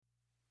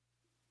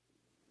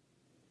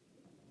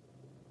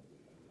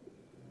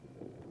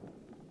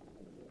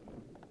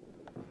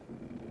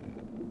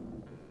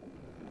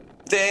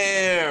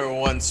There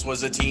once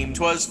was a team,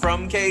 'twas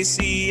from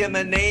KC, and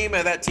the name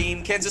of that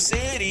team, Kansas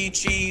City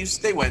Chiefs.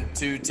 They went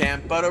to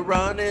Tampa to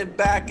run it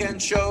back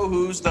and show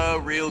who's the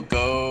real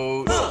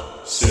GOAT.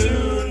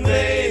 Soon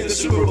may the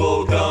Super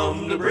Bowl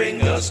come to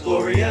bring us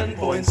glory and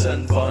points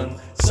and fun.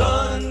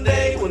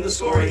 Sunday, when the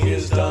scoring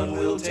is done,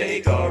 we'll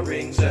take our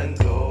rings and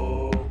go.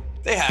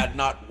 They had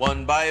not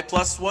won by a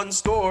 +1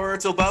 score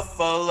till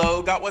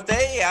Buffalo got what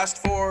they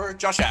asked for.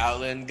 Josh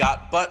Allen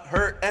got butt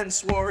hurt and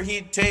swore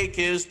he'd take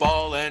his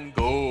ball and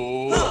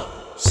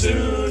go.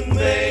 Soon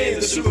may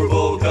the Super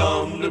Bowl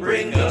come to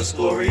bring us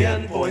glory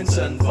and points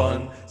and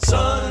fun.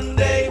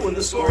 Sunday, when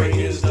the scoring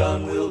is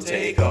done, we'll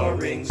take our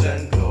rings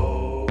and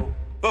go.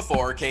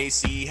 Before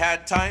KC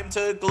had time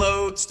to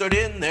gloat, stood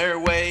in their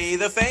way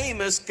the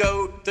famous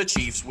GOAT. The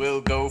Chiefs will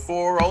go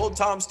for old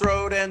Tom's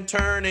throat and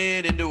turn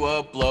it into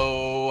a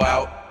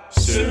blowout.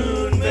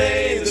 Soon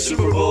may the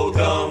Super Bowl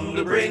come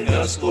to bring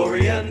us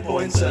glory and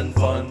points and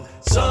fun.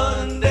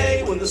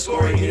 Sunday, when the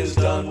scoring is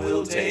done,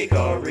 we'll take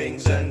our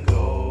rings and go.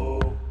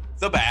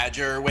 The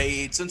Badger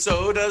waits, and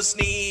so does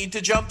Snead, to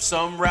jump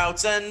some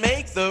routes and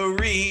make the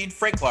read.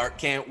 Frank Clark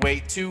can't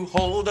wait to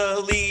hold a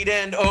lead,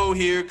 and oh,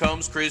 here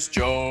comes Chris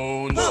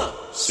Jones.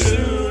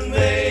 Soon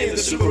may the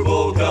Super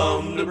Bowl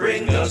come to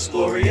bring us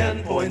glory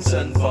and points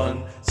and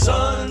fun.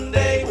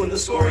 Sunday, when the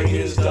scoring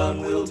is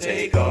done, we'll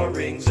take our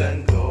rings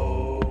and go.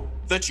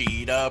 The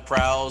cheetah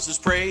prowls, his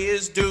prey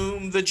is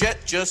doomed. The jet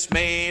just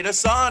made a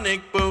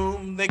sonic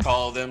boom. They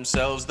call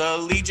themselves the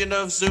Legion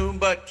of Zoom,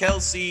 but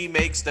Kelsey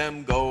makes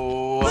them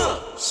go.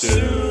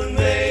 Soon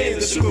may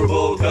the Super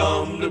Bowl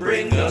come to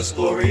bring us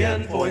glory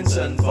and points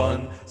and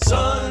fun.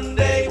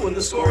 Sunday, when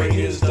the scoring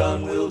is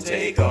done, we'll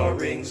take our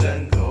rings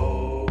and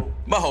go.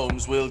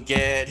 Mahomes will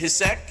get his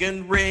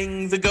second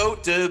ring. The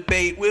GOAT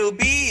debate will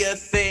be a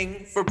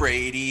thing. For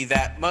Brady,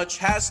 that much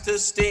has to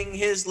sting.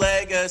 His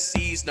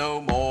legacy's no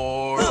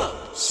more.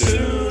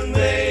 Soon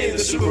may the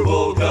Super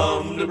Bowl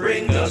come to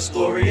bring us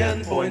glory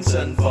and points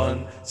and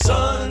fun.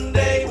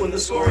 Sunday, when the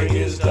scoring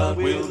is done,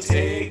 we'll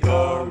take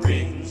our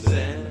rings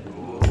and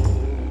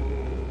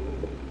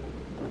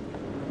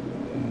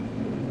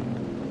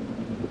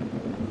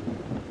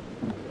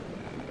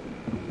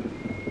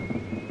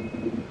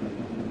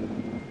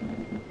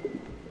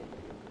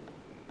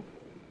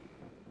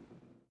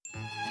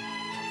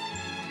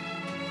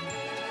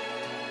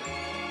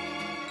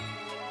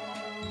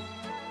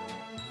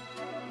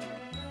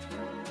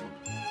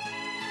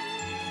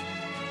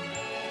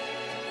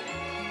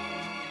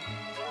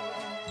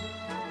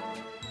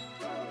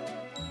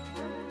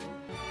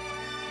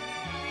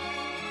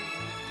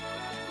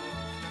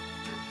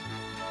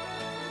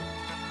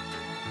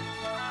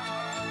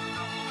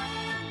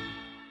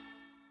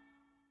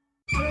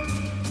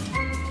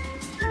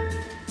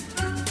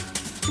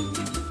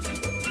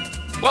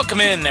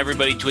Welcome in,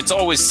 everybody, to It's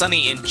Always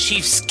Sunny in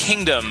Chiefs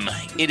Kingdom.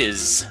 It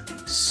is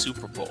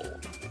Super Bowl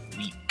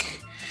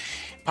week.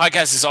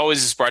 Podcast, as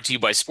always, is brought to you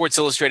by Sports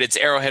Illustrated's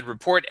Arrowhead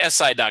Report,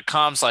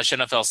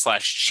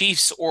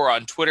 si.com/NFL/Chiefs, or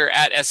on Twitter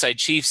at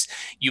SIChiefs.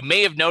 You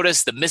may have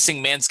noticed the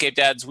missing Manscaped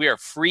ads. We are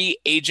free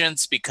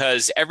agents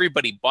because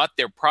everybody bought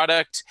their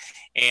product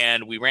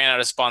and we ran out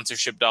of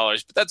sponsorship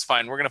dollars, but that's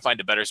fine. We're going to find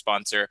a better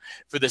sponsor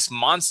for this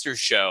monster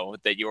show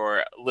that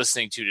you're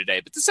listening to today.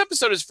 But this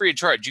episode is free of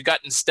charge. You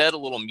got instead a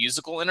little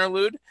musical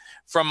interlude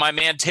from my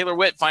man, Taylor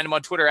Witt. Find him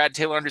on Twitter at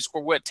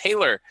Taylor_Witt.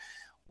 Taylor,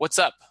 what's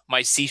up,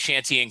 my sea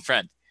shantying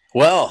friend?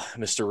 Well,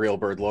 Mr. Real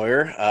Bird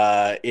Lawyer,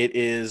 it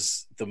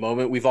is the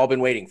moment we've all been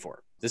waiting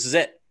for. This is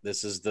it.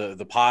 This is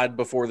the pod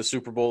before the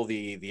Super Bowl,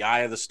 the eye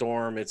of the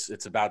storm.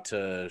 Shit's about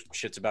to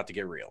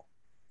get real.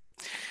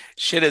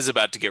 Shit is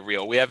about to get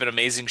real. We have an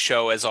amazing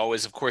show, as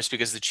always, of course,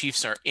 because the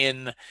Chiefs are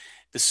in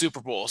the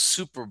Super Bowl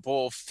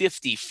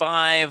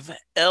 55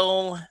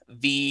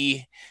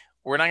 LV.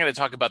 We're not going to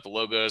talk about the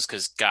logos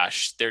because,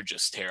 gosh, they're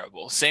just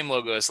terrible. Same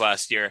logo as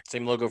last year.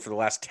 Same logo for the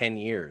last 10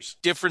 years.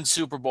 Different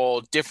Super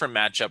Bowl, different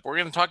matchup. We're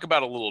going to talk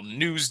about a little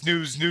news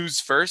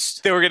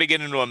first. Then we're going to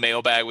get into a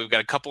mailbag. We've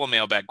got a couple of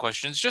mailbag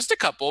questions, just a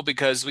couple,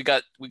 because we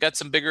got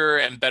some bigger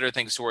and better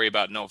things to worry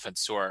about. No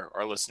offense to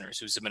our listeners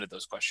who submitted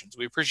those questions.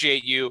 We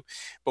appreciate you,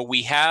 but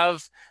we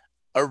have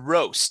a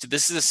roast.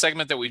 This is a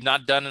segment that we've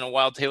not done in a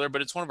while, Taylor,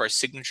 but it's one of our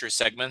signature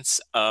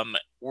segments.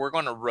 We're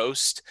going to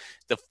roast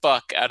the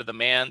fuck out of the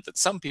man that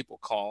some people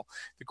call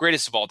the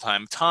greatest of all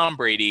time, Tom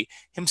Brady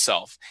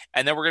himself.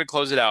 And then we're going to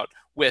close it out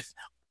with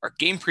our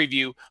game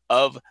preview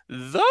of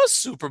the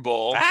Super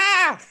Bowl.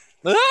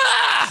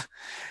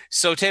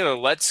 So, Taylor,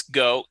 let's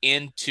go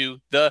into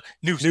the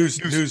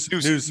news.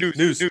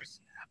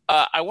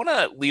 I want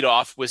to lead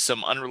off with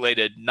some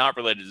unrelated, not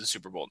related to the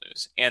Super Bowl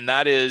news, and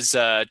that is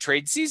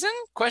trade season, ?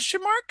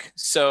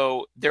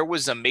 So there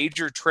was a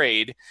major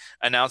trade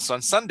announced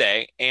on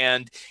Sunday,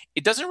 and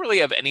it doesn't really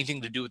have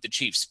anything to do with the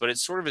Chiefs, but it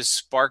sort of has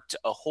sparked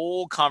a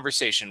whole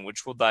conversation,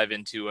 which we'll dive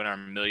into in our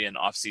million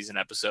off-season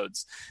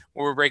episodes,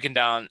 where we're breaking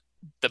down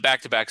the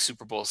back-to-back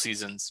Super Bowl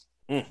seasons.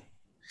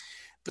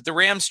 But the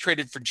Rams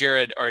traded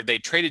Jared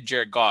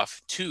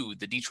Goff to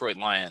the Detroit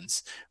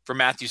Lions for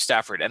Matthew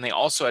Stafford. And they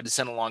also had to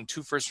send along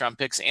 2 first-round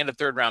picks and a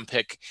third-round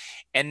pick.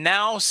 And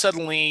now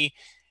suddenly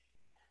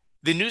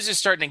the news is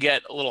starting to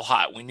get a little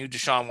hot. We knew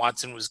Deshaun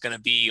Watson was going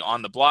to be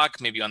on the block,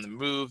 maybe on the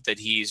move, that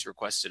he's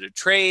requested a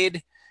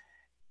trade.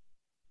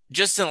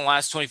 Just in the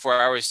last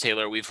 24 hours,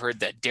 Taylor, we've heard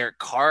that Derek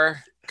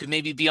Carr could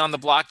maybe be on the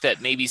block,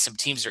 that maybe some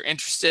teams are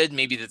interested,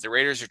 maybe that the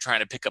Raiders are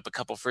trying to pick up a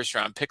couple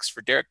first-round picks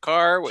for Derek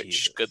Carr,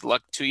 which good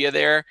luck to you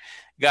there,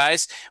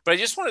 guys. But I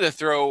just wanted to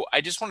throw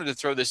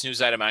this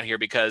news item out here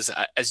because,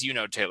 as you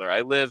know, Taylor,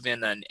 I live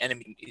in an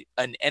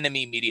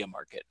enemy media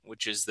market,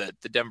 which is the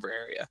Denver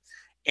area.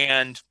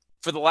 And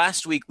for the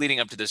last week leading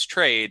up to this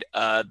trade,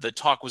 the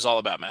talk was all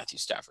about Matthew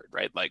Stafford,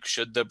 right? Like,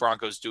 should the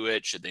Broncos do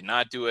it? Should they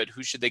not do it?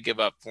 Who should they give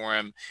up for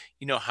him?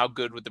 How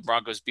good would the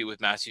Broncos be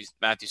with Matthew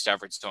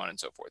Stafford, so on and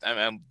so forth.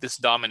 This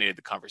dominated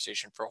the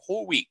conversation for a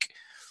whole week.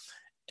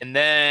 And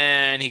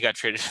then he got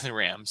traded to the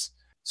Rams.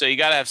 So you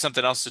got to have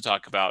something else to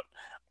talk about.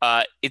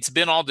 It's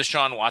been all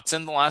Deshaun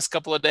Watson the last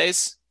couple of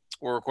days.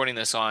 We're recording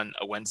this on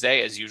a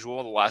Wednesday, as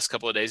usual. The last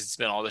couple of days, it's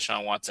been all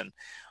Deshaun Watson.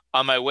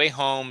 On my way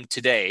home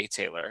today,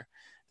 Taylor,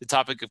 the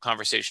topic of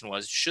conversation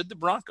was, should the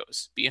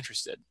Broncos be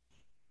interested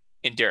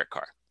in Derek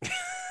Carr?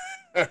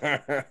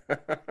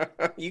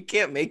 You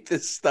can't make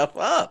this stuff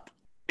up.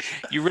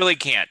 You really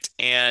can't.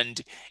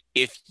 And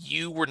if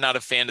you were not a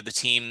fan of the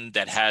team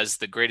that has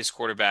the greatest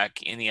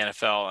quarterback in the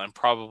NFL and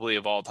probably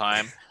of all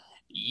time,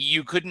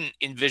 you couldn't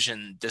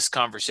envision this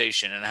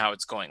conversation and how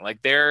it's going.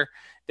 Like, they're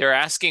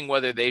asking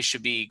whether they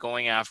should be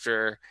going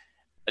after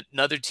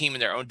another team in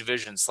their own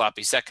division,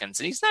 sloppy seconds,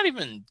 and he's not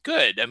even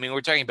good. I mean,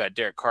 we're talking about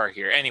Derek Carr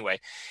here. Anyway,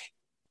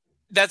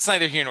 that's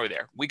neither here nor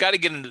there. We got to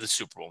get into the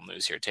Super Bowl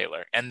news here,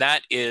 Taylor, and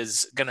that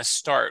is going to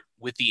start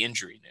with the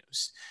injury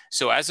news.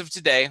 So as of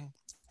today,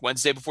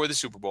 Wednesday before the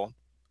Super Bowl,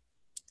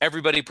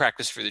 everybody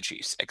practiced for the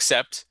Chiefs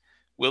except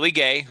Willie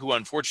Gay, who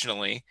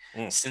unfortunately,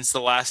 since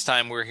the last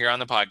time we were here on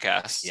the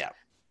podcast,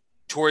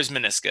 tore his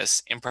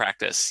meniscus in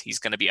practice. He's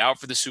going to be out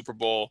for the Super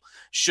Bowl,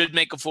 should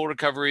make a full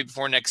recovery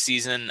before next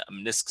season. A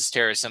meniscus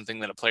tear is something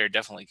that a player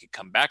definitely could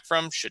come back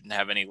from, shouldn't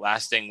have any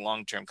lasting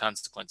long-term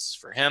consequences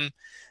for him,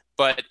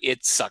 but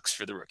it sucks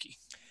for the rookie.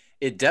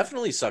 It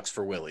definitely sucks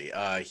for Willie.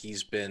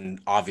 He's been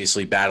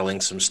obviously battling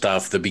some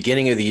stuff. The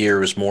beginning of the year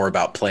was more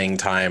about playing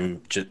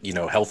time,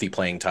 healthy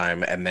playing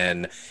time, and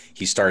then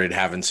he started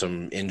having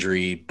some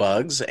injury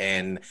bugs.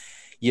 And,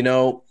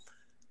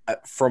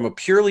 from a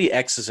purely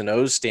X's and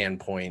O's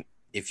standpoint,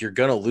 if you're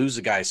going to lose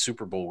a guy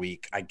Super Bowl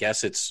week, I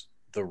guess it's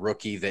the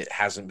rookie that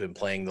hasn't been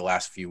playing the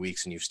last few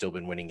weeks and you've still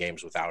been winning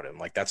games without him.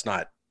 Like, that's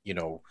not,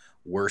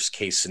 worst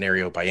case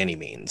scenario by any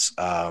means.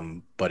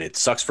 But it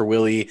sucks for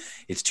Willie.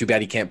 It's too bad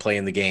he can't play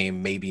in the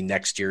game. Maybe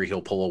next year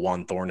he'll pull a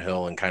Juan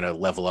Thornhill and kind of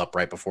level up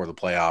right before the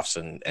playoffs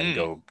and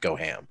go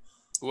ham.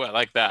 Ooh, I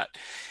like that.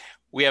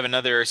 We have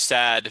another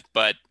sad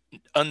but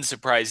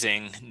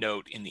unsurprising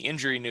note in the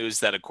injury news.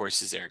 That, of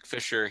course, is Eric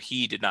Fisher.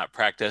 He did not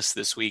practice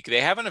this week.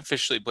 They haven't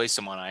officially placed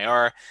him on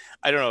IR.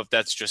 I don't know if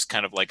that's just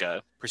kind of like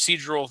a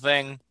procedural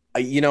thing.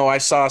 I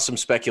saw some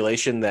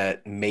speculation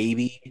that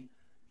maybe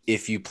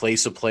if you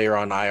place a player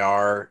on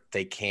IR,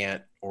 they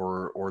can't,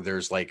 or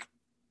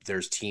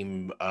there's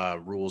team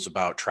rules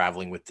about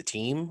traveling with the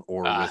team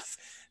or with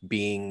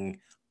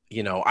being,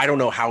 I don't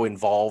know how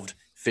involved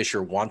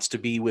Fisher wants to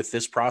be with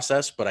this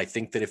process, but I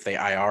think that if they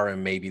IR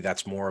him, maybe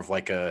that's more of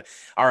like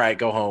all right,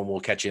 go home, we'll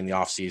catch you in the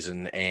off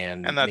season.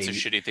 And that's a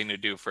shitty thing to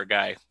do for a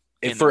guy.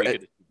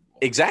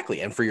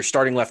 Exactly. And for your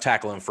starting left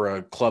tackle and for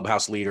a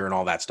clubhouse leader and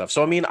all that stuff.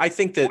 So, I mean, I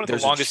think that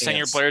there's the longest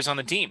tenure players on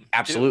the team.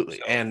 Absolutely.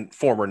 Too, so. And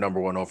former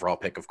number 1 overall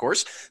pick, of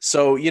course.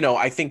 So,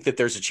 I think that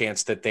there's a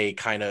chance that they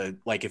kind of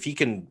like, if he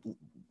can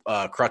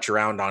crutch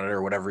around on it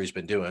or whatever he's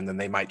been doing, then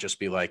they might just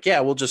be like,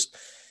 yeah,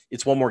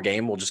 it's one more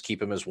game. We'll just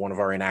keep him as one of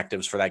our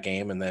inactives for that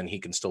game. And then he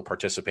can still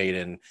participate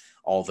in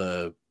all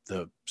the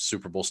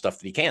Super Bowl stuff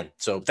that he can.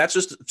 So that's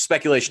just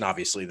speculation.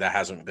 Obviously that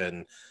hasn't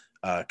been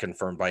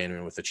confirmed by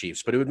anyone with the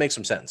Chiefs, but it would make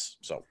some sense.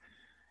 So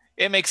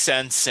it makes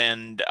sense.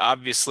 And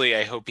obviously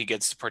I hope he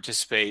gets to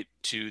participate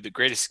to the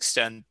greatest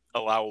extent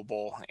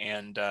allowable.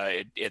 And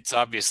it's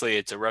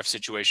a rough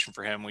situation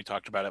for him. We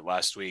talked about it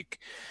last week.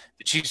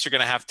 The Chiefs are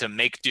going to have to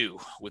make do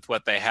with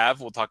what they have.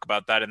 We'll talk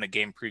about that in the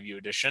game preview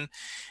edition.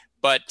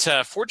 But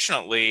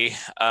fortunately,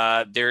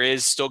 there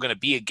is still going to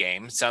be a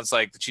game. It sounds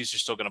like the Chiefs are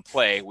still going to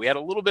play. We had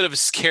a little bit of a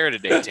scare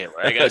today, Taylor.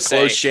 I got to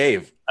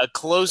say, a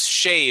close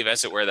shave,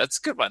 as it were. That's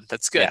a good one.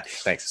 That's good. Yeah,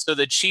 thanks. So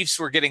the Chiefs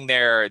were getting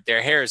their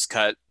hairs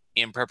cut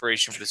in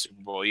preparation for the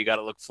Super Bowl. You got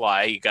to look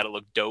fly. You got to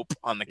look dope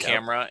on the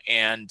camera.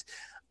 And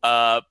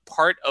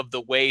part of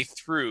the way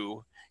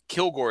through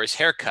Kilgore's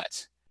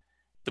haircut,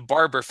 the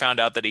barber found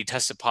out that he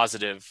tested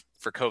positive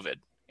for COVID.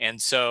 And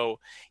so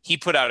he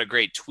put out a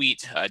great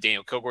tweet,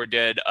 Daniel Kilgore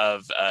did,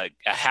 of a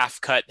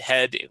half-cut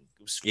head. It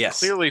was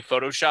clearly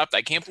photoshopped.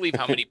 I can't believe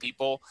how many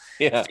people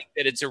think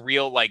that it's a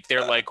real, like,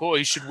 they're like, oh,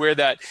 you should wear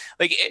that.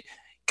 Like,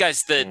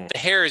 guys, the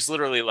hair is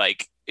literally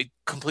like,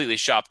 completely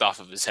chopped off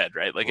of his head,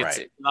 right? Like it's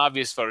Right. an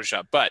obvious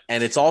Photoshop, but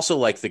And it's also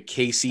like the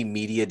Casey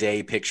Media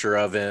Day picture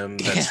of him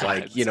that's Yeah,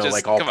 like, it's just-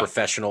 like all come on,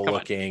 professional come on.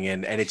 looking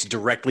and it's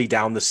directly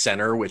down the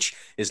center, which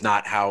is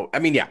not how, I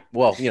mean, yeah,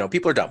 well,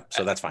 people are dumb,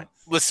 so that's fine.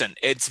 Listen,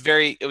 it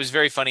was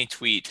very funny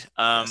tweet.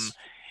 Yes.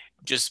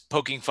 Just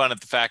poking fun at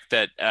the fact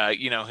that,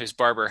 his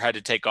barber had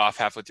to take off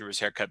halfway through his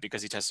haircut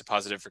because he tested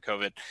positive for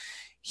COVID.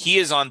 He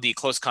is on the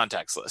close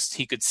contacts list.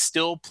 He could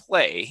still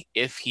play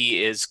if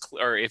he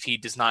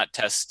does not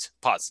test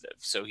positive.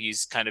 So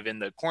he's kind of in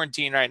the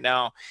quarantine right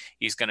now.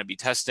 He's going to be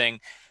testing.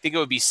 I think it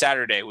would be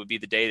Saturday would be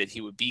the day that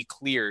he would be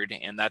cleared.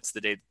 And that's the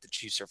day that the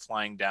Chiefs are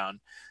flying down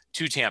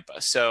to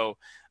Tampa. So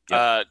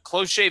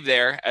close shave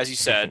there. As you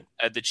said,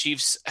 the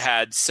Chiefs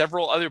had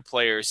several other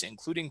players,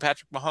 including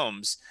Patrick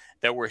Mahomes,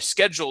 that were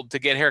scheduled to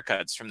get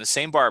haircuts from the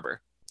same barber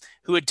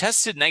who had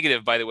tested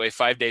negative, by the way,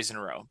 5 days in a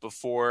row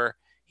before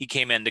he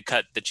came in to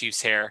cut the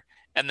Chiefs' hair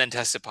and then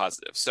tested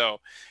positive.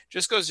 So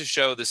just goes to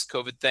show this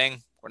COVID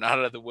thing. We're not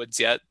out of the woods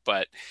yet,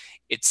 but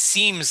it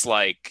seems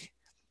like,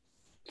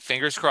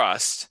 fingers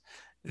crossed,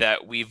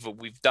 that we've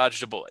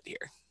dodged a bullet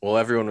here. Well,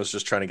 everyone was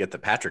just trying to get the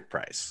Patrick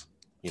price.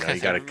 You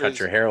got to cut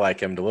your hair like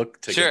him to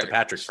get the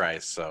Patrick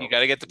price. So you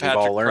got to get the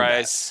Patrick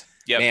price.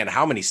 Yep. Man,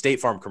 how many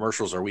State Farm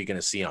commercials are we going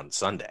to see on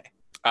Sunday?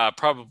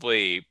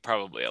 Probably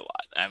a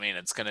lot. I mean,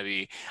 it's going to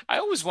be, I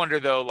always wonder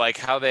though, like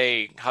how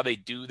they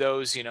do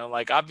those,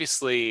 like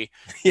obviously,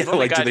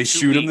 like do they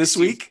shoot them this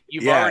week?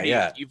 You've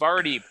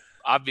already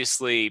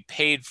obviously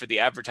paid for the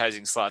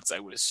advertising slots, I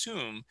would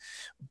assume,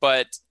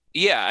 but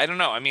yeah, I don't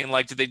know. I mean,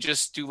 like, did they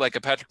just do like a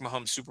Patrick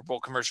Mahomes Super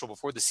Bowl commercial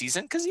before the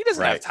season? Cause he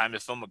doesn't have time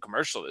to film a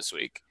commercial this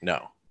week.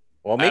 No.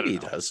 Well, maybe he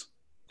does.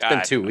 It's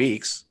been 2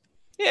 weeks.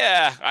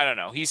 Yeah, I don't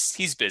know.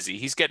 He's busy.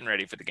 He's getting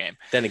ready for the game.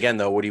 Then again,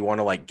 though, would he want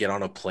to like get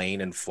on a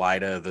plane and fly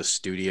to the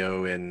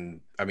studio?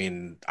 And I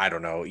mean, I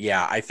don't know.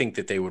 Yeah, I think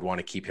that they would want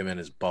to keep him in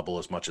his bubble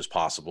as much as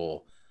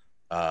possible,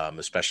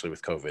 especially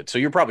with COVID. So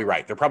you're probably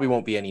right. There probably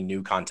won't be any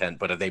new content,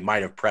 but they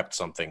might have prepped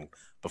something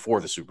before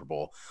the Super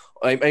Bowl.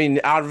 I mean,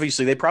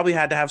 obviously, they probably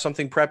had to have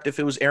something prepped if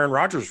it was Aaron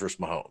Rodgers versus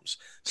Mahomes.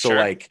 So sure.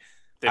 Like,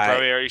 they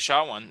probably already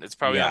shot one. It's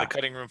probably on the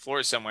cutting room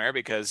floor somewhere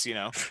because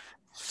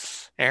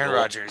Aaron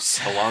Rodgers.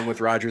 Along with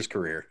Rodgers'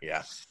 career,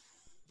 yeah.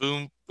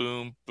 Boom,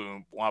 boom,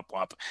 boom, womp,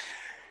 womp.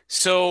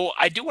 So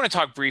I do want to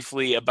talk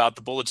briefly about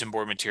the bulletin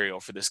board material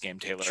for this game,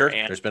 Taylor. Sure,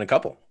 and there's been a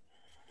couple.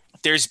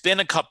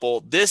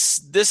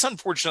 This,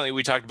 unfortunately,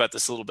 we talked about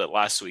this a little bit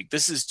last week.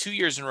 This is 2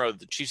 years in a row that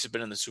the Chiefs have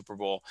been in the Super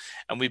Bowl,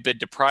 and we've been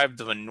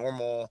deprived of a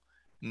normal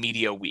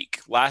media week.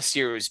 Last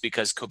year was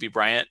because Kobe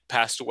Bryant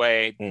passed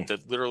away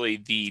literally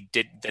the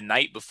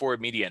night before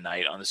media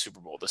night on the Super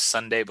Bowl, the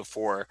Sunday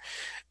before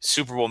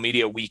Super Bowl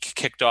media week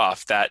kicked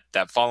off, that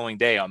following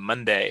day on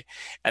Monday.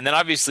 And then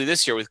obviously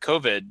this year with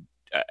COVID,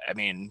 I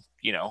mean,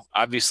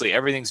 obviously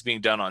everything's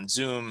being done on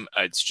Zoom.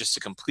 It's just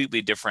a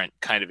completely different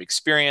kind of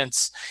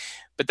experience,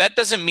 but that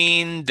doesn't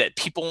mean that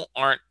people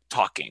aren't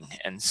talking.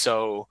 And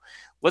so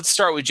let's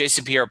start with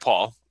Jason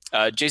Pierre-Paul.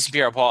 Jason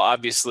Pierre-Paul,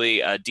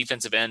 obviously a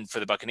defensive end for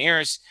the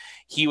Buccaneers.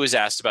 He was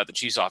asked about the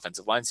Chiefs'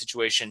 offensive line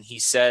situation. He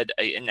said,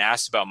 and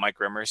asked about Mike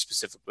Remmers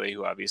specifically,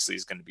 who obviously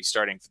is going to be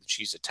starting for the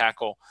Chiefs at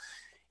tackle.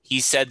 He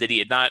said that he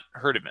had not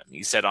heard of him.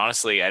 He said,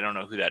 honestly, I don't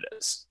know who that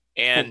is.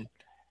 And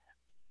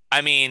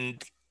I mean,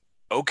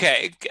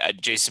 okay,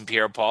 Jason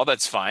Pierre-Paul,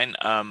 that's fine.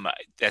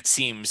 That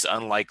seems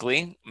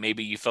unlikely.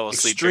 Maybe you fell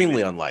asleep.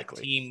 Extremely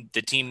unlikely.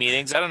 The team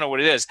meetings. I don't know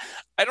what it is.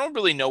 I don't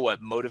really know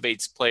what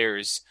motivates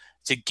players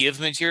to give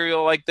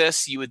material like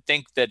this. You would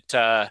think that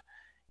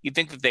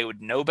they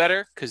would know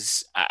better,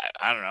 because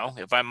I don't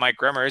know. If I'm Mike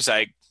Remmers,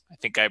 I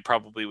think I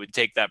probably would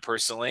take that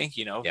personally.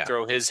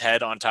 Throw his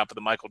head on top of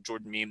the Michael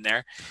Jordan meme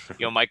there.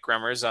 Mike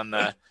Remmers on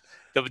the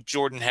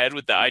Jordan head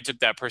with the "I took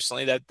that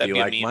personally." That'd be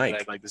a meme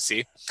that I'd like to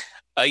see.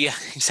 Yeah,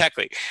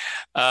 exactly.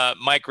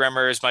 Mike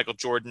Remmers, Michael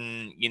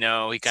Jordan. He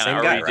kind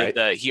of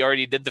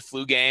already did the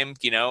flu game.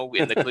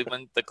 In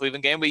the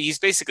Cleveland game, but he's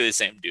basically the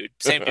same dude.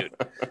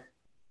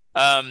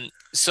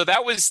 So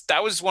that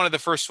was one of the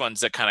first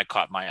ones that kind of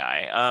caught my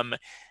eye.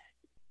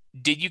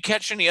 Did you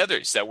catch any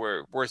others that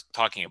were worth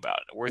talking about,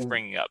 worth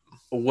bringing up?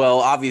 Well,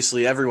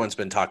 obviously everyone's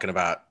been talking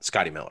about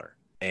Scotty Miller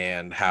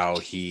and how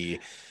he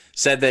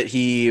said that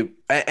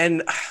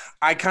and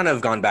I kind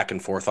of gone back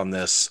and forth on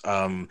this.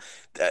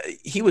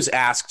 He was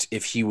asked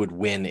if he would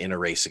win in a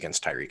race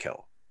against Tyreek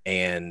Hill,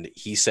 and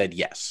he said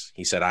yes.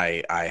 He said,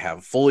 I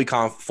have full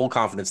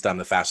confidence that I'm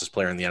the fastest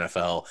player in the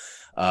NFL.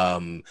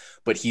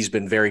 But he's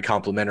been very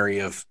complimentary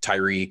of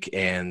Tyreek,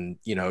 and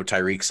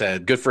Tyreek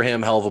said, good for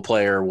him, hell of a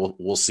player.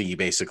 We'll see,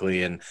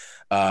 basically. And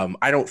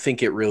I don't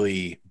think it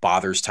really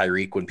bothers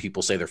Tyreek when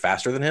people say they're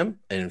faster than him.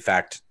 And in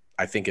fact,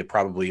 I think it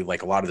probably,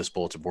 like a lot of this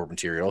bulletin board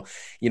material,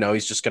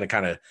 he's just going to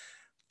kind of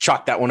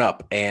chalk that one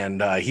up.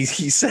 And he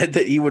said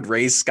that he would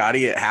raise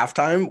Scotty at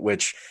halftime,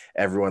 which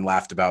everyone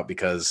laughed about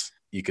because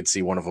you could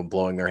see one of them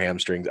blowing their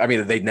hamstrings. I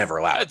mean, they'd never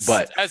allow it,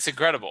 but that's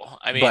incredible.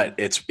 I mean, but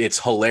it's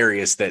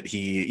hilarious that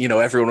he,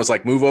 everyone was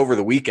like, move over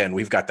the weekend.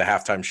 We've got the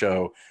halftime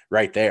show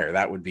right there.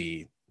 That would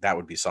be that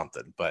would be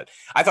something. But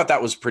I thought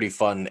that was pretty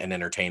fun and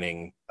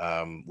entertaining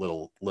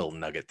little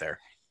nugget there.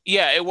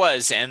 Yeah, it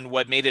was. And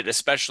what made it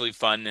especially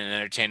fun and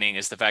entertaining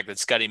is the fact that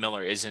Scotty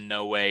Miller is in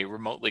no way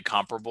remotely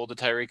comparable to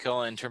Tyreek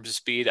Hill in terms of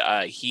speed.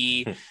 I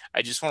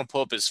just want to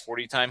pull up his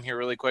 40 time here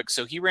really quick.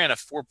 So he ran a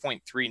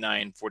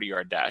 4.39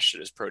 40-yard dash at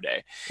his pro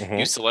day. He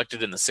was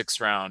selected in the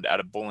 6th round out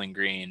of Bowling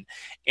Green.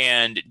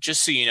 And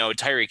just so you know,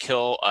 Tyreek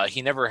Hill,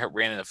 he never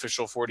ran an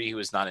official 40. He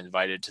was not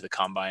invited to the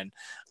combine.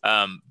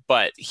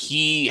 But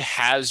he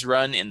has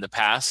run in the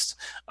past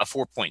a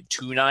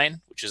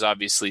 4.29, which is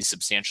obviously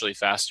substantially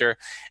faster.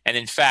 And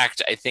in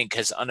fact, I think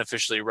has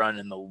unofficially run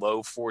in the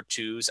low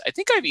 4.2s.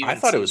 I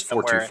thought it was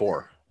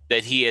 4.24.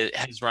 That he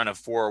has run a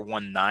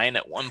 4.19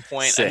 at one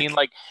point. Sick. I mean,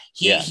 like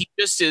he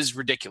just is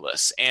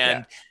ridiculous.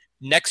 And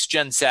Next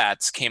Gen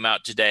Stats came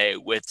out today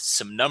with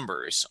some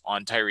numbers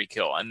on Tyreek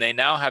Hill, and they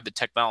now have the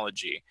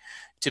technology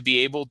to be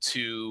able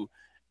to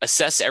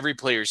assess every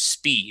player's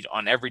speed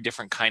on every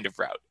different kind of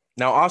route.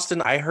 Now,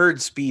 Austin, I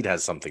heard speed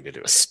has something to do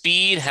with it.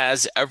 Speed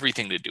has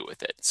everything to do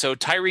with it. So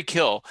Tyreek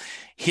Hill,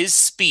 his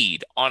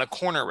speed on a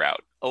corner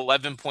route,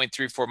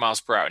 11.34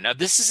 miles per hour. Now,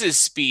 this is his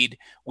speed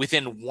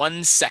within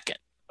 1 second.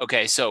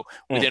 Okay, so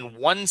within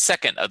 1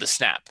 second of the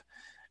snap.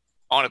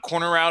 On a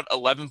corner route,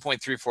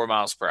 11.34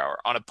 miles per hour.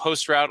 On a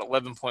post route,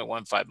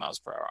 11.15 miles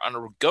per hour. On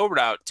a go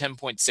route,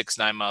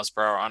 10.69 miles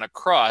per hour. On a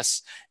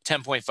cross,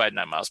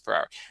 10.59 miles per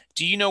hour.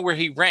 Do you know where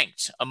he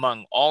ranked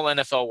among all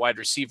NFL wide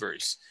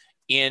receivers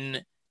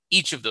in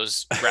each of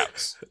those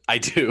routes? I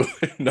do.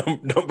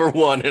 Number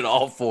one in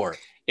all 4.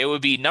 It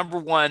would be number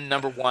one,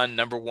 and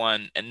number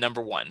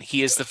one.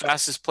 He is the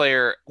fastest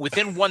player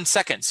within 1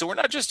 second. So we're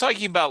not just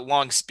talking about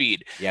long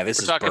speed. Yeah,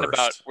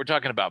 we're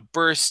talking about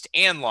burst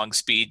and long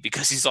speed,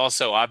 because he's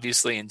also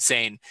obviously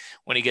insane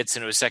when he gets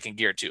into a second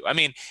gear too. I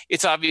mean,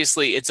 it's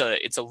obviously it's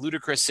a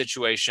ludicrous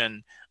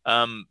situation.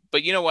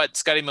 But you know what,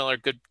 Scotty Miller,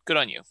 good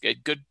on you.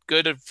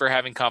 Good for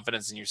having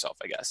confidence in yourself,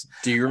 I guess.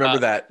 Do you remember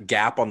that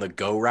gap on the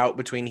go route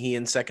between he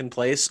and second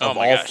place? Of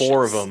all gosh,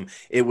 4 of them,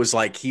 it was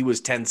like he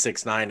was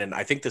 10.69, and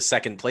I think the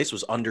second place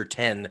was under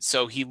 10.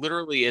 So he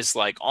literally is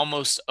like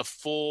almost a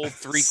full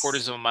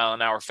 3/4 of a mile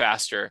an hour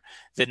faster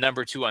than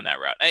number 2 on that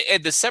route.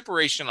 The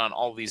separation on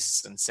all these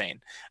is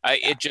insane.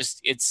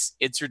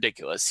 It's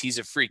ridiculous. He's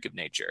a freak of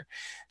nature.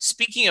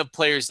 Speaking of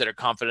players that are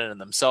confident in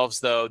themselves,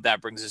 though,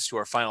 that brings us to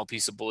our final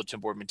piece of bulletin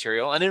board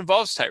material, and it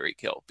involves Tyreek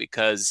Hill,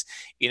 because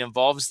it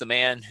involves the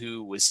man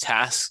who was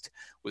tasked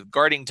with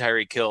guarding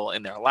Tyreek Hill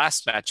in their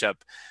last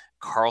matchup,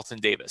 Carlton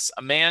Davis,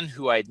 a man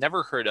who I had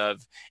never heard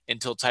of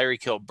until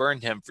Tyreek Hill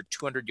burned him for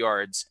 200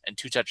 yards and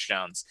 2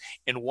 touchdowns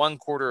in 1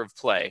 quarter of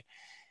play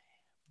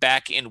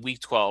back in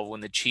week 12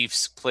 when the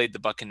Chiefs played the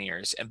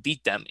Buccaneers and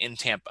beat them in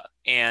Tampa.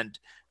 And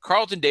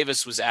Carlton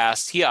Davis was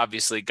asked, he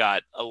obviously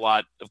got a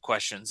lot of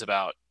questions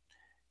about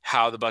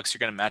how the Bucs are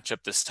going to match up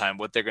this time,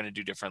 what they're going to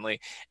do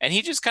differently. And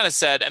he just kind of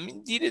said, I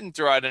mean, he didn't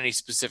throw out any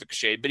specific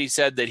shade, but he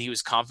said that he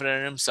was confident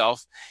in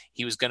himself.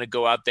 He was going to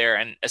go out there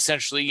and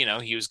essentially,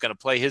 he was going to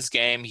play his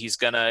game. He's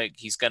going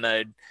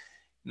to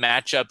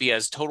match up. He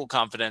has total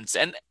confidence.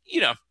 And,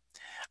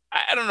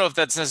 I don't know if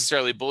that's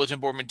necessarily bulletin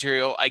board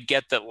material. I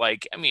get that,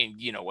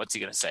 what's he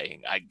going to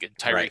say?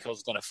 Tyreek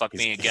Hill's going to fuck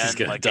me again. He's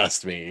going to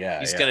dust me. Yeah.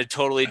 He's going to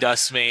totally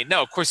dust me.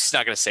 No, of course he's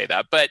not going to say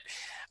that. But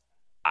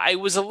I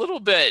was a little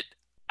bit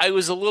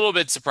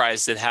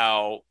surprised at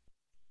how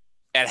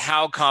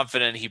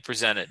confident he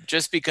presented,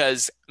 just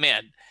because,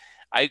 man,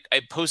 I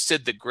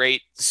posted the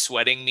great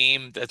sweating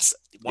meme. That's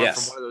from one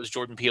of those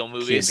Jordan Peele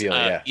movies.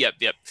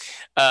 Yep.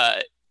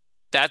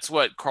 That's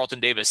what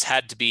Carlton Davis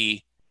had to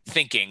be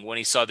thinking when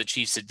he saw the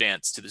Chiefs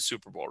advance to the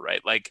Super Bowl,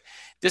 right? Like,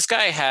 this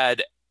guy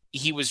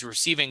he was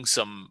receiving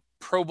some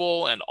Pro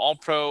Bowl and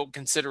All-Pro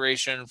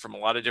consideration from a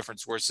lot of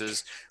different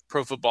sources,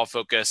 Pro Football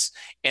Focus,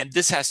 and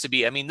this has to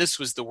be, this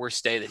was the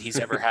worst day that he's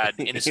ever had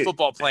in his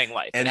football playing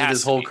life. And in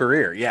his whole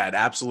career. Yeah, it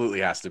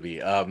absolutely has to be.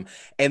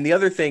 And the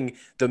other thing,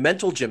 the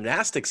mental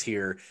gymnastics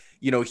here,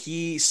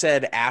 he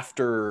said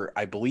after,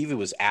 I believe it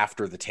was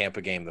after the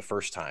Tampa game the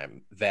first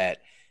time,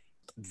 that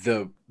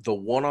the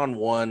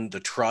one-on-one, the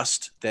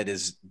trust that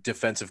his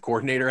defensive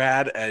coordinator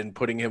had and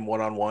putting him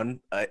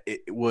one-on-one,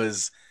 it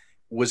was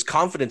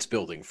confidence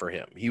building for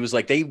him. He was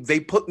like, they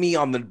put me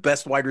on the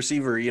best wide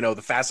receiver,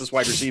 the fastest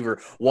wide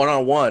receiver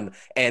one-on-one.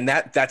 And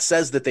that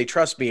says that they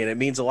trust me, and it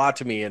means a lot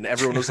to me. And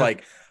everyone was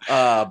like,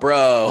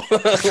 bro,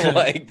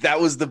 like, that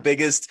was the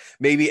biggest,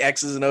 maybe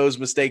X's and O's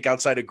mistake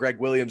outside of Greg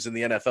Williams in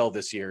the NFL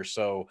this year.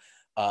 So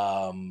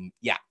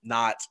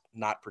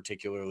not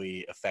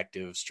particularly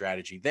effective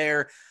strategy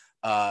there.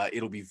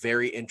 It'll be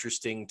very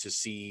interesting to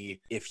see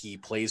if he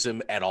plays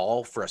him at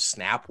all for a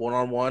snap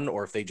one-on-one,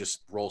 or if they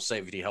just roll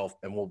safety help.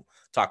 And we'll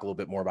talk a little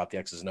bit more about the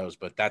X's and O's,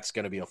 but that's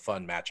going to be a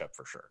fun matchup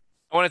for sure.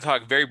 I want to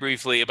talk very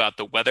briefly about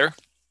the weather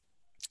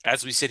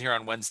As we sit here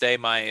on Wednesday,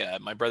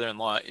 my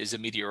brother-in-law is a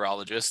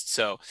meteorologist,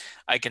 so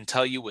I can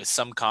tell you with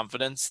some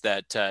confidence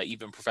that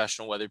even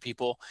professional weather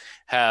people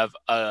have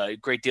a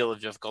great deal of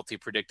difficulty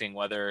predicting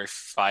weather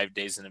 5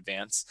 days in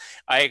advance.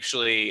 I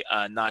actually,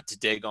 not to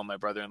dig on my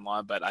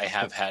brother-in-law, but I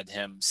have had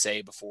him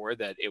say before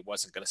that it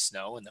wasn't going to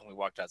snow, and then we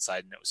walked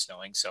outside and it was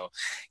snowing. So,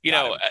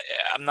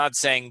 I'm not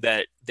saying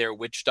that they're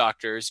witch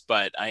doctors,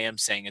 but I am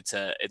saying it's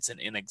an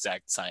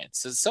inexact science.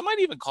 So some might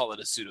even call it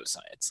a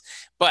pseudoscience.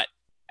 But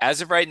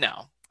as of right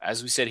now,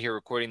 as we said here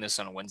recording this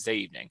on a Wednesday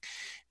evening,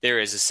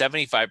 there is a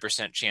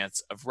 75%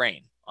 chance of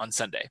rain on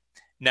Sunday.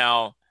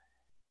 Now,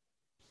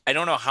 I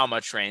don't know how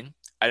much rain.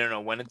 I don't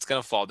know when it's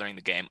going to fall during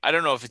the game. I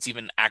don't know if it's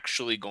even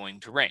actually going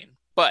to rain.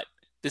 But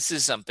this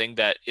is something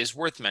that is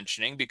worth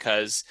mentioning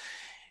because,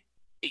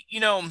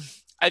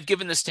 I've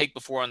given this take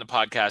before on the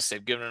podcast.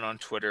 I've given it on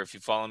Twitter if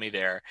you follow me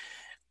there.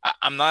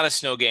 I'm not a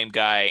snow game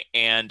guy,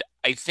 and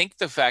I think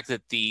the fact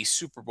that the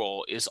Super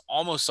Bowl is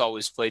almost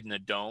always played in a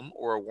dome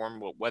or a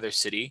warm weather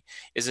city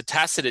is a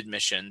tacit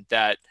admission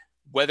that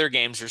weather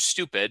games are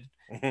stupid,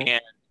 and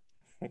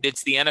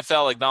it's the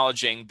NFL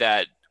acknowledging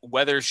that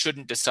weather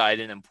shouldn't decide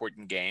an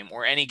important game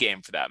or any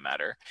game for that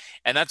matter.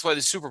 And that's why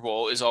the Super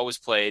Bowl is always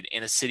played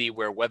in a city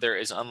where weather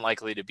is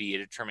unlikely to be a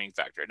determining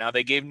factor. Now,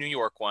 they gave New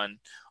York one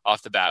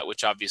off the bat,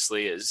 which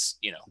obviously is,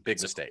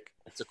 big mistake.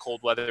 It's a cold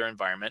weather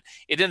environment.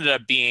 It ended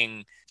up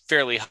being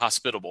fairly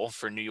hospitable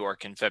for New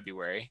York in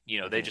February.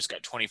 They just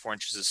got 24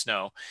 inches of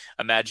snow.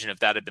 Imagine if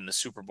that had been the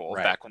Super Bowl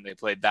back when they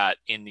played that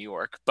in New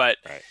York. But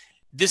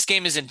this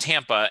game is in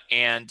Tampa,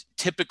 and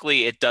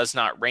typically it does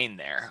not rain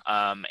there.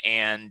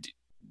 And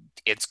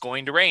it's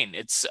going to rain.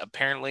 It's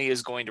apparently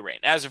is going to rain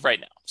as of right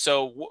now.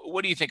 So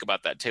what do you think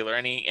about that, Taylor?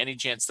 Any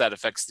chance that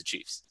affects the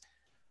Chiefs?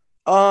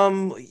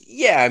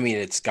 Yeah, I mean,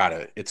 it's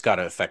gotta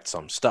affect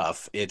some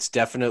stuff. It's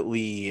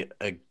definitely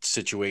a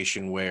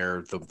situation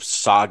where the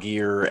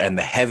soggier and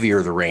the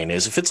heavier the rain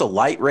is. If it's a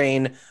light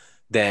rain,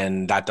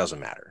 then that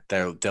doesn't matter.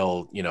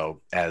 They'll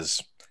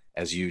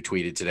as you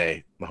tweeted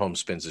today, Mahomes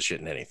spins the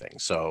shit in anything.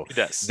 So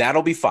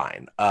that'll be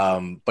fine.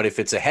 But if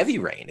it's a heavy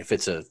rain, if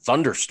it's a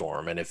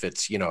thunderstorm, and if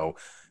it's,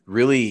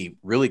 really,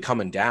 really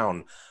coming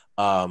down,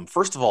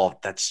 first of all,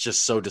 that's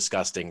just so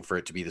disgusting for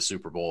it to be the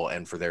Super Bowl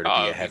and for there to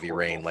be a heavy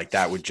rain. Like,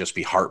 that would just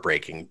be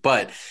heartbreaking.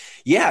 But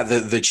yeah,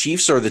 the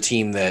Chiefs are the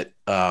team that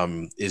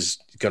is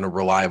going to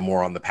rely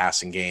more on the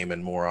passing game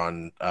and more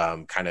on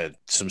kind of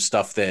some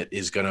stuff that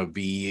is going to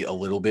be a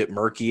little bit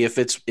murky if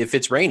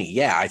it's rainy.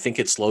 Yeah, I think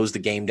it slows the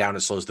game down.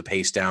 It slows the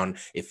pace down.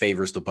 It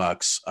favors the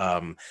Bucs.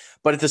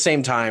 But at the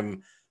same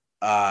time,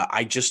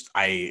 I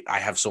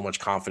have so much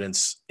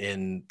confidence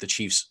in the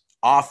Chiefs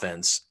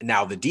offense.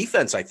 Now, the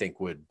defense, I think,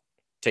 would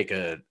take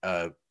a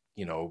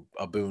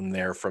boon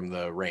there from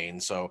the rain.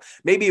 So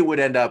maybe it would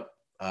end up,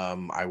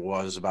 I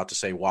was about to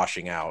say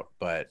washing out,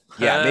 but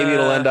yeah, maybe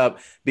it'll end up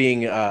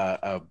being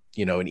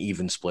an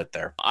even split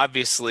there.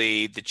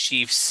 Obviously, the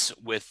Chiefs,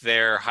 with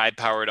their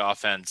high-powered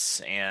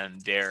offense and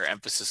their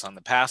emphasis on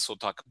the pass, we'll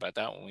talk about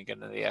that when we get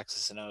into the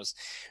X's and O's.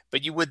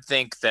 But you would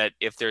think that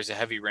if there's a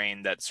heavy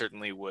rain, that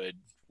certainly would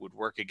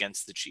work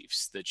against the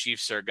Chiefs. The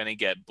Chiefs are going to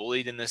get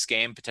bullied in this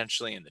game,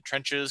 potentially in the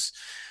trenches.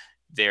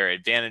 Their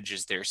advantage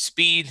is their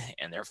speed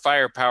and their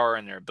firepower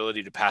and their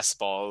ability to pass the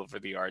ball over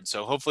the yard.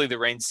 So hopefully the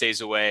rain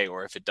stays away,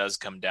 or if it does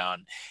come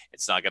down,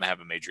 it's not going to have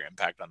a major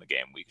impact on the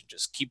game. We can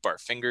just keep our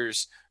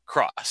fingers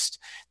crossed.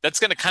 That's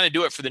going to kind of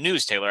do it for the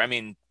news, Taylor. I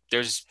mean,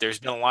 there's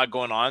been a lot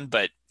going on,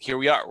 but here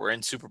we are. We're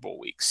in Super Bowl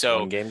week. So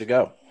one game to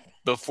go.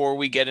 Before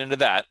we get into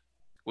that,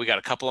 we got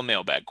a couple of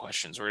mailbag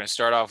questions. We're going to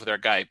start off with our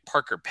guy,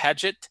 Parker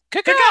Paget.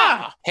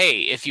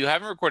 Hey, if you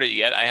haven't recorded it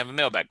yet, I have a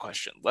mailbag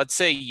question. Let's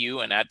say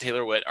you and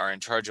Taylor Witt are in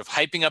charge of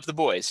hyping up the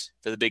boys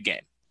for the big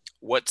game.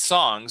 What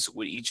songs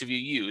would each of you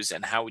use,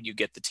 and how would you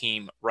get the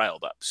team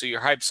riled up? So your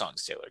hype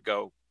songs, Taylor,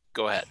 go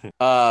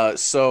ahead.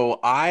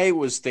 So I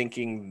was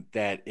thinking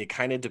that it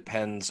kind of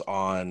depends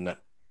on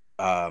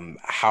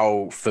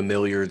how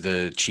familiar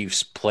the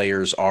Chiefs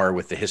players are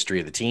with the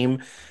history of the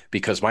team,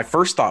 because my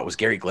first thought was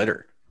Gary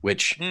Glitter,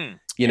 which, sure.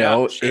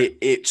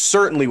 it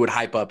certainly would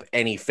hype up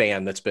any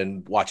fan that's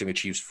been watching the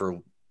Chiefs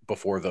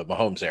before the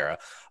Mahomes era.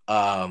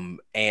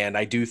 And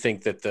I do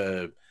think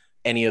that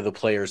any of the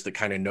players that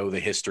kind of know the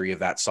history of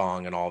that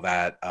song and all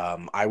that,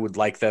 I would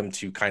like them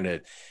to kind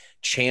of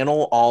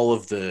channel all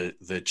of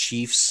the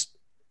Chiefs,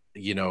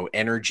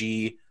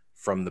 energy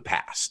from the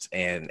past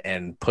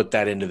and put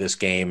that into this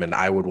game. And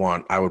I would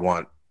want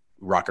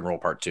Rock and Roll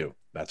Part 2.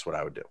 That's what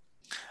I would do.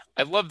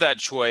 I love that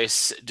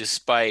choice,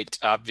 despite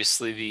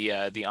obviously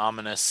the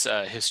ominous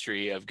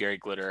history of Gary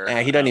Glitter.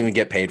 He doesn't even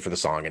get paid for the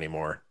song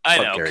anymore. I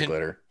know, Gary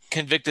Glitter,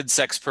 convicted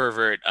sex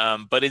pervert.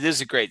 But it is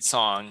a great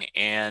song,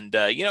 and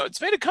it's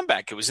made a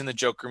comeback. It was in the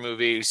Joker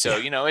movie, so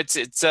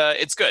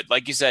it's good.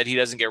 Like you said, he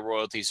doesn't get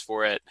royalties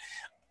for it.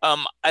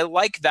 I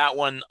like that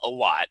one a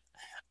lot.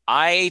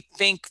 I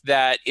think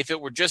that if it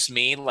were just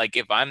me, like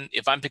if I'm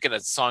picking a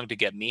song to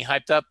get me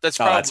hyped up, that's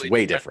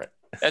way different.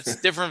 That's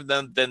different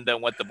than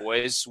what the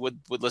boys would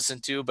listen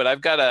to. But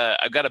I've got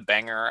a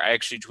banger. I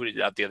actually tweeted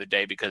it out the other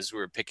day because we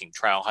were picking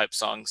trial hype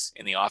songs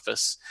in the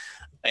office,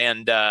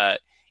 and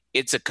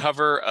it's a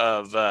cover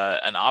of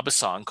an ABBA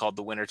song called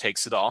 "The Winner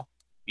Takes It All."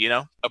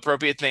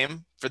 Appropriate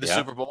theme for the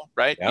Super Bowl,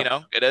 right?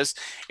 Yep. It is.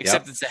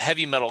 Except Yep. it's a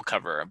heavy metal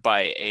cover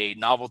by a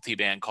novelty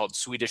band called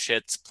Swedish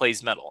Hits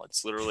Plays Metal.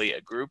 It's literally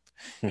a group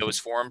that was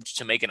formed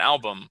to make an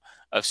album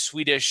of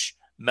Swedish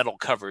metal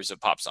covers of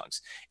pop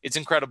songs. It's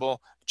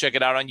incredible. Check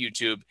it out on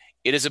YouTube.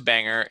 It is a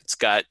banger.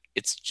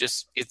 It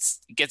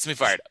gets me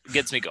fired up. It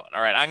gets me going.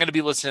 All right. I'm going to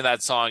be listening to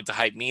that song to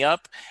hype me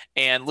up.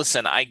 And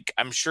listen,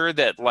 I'm sure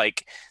that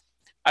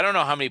I don't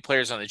know how many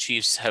players on the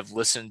Chiefs have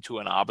listened to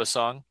an ABBA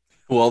song.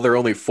 Well, they're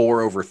only 4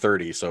 over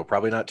 30, so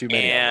probably not too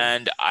many.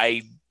 And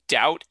I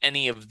doubt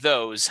any of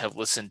those have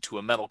listened to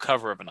a metal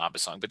cover of an ABBA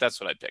song, but that's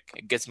what I pick.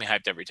 It gets me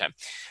hyped every time.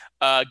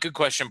 Good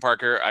question,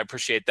 Parker. I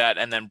appreciate that.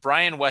 And then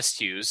Brian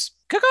Westhughes.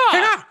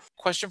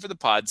 Question for the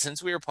pod.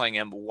 Since we were playing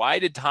him, why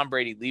did Tom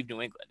Brady leave New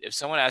England? If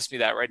someone asked me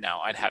that right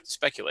now, I'd have to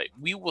speculate.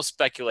 We will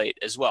speculate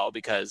as well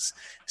because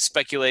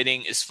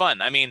speculating is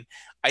fun. I mean,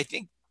 I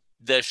think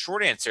the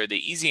short answer, the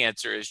easy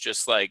answer is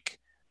just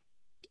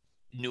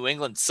New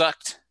England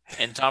sucked.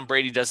 And Tom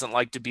Brady doesn't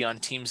like to be on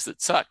teams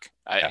that suck,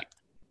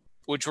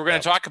 which we're going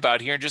to talk about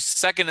here in just a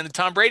second in the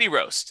Tom Brady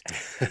roast.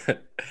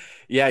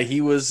 Yeah, he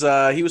was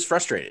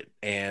frustrated,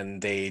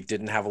 and they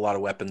didn't have a lot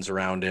of weapons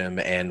around him.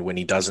 And when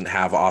he doesn't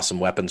have awesome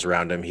weapons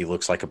around him, he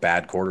looks like a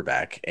bad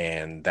quarterback.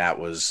 And that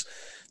was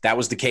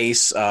the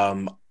case.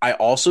 I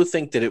also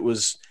think that it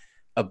was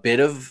a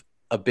bit of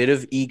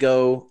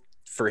ego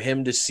for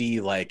him to see,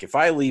 if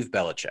I leave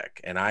Belichick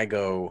and I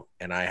go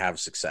and I have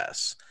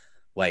success,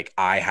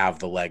 I have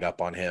the leg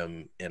up on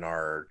him in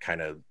our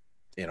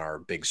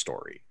big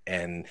story.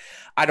 And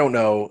I don't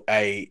know,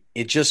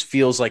 it just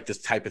feels like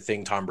this type of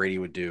thing Tom Brady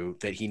would do,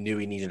 that he knew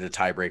he needed a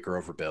tiebreaker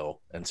over Bill.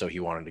 And so he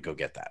wanted to go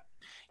get that.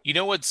 You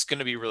know what's going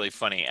to be really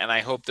funny, and I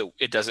hope that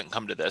it doesn't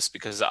come to this,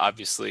 because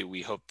obviously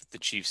we hope that the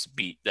Chiefs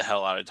beat the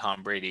hell out of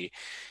Tom Brady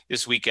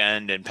this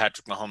weekend, and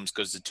Patrick Mahomes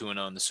goes to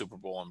 2-0 in the Super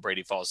Bowl, and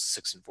Brady falls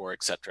to 6-4,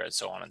 et cetera, and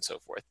so on and so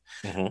forth.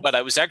 Mm-hmm. But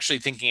I was actually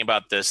thinking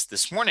about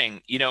this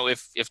morning.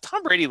 If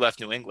Tom Brady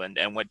left New England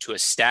and went to a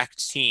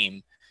stacked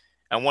team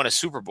and won a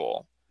Super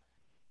Bowl,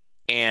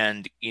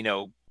 and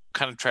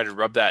kind of tried to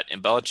rub that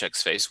in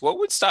Belichick's face, what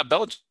would stop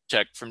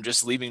Belichick from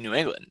just leaving New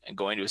England and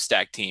going to a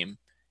stacked team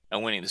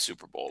and winning the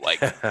Super Bowl?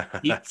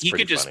 He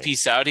could just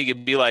peace out. He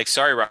could be like,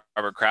 sorry,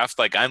 Robert Kraft,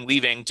 I'm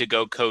leaving to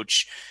go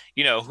coach,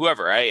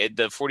 whoever,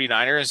 the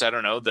 49ers, I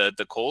don't know,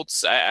 the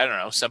Colts, I don't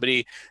know,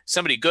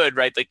 somebody good,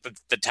 right?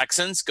 The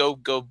Texans, go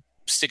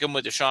stick him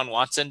with Deshaun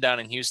Watson down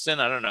in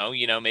Houston. I don't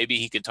know, maybe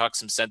he could talk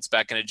some sense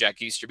back into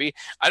Jack Easterby.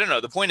 I don't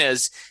know. The point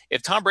is,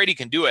 if Tom Brady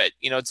can do it,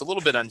 it's a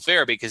little bit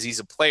unfair because he's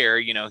a player,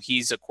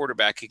 he's a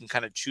quarterback. He can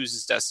kind of choose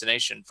his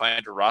destination,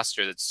 find a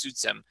roster that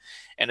suits him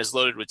and is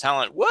loaded with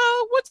talent.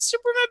 Well, what's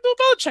Superman Bill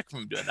Belichick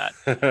from doing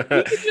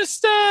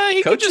that?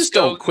 He could just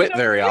don't quit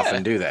very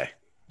often, do they?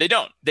 They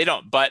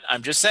don't. But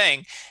I'm just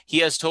saying he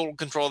has total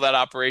control of that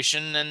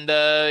operation. And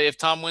if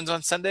Tom wins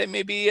on Sunday,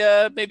 maybe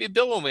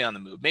Bill will be on the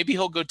move. Maybe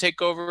he'll go take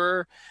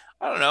over.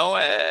 I don't know,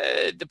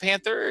 the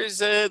Panthers,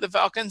 the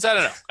Falcons.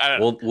 I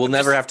don't know. We'll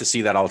never have to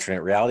see that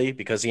alternate reality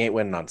because he ain't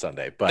winning on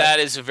Sunday. But that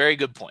is a very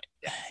good point.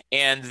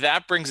 And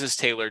that brings us,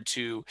 Taylor,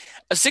 to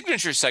a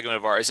signature segment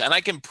of ours. And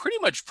I can pretty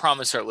much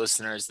promise our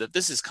listeners that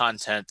this is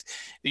content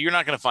that you're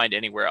not going to find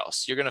anywhere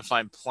else. You're going to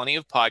find plenty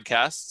of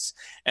podcasts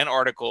and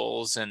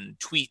articles and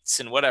tweets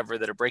and whatever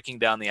that are breaking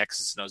down the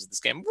X's and O's of this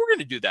game. We're going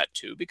to do that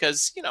too,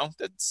 because,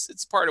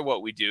 it's part of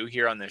what we do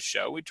here on this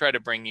show. We try to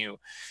bring you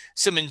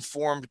some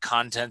informed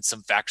content,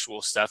 some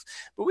factual stuff,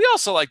 but we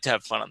also like to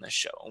have fun on this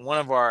show. And one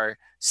of our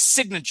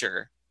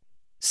signature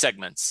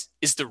segments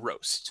is the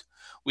roast.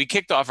 We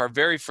kicked off our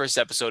very first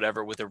episode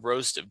ever with a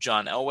roast of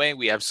John Elway.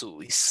 We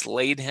absolutely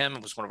slayed him.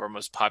 It was one of our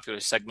most popular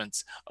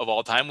segments of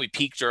all time. We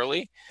peaked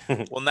early.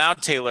 Well, now,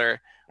 Taylor,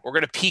 we're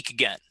going to peak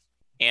again.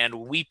 And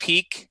we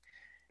peak,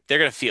 they're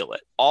going to feel it.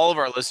 All of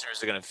our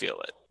listeners are going to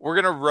feel it. We're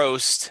going to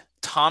roast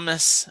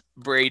Thomas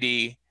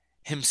Brady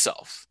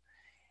himself.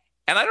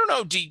 And I don't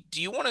know, do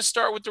you want to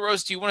start with the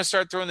roast? Do you want to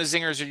start throwing the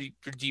zingers,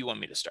 or do you want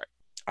me to start?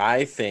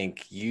 I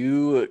think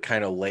you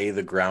kind of lay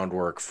the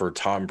groundwork for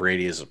Tom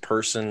Brady as a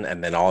person,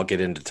 and then I'll get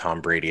into Tom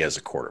Brady as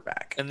a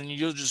quarterback. And then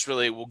you'll just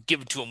we'll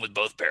give it to him with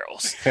both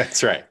barrels.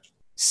 That's right.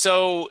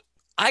 So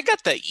I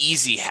got the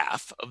easy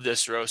half of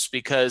this roast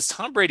because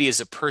Tom Brady as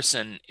a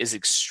person is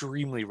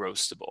extremely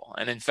roastable.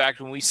 And in fact,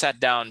 when we sat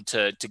down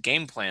to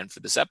game plan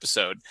for this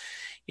episode,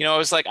 I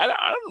was like, I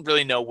don't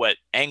really know what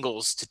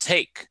angles to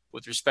take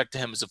with respect to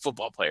him as a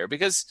football player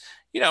because,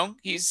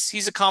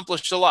 he's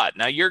accomplished a lot.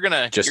 Now you're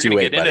gonna get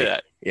buddy. Into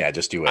that. Yeah,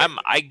 just do it.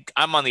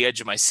 I'm on the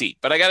edge of my seat,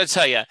 but I got to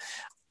tell you,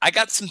 I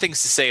got some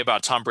things to say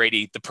about Tom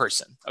Brady, the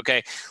person.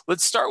 Okay,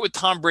 let's start with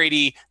Tom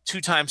Brady,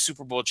 2-time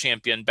Super Bowl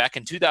champion back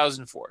in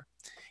 2004.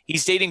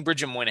 He's dating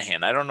Bridget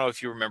Moynahan. I don't know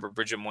if you remember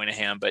Bridget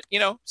Moynahan, but,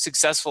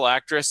 successful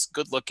actress,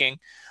 good looking.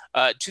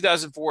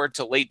 2004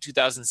 to late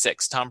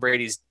 2006, Tom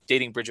Brady's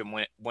dating Bridget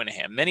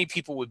Moynihan. Many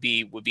people would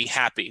be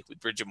happy with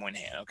Bridget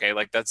Moynihan. Okay,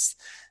 like that's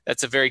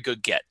a very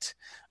good get.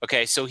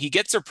 Okay, so he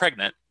gets her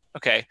pregnant.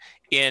 Okay,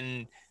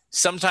 in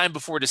sometime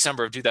before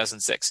December of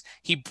 2006,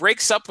 he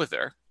breaks up with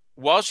her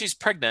while she's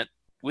pregnant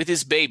with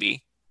his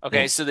baby.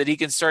 Okay, so that he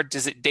can start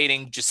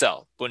dating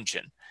Gisele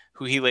Bündchen,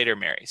 who he later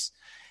marries,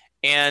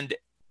 and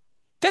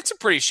that's a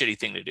pretty shitty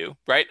thing to do,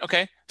 right?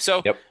 Okay,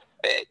 so. Yep.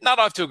 Not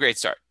off to a great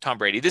start, Tom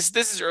Brady. This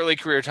is early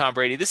career Tom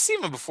Brady. This is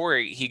even before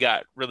he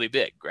got really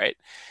big, right?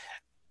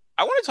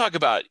 I want to talk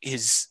about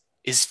his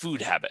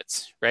food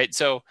habits, right?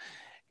 So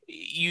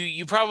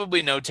you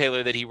probably know,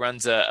 Taylor, that he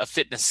runs a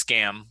fitness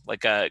scam,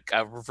 like a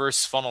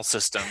reverse funnel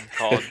system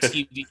called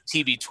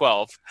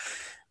TB12,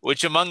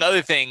 which, among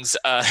other things,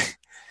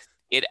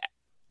 it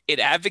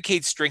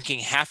advocates drinking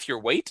half your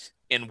weight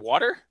in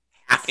water.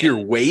 Half your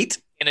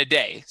weight in a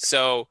day.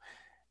 So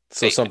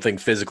something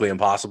physically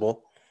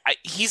impossible.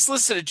 He's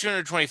listed at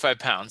 225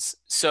 pounds.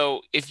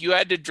 So if you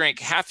had to drink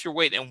half your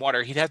weight in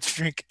water, he'd have to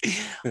drink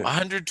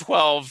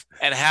 112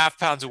 and a half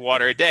pounds of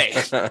water a day.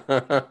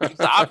 It's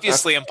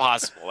obviously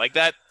impossible. Like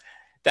that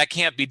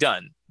can't be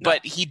done. No.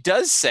 But he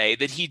does say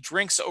that he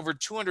drinks over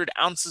 200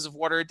 ounces of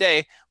water a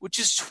day, which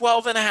is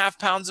 12 and a half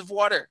pounds of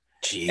water.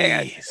 Jeez.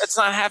 And that's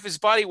not half his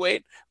body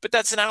weight, but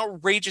that's an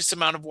outrageous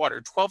amount of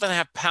water. 12 and a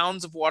half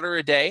pounds of water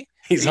a day.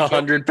 He's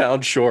 100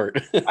 pounds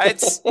short.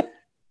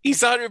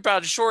 He's 100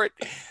 pounds short.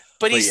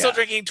 But he's still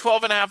drinking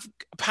 12 and a half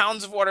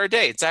pounds of water a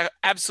day. It's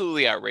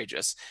absolutely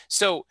outrageous.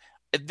 So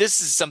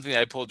this is something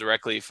that I pulled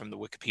directly from the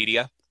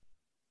Wikipedia.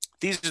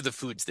 These are the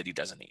foods that he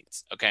doesn't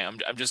eat. Okay,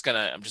 I'm just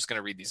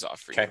gonna read these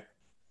off for you.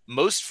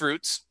 Most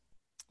fruits,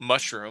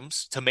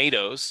 mushrooms,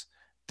 tomatoes,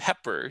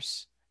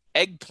 peppers,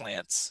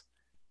 eggplants,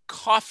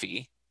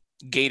 coffee,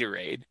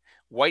 Gatorade,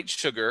 white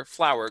sugar,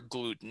 flour,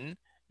 gluten,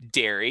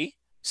 dairy,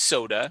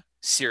 soda,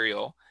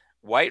 cereal,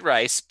 white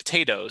rice,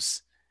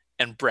 potatoes,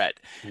 and bread.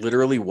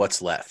 Literally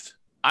what's left.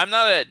 I'm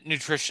not a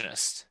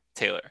nutritionist,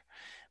 Taylor,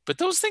 but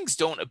those things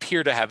don't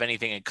appear to have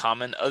anything in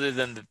common other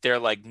than that they're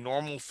like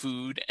normal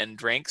food and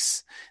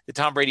drinks that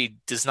Tom Brady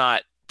does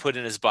not put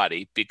in his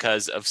body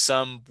because of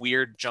some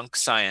weird junk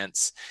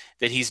science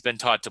that he's been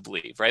taught to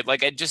believe, right?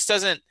 Like it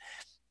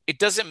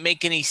doesn't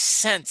make any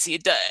sense.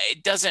 It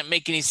doesn't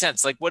make any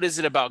sense. Like, what is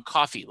it about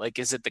coffee? Like,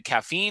 is it the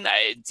caffeine?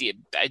 I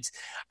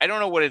don't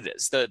know what it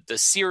is. The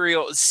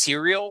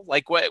cereal.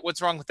 Like,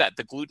 what's wrong with that?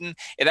 The gluten.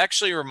 It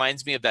actually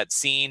reminds me of that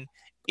scene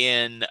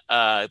in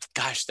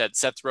that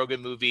Seth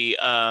Rogen movie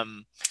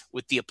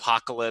with the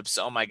apocalypse.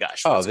 Oh my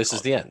gosh. Oh, this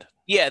is the end.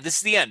 Yeah, this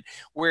is the end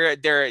where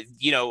they're,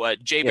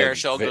 Jay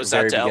Baruchel goes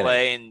out to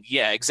LA and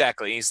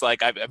exactly. He's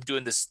like, I'm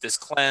doing this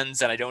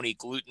cleanse and I don't eat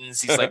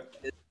glutens. He's like.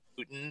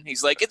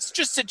 He's like, it's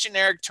just a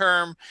generic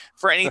term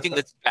for anything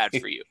that's bad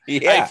for you.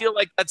 I feel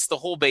like that's the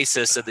whole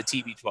basis of the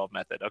TB12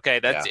 method. Okay.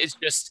 It's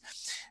just,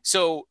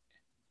 so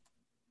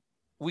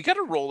we got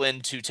to roll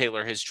into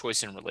Taylor, his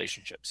choice in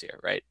relationships here.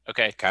 Right.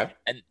 Okay.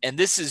 And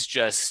this is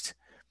just,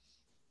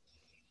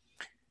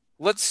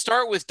 let's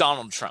start with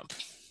Donald Trump.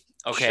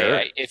 Okay.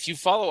 Sure. If you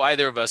follow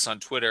either of us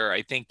on Twitter,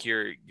 I think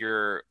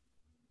your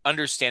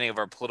understanding of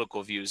our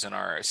political views and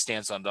our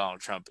stance on Donald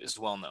Trump is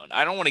well known.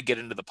 I don't want to get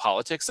into the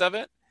politics of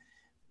it.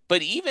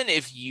 But even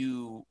if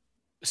you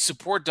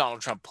support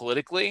Donald Trump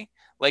politically,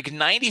 like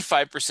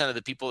 95% of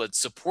the people that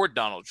support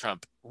Donald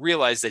Trump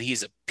realize that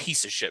he's a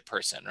piece of shit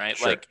person, right?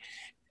 Sure.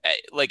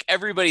 Like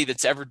everybody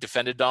that's ever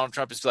defended Donald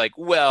Trump is like,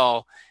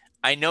 well,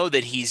 I know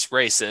that he's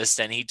racist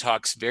and he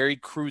talks very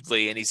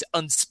crudely and he's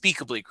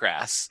unspeakably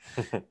crass,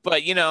 but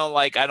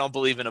I don't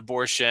believe in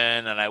abortion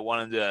and I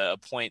want him to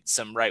appoint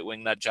some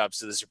right-wing nut jobs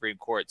to the Supreme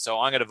Court. So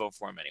I'm going to vote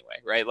for him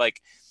anyway, right?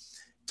 Like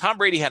Tom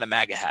Brady had a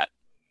MAGA hat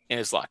in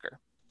his locker.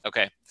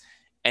 Okay.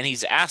 And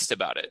he's asked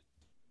about it.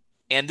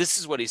 And this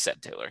is what he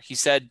said, Taylor. He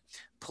said,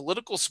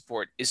 political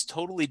support is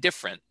totally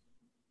different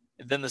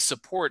than the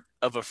support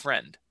of a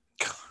friend.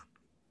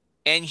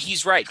 And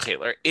he's right,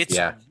 Taylor. It's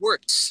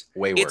worse.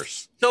 Way worse.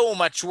 It's so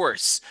much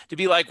worse to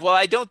be like, well,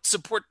 I don't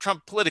support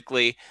Trump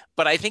politically,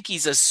 but I think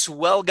he's a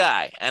swell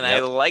guy and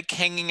I like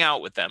hanging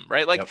out with them,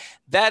 right? Like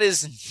that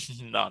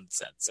is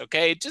nonsense,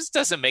 okay? It just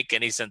doesn't make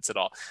any sense at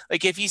all.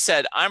 Like if he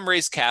said, I'm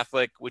raised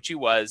Catholic, which he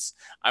was,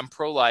 I'm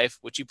pro-life,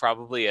 which he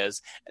probably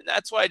is, and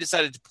that's why I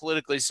decided to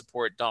politically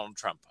support Donald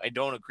Trump. I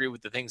don't agree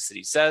with the things that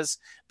he says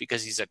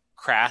because he's a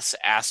crass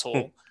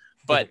asshole,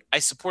 but I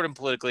support him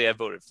politically. I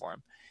voted for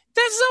him.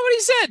 That's not what he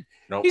said.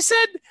 Nope. He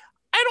said,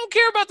 I don't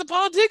care about the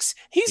politics.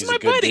 He's my a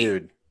good buddy.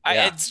 Dude.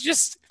 Yeah. It's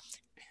just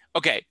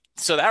okay.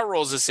 So that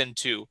rolls us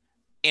into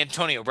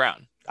Antonio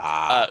Brown,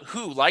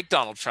 who, like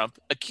Donald Trump,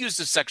 accused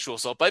of sexual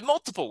assault by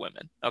multiple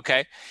women.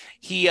 Okay,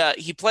 he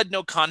pled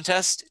no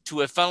contest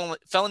to a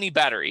felony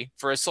battery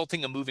for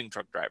assaulting a moving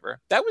truck driver.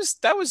 That was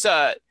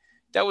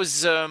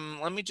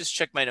let me just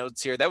check my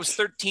notes here. That was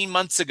 13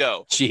 months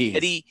ago. Jeez.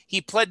 That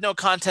he pled no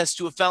contest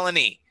to a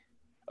felony.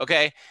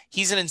 Okay,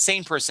 he's an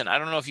insane person. I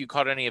don't know if you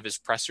caught any of his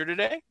presser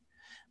today,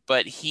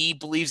 but he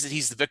believes that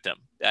he's the victim.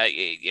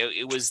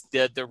 It was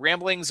the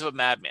ramblings of a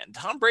madman.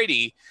 Tom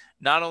Brady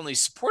not only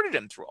supported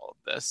him through all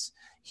of this,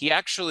 he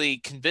actually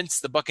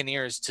convinced the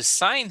Buccaneers to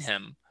sign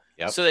him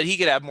Yep. so that he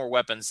could have more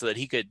weapons, so that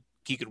he could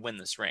win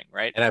this ring,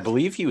 right? And I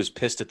believe he was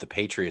pissed at the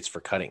Patriots for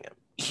cutting him.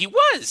 He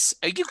was.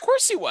 Of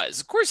course he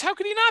was. Of course, how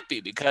could he not be?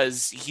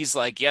 Because he's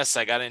like, yes,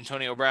 I got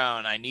Antonio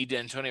Brown. I need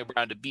Antonio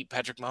Brown to beat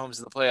Patrick Mahomes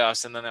in the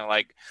playoffs. And then they're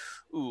like,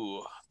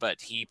 ooh,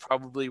 but he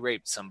probably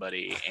raped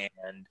somebody.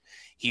 And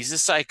he's a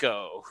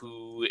psycho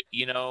who,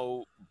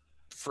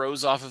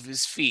 froze off of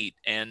his feet.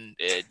 And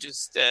it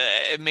just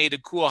it made a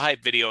cool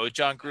hype video with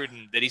John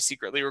Gruden that he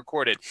secretly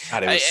recorded.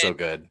 God, it was so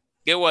good.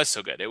 It was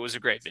so good. It was a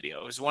great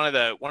video. It was one of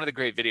the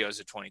great videos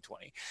of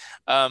 2020.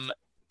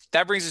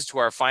 That brings us to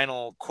our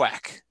final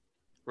quack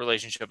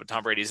relationship with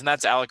Tom Brady's, and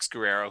that's Alex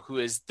Guerrero, who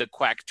is the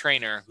quack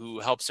trainer who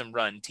helps him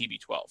run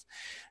TB12.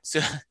 So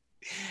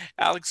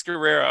Alex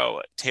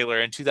Guerrero,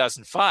 Taylor, in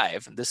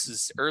 2005, this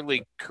is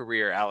early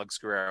career Alex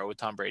Guerrero with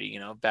Tom Brady,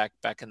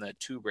 back in the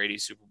 2 Brady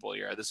Super Bowl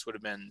year. This would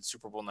have been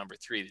Super Bowl number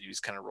 3 that he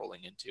was kind of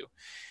rolling into.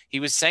 He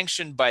was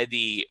sanctioned by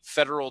the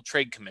Federal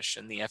Trade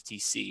Commission, the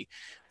FTC,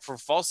 for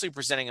falsely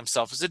presenting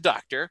himself as a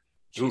doctor,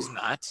 which he's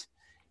not,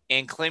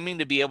 and claiming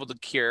to be able to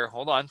cure,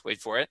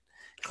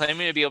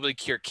 claiming to be able to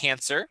cure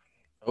cancer,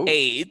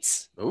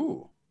 AIDS,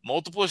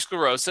 multiple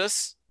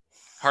sclerosis,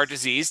 heart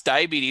disease,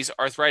 diabetes,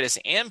 arthritis,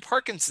 and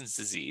Parkinson's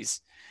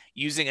disease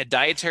using a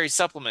dietary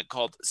supplement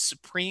called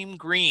Supreme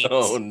Greens.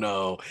 Oh,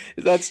 no.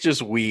 That's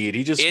just weed.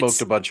 He just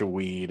smoked a bunch of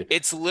weed.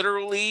 It's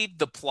literally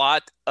the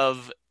plot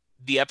of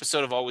the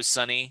episode of Always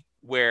Sunny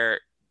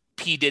where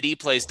P. Diddy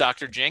plays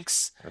Dr.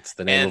 Jinx. That's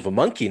the name of a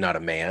monkey, not a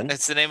man.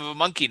 That's the name of a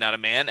monkey, not a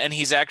man. And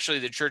he's actually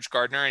the church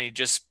gardener, and he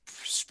just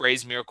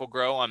sprays Miracle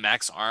Grow on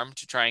Mac's arm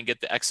to try and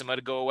get the eczema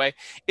to go away.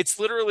 It's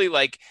literally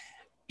like,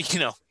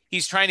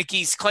 he's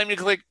claiming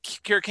to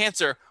cure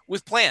cancer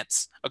with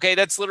plants. Okay,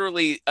 that's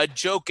literally a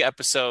joke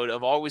episode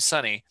of Always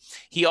Sunny.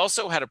 He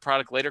also had a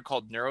product later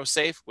called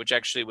NeuroSafe, which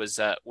actually was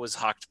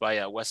hawked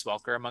by Wes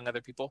Welker, among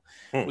other people,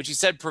 which he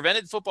said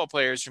prevented football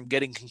players from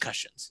getting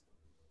concussions.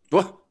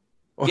 What?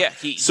 Yeah.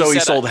 He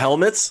sold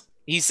helmets?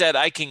 He said,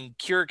 I can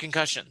cure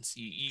concussions.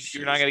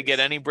 You're not going to get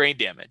any brain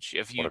damage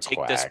if you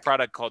take this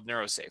product called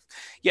NeuroSafe.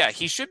 Yeah,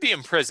 he should be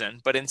in prison,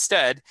 but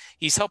instead,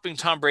 he's helping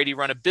Tom Brady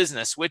run a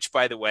business, which,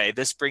 by the way,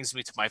 this brings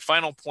me to my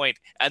final point,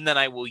 and then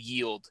I will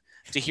yield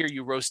to hear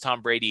you roast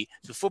Tom Brady,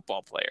 the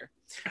football player.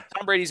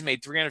 Tom Brady's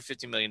made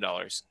 $350 million,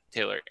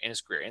 Taylor, in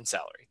his career in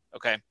salary.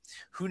 Okay.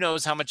 Who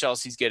knows how much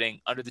else he's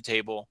getting under the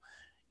table?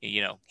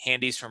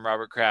 Handies from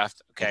Robert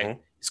Kraft. Okay.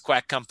 His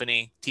quack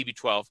company,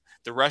 TB12.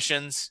 The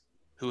Russians,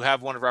 who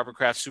have one of Robert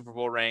Kraft's Super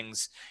Bowl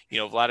rings,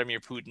 Vladimir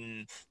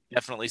Putin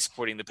definitely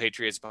supporting the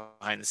Patriots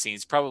behind the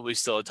scenes, probably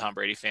still a Tom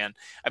Brady fan.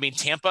 I mean,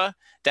 Tampa,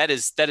 that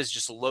is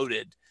just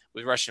loaded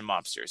with Russian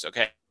mobsters.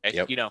 Okay.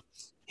 Yep.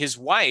 His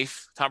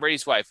wife, Tom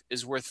Brady's wife,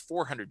 is worth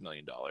 $400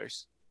 million.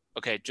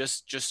 Okay.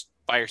 Just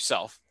by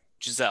herself,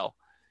 Giselle.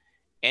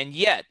 And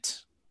yet,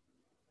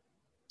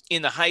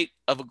 in the height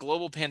of a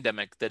global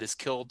pandemic that has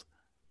killed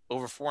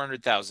over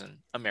 400,000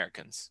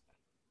 Americans,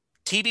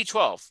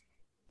 TB12,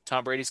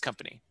 Tom Brady's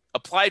company,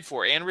 applied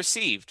for and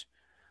received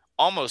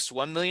almost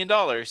 $1 million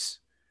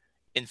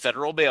in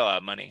federal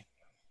bailout money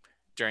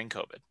during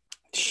COVID.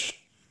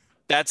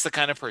 That's the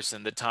kind of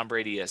person that Tom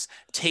Brady is,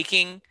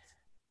 taking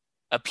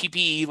a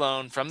PPE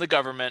loan from the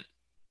government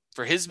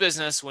for his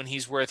business when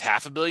he's worth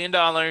 $500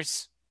 million.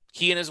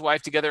 He and his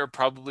wife together are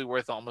probably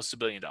worth almost $1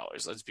 billion.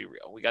 Let's be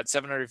real. We got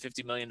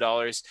 $750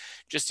 million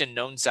just in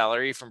known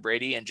salary from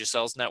Brady and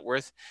Giselle's net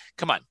worth.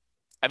 Come on.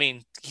 I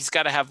mean, he's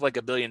got to have like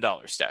 $1 billion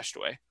stashed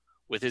away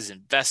with his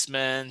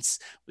investments,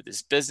 with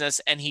his business,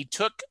 and he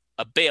took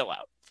a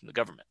bailout from the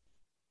government.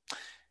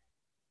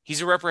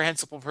 He's a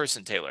reprehensible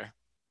person, Taylor.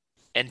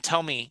 And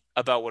tell me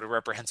about what a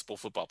reprehensible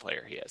football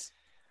player he is.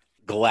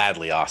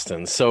 Gladly,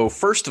 Austin. So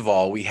first of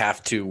all, we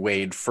have to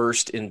wade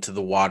first into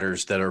the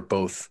waters that are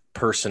both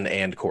person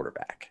and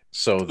quarterback.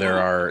 So there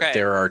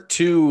are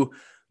 2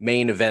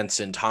 main events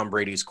in Tom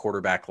Brady's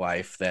quarterback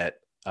life that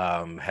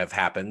have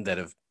happened that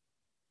have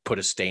put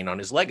a stain on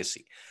his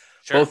legacy.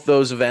 Sure. Both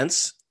those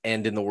events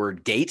end in the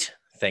word gate.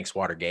 Thanks,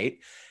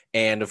 Watergate.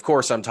 And of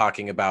course, I'm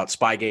talking about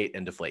Spygate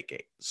and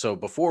Deflategate. So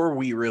before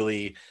we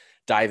really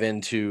dive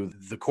into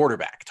the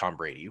quarterback, Tom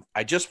Brady,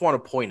 I just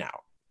want to point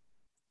out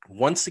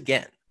once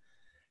again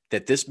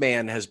that this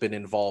man has been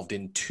involved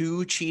in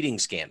 2 cheating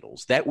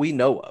scandals that we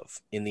know of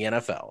in the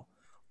NFL,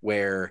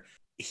 where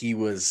he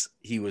was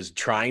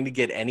trying to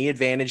get any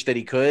advantage that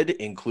he could,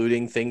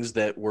 including things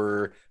that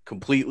were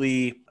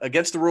completely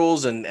against the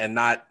rules and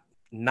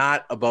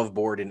not above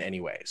board in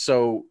any way.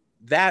 So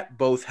that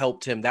both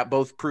helped him. That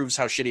both proves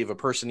how shitty of a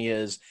person he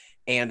is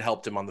and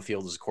helped him on the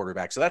field as a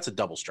quarterback. So that's a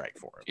double strike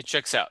for him. It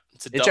checks out.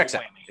 It checks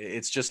out.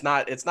 It's just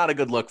not a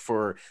good look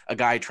for a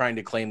guy trying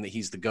to claim that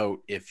he's the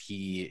GOAT if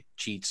he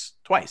cheats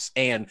twice.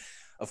 And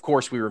of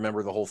course we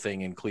remember the whole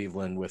thing in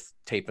Cleveland with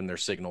taping their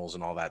signals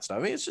and all that stuff.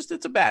 I mean,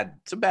 it's a bad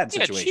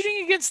situation.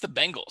 Cheating against the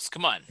Bengals.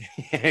 Come on.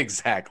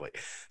 Exactly.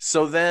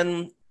 So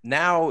then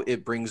now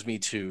it brings me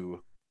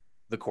to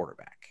the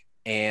quarterback.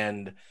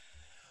 And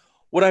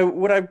what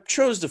I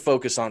chose to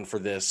focus on for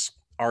this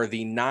are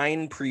the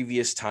 9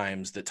 previous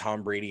times that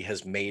Tom Brady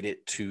has made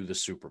it to the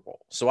Super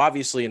Bowl. So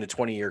obviously in a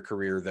 20-year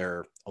career, there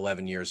are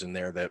 11 years in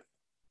there that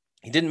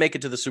he didn't make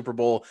it to the Super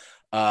Bowl.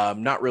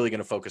 Not really going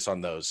to focus on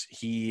those.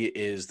 He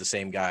is the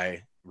same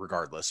guy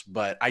regardless.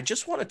 But I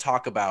just want to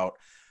talk about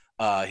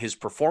his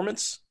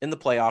performance in the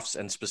playoffs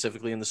and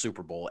specifically in the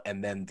Super Bowl,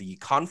 and then the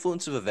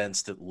confluence of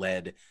events that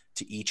led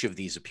to each of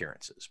these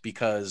appearances.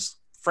 Because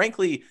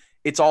frankly,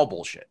 it's all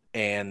bullshit.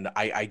 And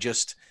I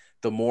just,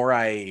 the more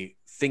I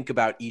think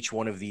about each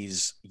one of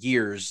these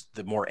years,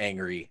 the more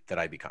angry that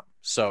I become.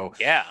 So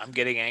yeah, I'm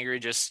getting angry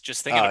just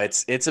thinking.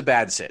 It's a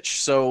bad sitch.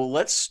 So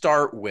let's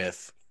start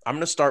with, I'm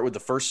going to start with the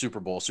first Super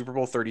Bowl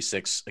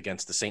 36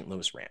 against the St.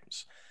 Louis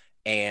Rams.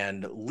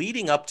 And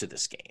leading up to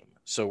this game,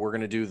 so we're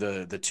going to do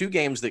the 2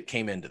 games that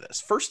came into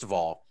this. First of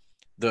all,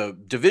 the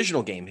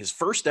divisional game, his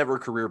first ever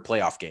career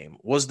playoff game,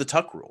 was the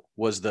Tuck rule,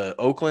 was the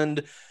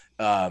Oakland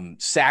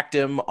sacked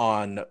him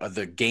on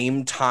the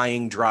game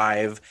tying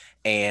drive.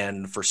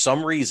 And for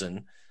some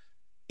reason,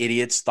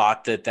 idiots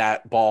thought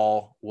that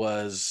ball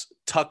was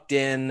tucked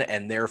in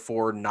and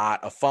therefore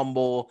not a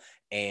fumble.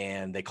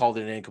 And they called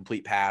it an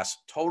incomplete pass.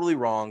 Totally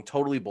wrong,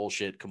 totally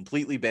bullshit,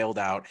 completely bailed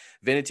out.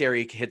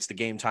 Vinatieri hits the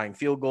game-tying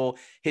field goal,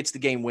 hits the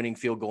game-winning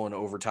field goal in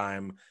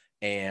overtime,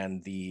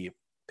 and the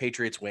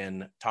Patriots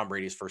win Tom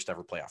Brady's first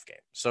ever playoff game.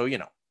 So,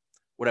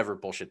 whatever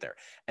bullshit there.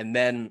 And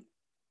then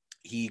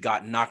he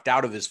got knocked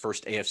out of his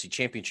first AFC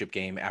Championship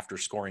game after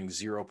scoring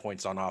 0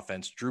 points on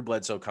offense. Drew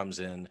Bledsoe comes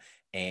in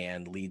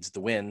and leads the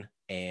win,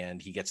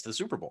 and he gets to the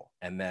Super Bowl.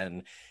 And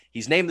then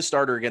he's named the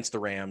starter against the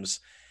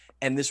Rams.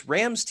 And this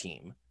Rams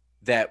team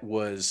that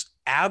was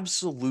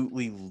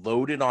absolutely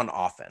loaded on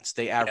offense.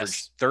 They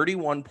averaged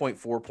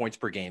 31.4 points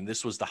per game.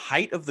 This was the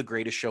height of the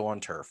greatest show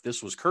on turf.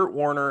 This was Kurt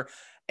Warner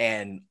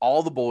and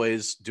all the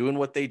boys doing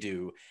what they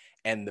do.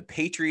 And the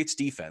Patriots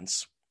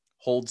defense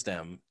holds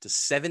them to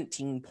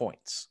 17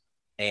 points.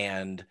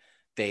 And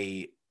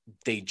the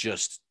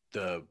defense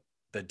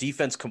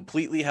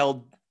completely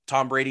held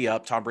Tom Brady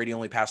up. Tom Brady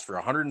only passed for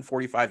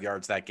 145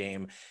 yards that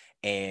game.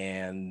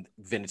 And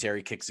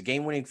Vinatieri kicks a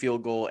game-winning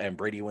field goal, and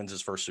Brady wins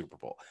his first Super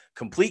Bowl.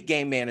 Complete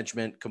game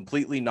management,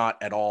 completely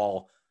not at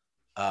all.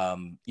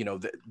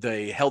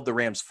 They held the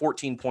Rams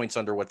 14 points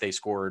under what they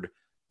scored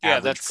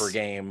average per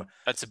game.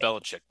 That's a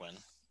Belichick win.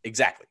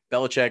 Exactly.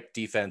 Belichick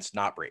defense,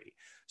 not Brady.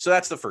 So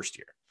that's the first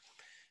year.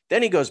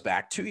 Then he goes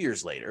back 2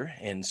 years later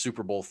in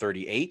Super Bowl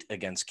 38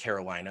 against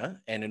Carolina.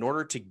 And in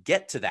order to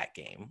get to that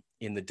game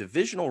in the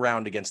divisional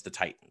round against the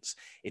Titans,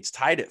 it's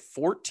tied at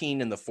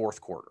 14 in the fourth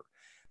quarter.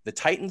 The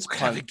Titans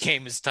punt. The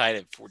game is tied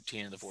at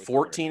 14 in the fourth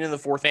 14 in the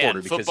fourth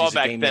quarter because football he's a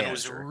back game then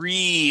manager. was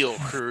real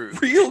crude.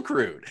 Real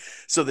crude.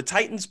 So the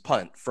Titans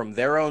punt from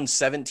their own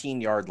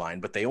 17-yard line,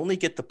 but they only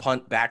get the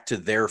punt back to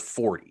their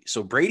 40.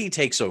 So Brady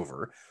takes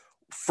over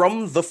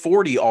from the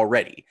 40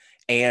 already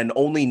and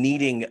only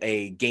needing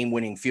a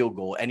game-winning field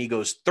goal, and he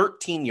goes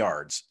 13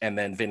 yards, and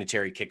then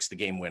Vinatieri kicks the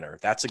game winner.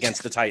 That's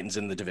against the Titans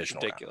in the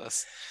divisional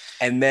Ridiculous.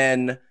 round. And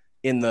then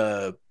in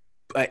the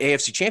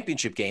AFC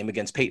Championship game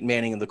against Peyton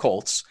Manning and the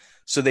Colts,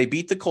 so they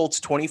beat the Colts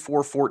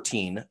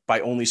 24-14 by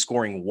only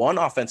scoring 1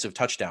 offensive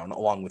touchdown,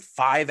 along with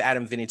 5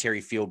 Adam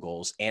Vinatieri field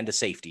goals and a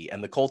safety.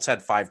 And the Colts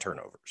had 5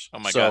 turnovers. Oh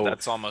my God,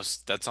 that's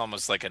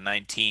almost like a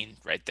 19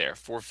 right there.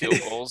 4 field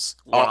goals,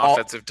 1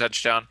 offensive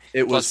touchdown.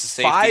 It was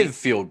 5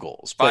 field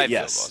goals. 5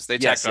 field goals. They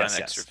tacked on an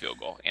extra field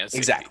goal and a safety.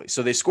 Exactly.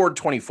 So they scored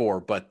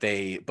 24, but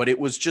it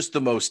was just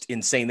the most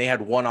insane. They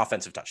had 1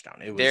 offensive touchdown.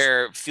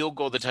 Their field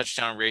goal to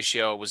touchdown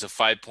ratio was a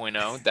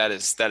 5.0. That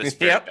is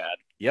very bad.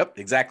 Yep,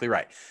 exactly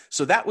right.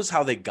 So that was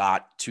how they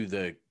got to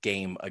the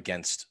game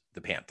against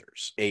the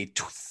Panthers. A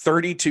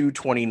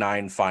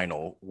 32-29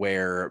 final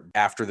where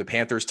after the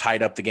Panthers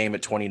tied up the game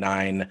at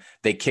 29,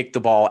 they kicked the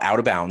ball out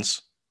of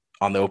bounds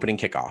on the opening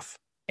kickoff.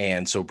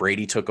 And so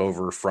Brady took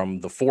over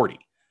from the 40.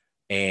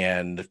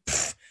 And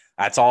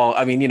that's all.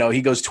 I mean,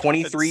 he goes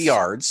 23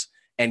 yards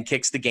and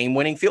kicks the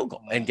game-winning field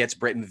goal and gets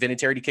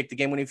Vinatieri to kick the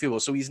game-winning field goal.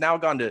 So he's now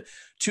gone to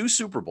 2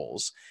 Super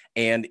Bowls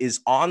and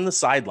is on the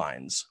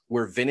sidelines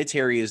where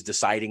Vinatieri is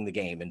deciding the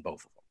game in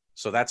both of them.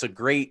 So that's a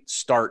great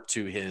start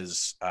to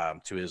his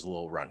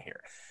little run here.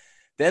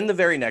 Then the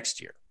very next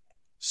year,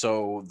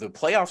 so the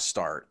playoffs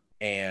start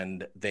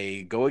and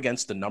they go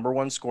against the number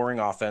 1 scoring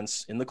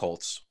offense in the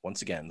Colts.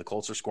 Once again, the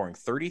Colts are scoring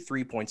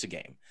 33 points a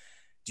game.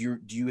 Do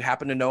you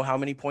happen to know how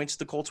many points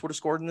the Colts would have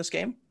scored in this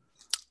game?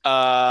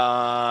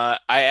 I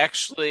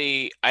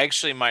actually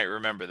might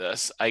remember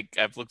this.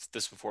 I've looked at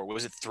this before.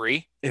 Was it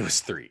 3? It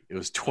was 3. It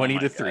was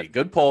 20-3.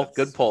 Good pull.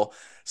 Good pull.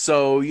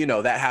 So,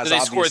 that has so they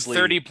obviously scored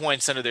 30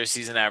 points under their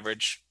season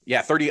average.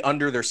 Yeah, 30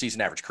 under their season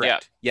average.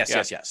 Correct. Yeah.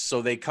 Yes.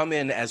 So they come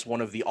in as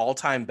one of the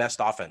all-time best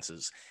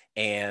offenses,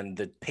 and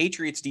the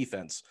Patriots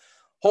defense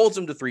holds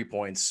them to 3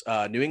 points.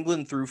 New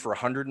England threw for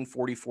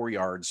 144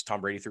 yards.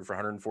 Tom Brady threw for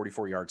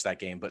 144 yards that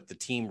game, but the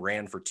team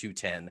ran for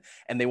 210,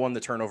 and they won the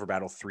turnover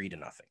battle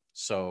 3-0.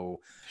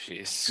 So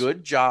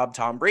Good job,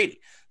 Tom Brady.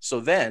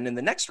 So then in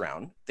the next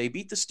round, they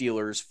beat the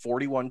Steelers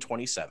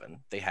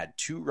 41-27. They had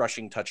 2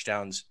 rushing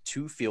touchdowns,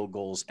 2 field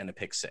goals, and a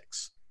pick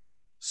 6.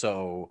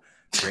 So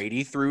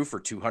Brady threw for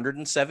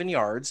 207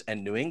 yards,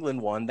 and New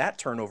England won that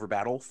turnover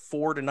battle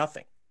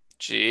 4-0.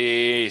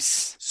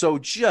 Jeez. So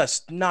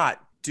just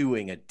not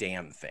doing a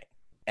damn thing.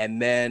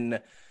 And then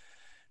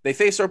they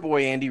face our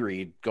boy Andy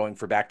Reid going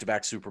for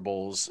back-to-back Super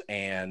Bowls,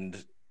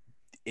 and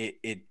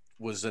it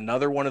was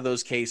another one of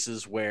those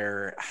cases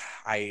where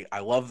I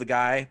love the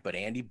guy, but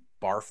Andy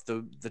barfed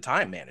the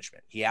time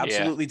management. He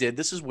absolutely did.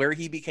 This is where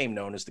he became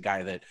known as the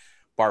guy that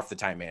barfed the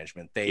time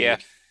management. The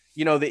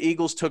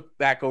Eagles took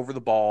back over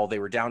the ball. They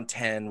were down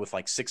 10 with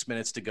like 6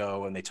 minutes to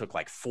go, and they took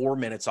like 4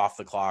 minutes off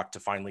the clock to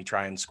finally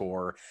try and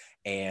score.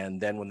 And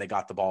then when they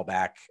got the ball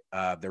back,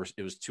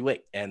 it was too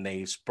late, and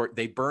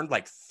they burned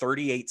like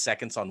 38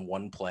 seconds on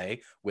one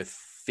play with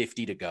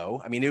 50 to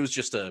go. I mean, it was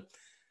just a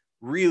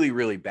really,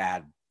 really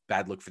bad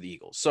look for the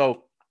Eagles.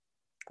 So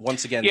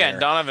once again, and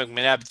Donovan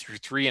McNabb threw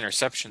 3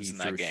 interceptions in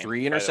that game.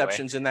 3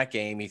 interceptions in that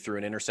game. He threw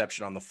an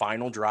interception on the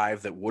final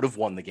drive that would have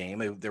won the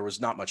game. There was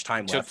not much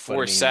time left. Took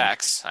 4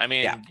 sacks. I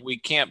mean, we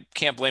can't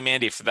blame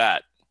Andy for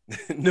that.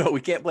 No,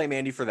 we can't blame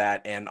Andy for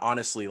that. And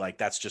honestly, like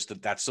that's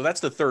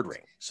the third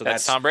ring. So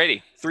that's Tom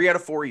Brady. 3 out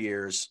of 4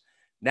 years.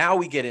 Now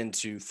we get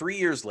into 3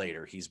 years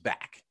later. He's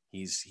back.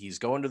 He's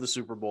going to the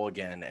Super Bowl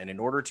again. And in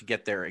order to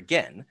get there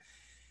again,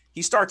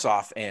 he starts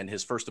off, and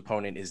his first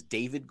opponent is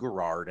David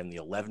Garrard and the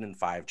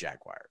 11-5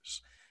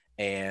 Jaguars.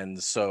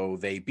 And so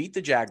they beat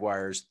the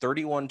Jaguars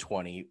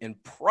 31-20 in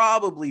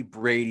probably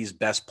Brady's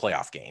best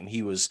playoff game.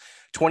 He was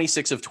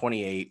 26 of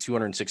 28,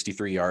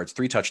 263 yards,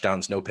 3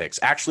 touchdowns, no picks.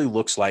 Actually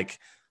looks like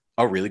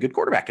a really good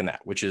quarterback in that,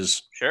 which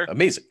is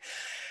amazing.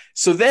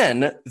 So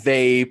then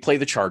they play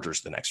the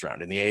Chargers the next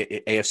round in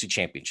the AFC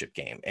Championship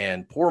game.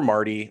 And poor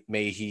Marty,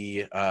 may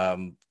he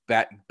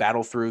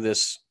battle through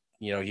this.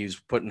 You know, he was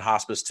put in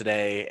hospice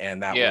today,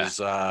 and that was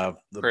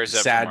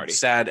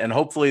sad. And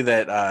hopefully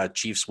that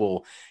Chiefs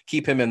will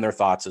keep him in their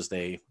thoughts as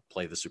they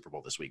play the Super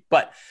Bowl this week.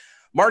 But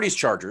Marty's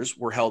Chargers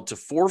were held to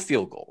 4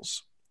 field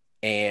goals.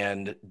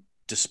 And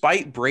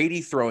despite Brady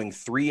throwing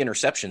 3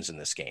 interceptions in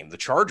this game, the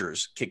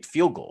Chargers kicked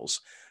field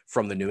goals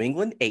from the New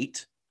England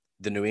 8,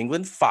 the New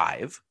England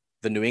 5,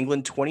 the New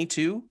England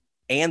 22,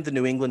 and the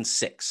New England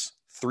 6.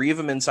 3 of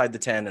them inside the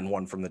 10 and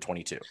 1 from the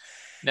 22.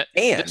 Now,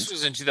 and this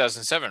was in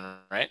 2007,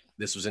 right?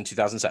 This was in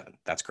 2007.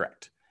 That's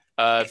correct.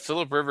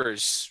 Phillip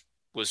Rivers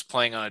was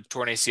playing on a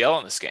torn ACL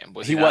in this game.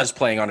 He was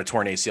playing on a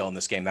torn ACL in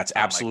this game. That's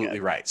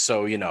absolutely right.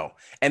 So,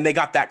 and they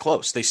got that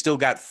close. They still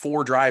got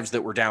 4 drives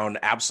that were down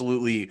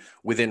absolutely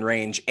within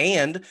range.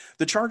 And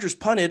the Chargers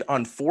punted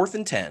on 4th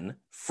and 10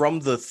 from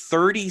the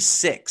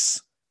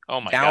 36. Oh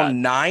my down God.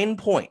 9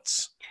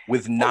 points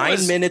with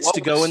 9 minutes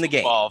to go in the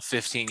game.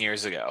 15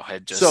 years ago.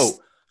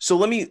 So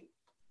let me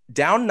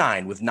down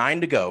 9 with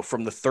 9 to go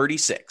from the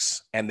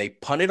 36, and they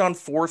punted on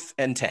 4th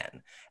and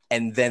 10,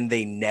 and then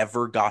they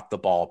never got the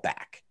ball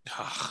back.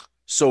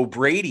 So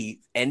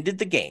Brady ended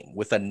the game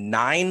with a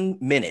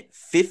 9-minute,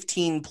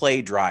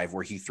 15-play drive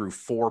where he threw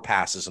 4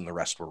 passes and the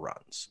rest were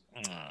runs.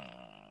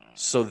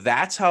 So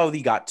that's how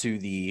he got to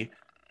the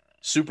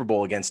Super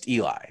Bowl against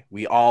Eli.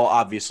 We all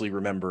obviously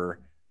remember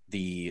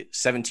the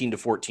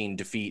 17-14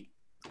 defeat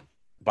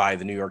by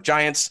the New York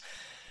Giants.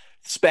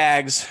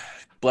 Spags,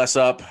 bless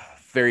up.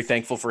 Very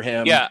thankful for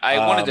him. Yeah, I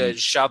wanted to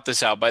shout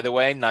this out, by the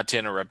way, not to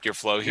interrupt your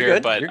flow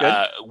here, but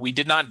we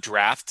did not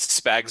draft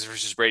Spags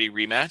versus Brady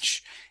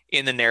rematch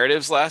in the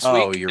narratives last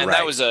week. Oh, you're right.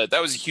 That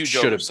was a huge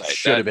oversight.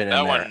 Should have been in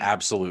there.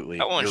 Absolutely.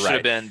 That one should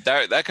have been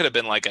that could have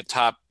been like a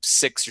top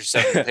 6 or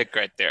 7 pick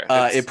right there.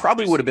 It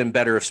probably would have been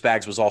better if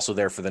Spags was also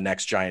there for the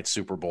next Giants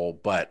Super Bowl,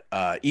 but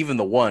even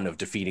the one of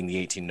defeating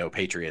the 18-0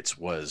 Patriots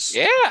was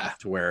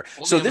to where.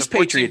 So this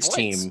Patriots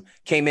team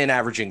came in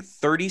averaging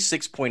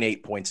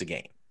 36.8 points a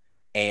game.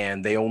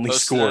 And they only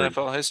scored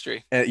NFL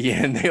history.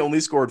 And they only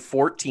scored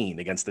 14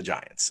 against the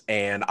Giants.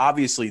 And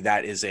obviously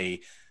that is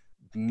a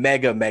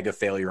mega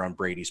failure on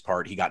Brady's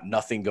part. He got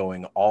nothing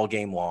going all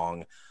game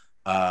long.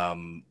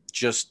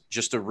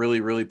 Just a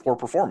really, really poor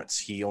performance.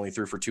 He only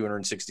threw for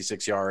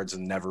 266 yards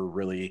and never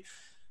really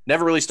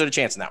stood a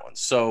chance in that one.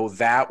 So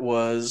that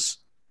was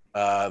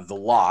the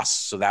loss.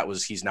 So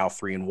he's now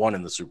 3-1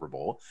 in the Super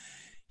Bowl.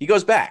 He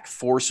goes back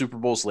 4 Super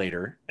Bowls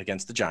later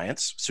against the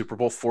Giants, Super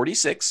Bowl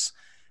 46.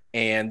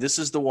 And this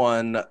is the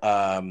one,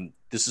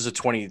 this is a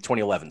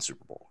 2011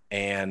 Super Bowl.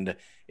 And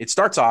it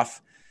starts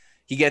off,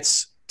 he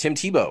gets Tim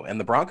Tebow and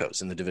the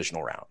Broncos in the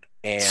divisional round.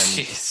 And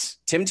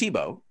Tim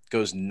Tebow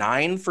goes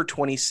 9 for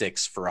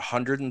 26 for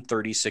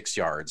 136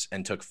 yards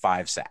and took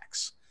 5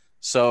 sacks.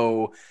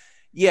 So,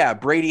 yeah,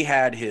 Brady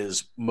had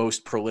his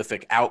most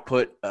prolific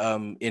output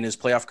in his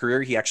playoff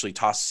career. He actually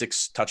tossed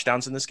 6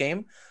 touchdowns in this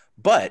game.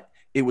 But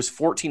it was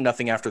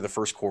 14-0 after the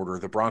first quarter.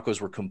 The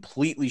Broncos were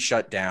completely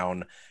shut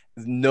down.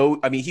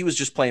 He was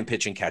just playing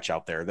pitch and catch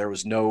out there. There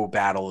was no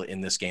battle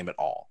in this game at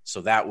all.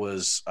 So that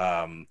was,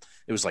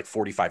 it was like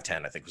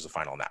 45-10, I think was the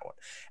final on that one.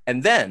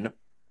 And then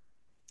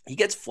he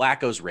gets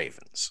Flacco's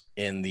Ravens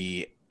in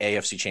the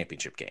AFC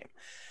Championship game.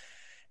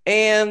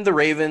 And the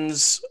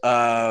Ravens,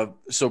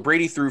 so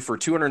Brady threw for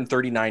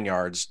 239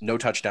 yards, no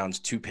touchdowns,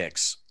 2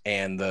 picks,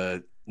 and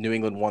the New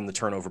England won the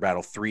turnover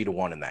battle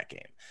 3-1 in that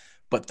game.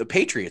 But the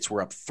Patriots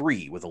were up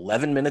 3 with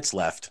 11 minutes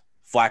left.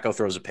 Flacco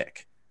throws a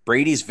pick.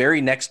 Brady's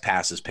very next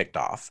pass is picked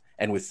off.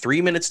 And with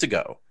 3 minutes to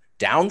go,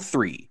 down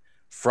 3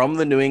 from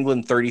the New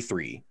England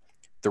 33,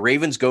 the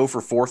Ravens go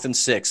for 4th and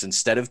 6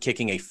 instead of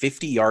kicking a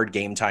 50-yard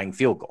game-tying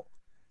field goal.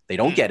 They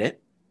don't get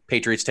it.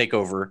 Patriots take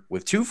over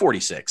with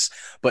 2:46,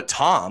 but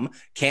Tom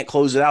can't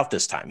close it out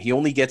this time. He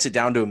only gets it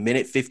down to a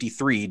minute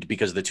 53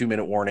 because of the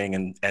 2-minute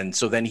warning. And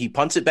so then he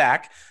punts it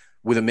back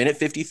with a minute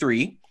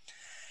 53.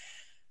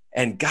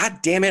 And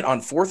God damn it,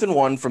 on 4th and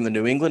 1 from the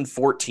New England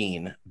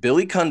 14,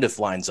 Billy Cundiff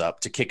lines up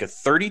to kick a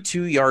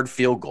 32-yard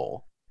field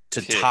goal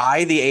to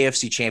tie the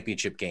AFC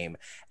Championship game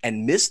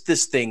and missed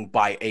this thing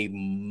by a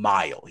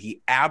mile.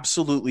 He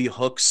absolutely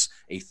hooks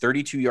a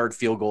 32-yard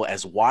field goal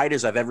as wide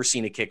as I've ever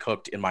seen a kick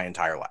hooked in my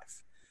entire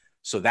life.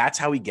 So that's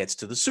how he gets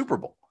to the Super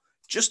Bowl.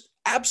 Just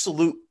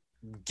absolute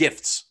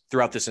gifts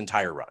throughout this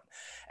entire run.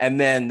 And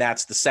then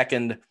that's the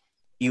second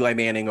Eli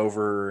Manning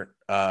over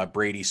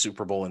Brady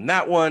Super Bowl in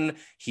that one.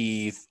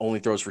 He only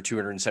throws for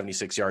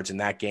 276 yards in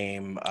that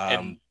game.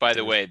 And by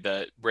the way,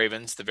 the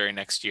Ravens, the very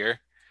next year,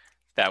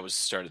 that was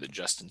the start of the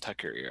Justin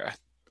Tucker era.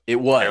 It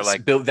was.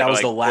 That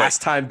was the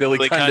last time Billy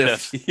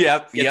Cundiff.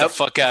 Yep. Get the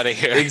fuck out of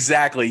here.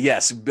 Exactly.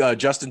 Yes.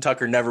 Justin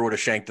Tucker never would have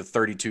shanked a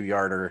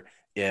 32-yarder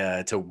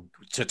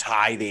to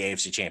tie the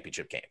AFC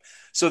Championship game.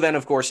 So then,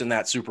 of course, in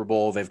that Super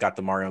Bowl, they've got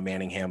the Mario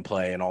Manningham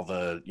play and all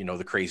the,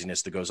 the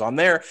craziness that goes on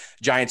there.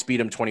 Giants beat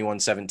him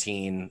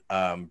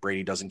 21-17.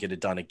 Brady doesn't get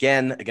it done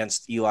again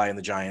against Eli and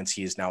the Giants.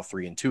 He is now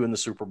 3-2 in the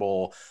Super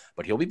Bowl,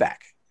 but he'll be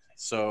back.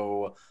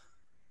 So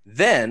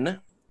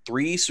then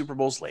 3 Super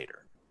Bowls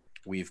later,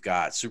 we've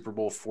got Super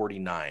Bowl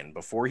 49.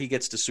 Before he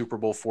gets to Super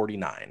Bowl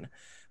 49,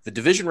 the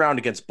division round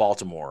against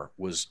Baltimore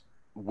was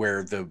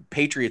where the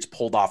Patriots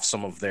pulled off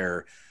some of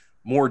their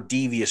more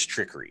devious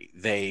trickery.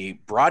 They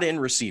brought in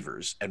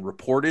receivers and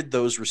reported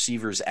those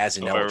receivers as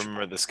ineligible. I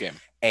remember this game.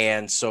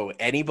 And so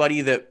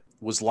anybody that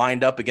was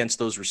lined up against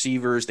those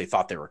receivers, they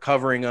thought they were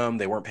covering them.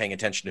 They weren't paying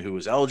attention to who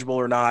was eligible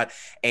or not.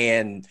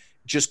 And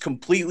just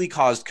completely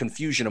caused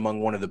confusion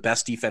among one of the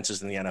best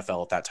defenses in the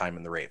NFL at that time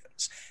in the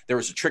Ravens. There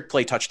was a trick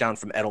play touchdown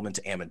from Edelman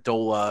to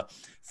Amendola.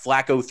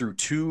 Flacco threw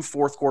 2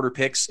 fourth-quarter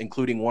picks,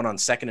 including one on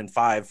 2nd and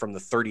 5 from the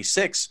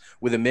 36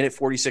 with a minute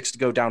 46 to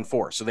go, down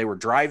 4. So they were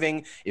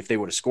driving. If they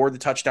would have scored the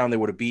touchdown, they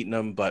would have beaten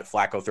them, but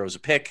Flacco throws a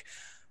pick.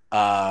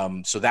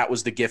 So that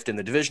was the gift in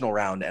the divisional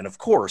round. And, of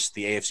course,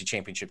 the AFC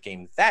Championship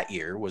game that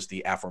year was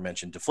the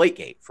aforementioned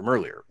Deflategate from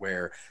earlier,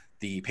 where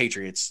the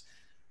Patriots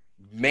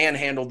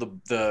manhandled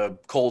the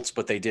Colts,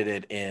 but they did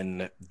it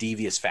in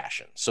devious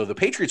fashion. So the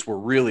Patriots were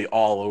really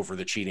all over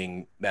the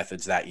cheating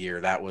methods that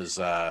year. That was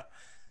some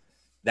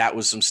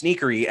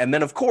sneakery. And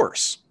then, of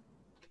course,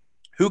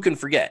 who can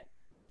forget?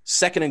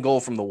 2nd and goal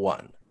from the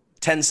 1,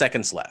 10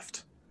 seconds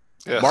left.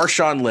 Yes.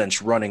 Marshawn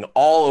Lynch running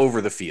all over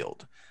the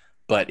field.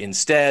 But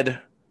instead,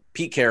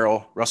 Pete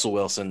Carroll, Russell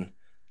Wilson,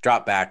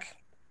 drop back,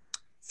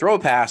 throw a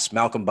pass.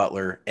 Malcolm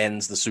Butler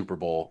ends the Super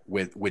Bowl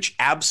which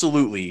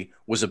absolutely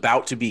was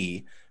about to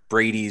be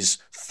Brady's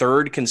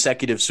 3rd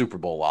consecutive Super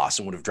Bowl loss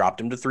and would have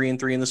dropped him to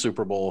 3-3 in the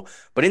Super Bowl.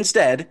 But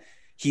instead,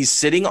 he's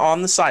sitting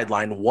on the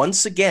sideline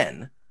once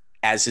again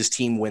as his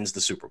team wins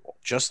the Super Bowl,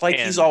 just like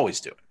he's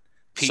always doing.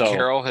 Pete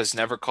Carroll has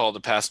never called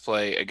a pass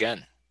play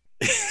again.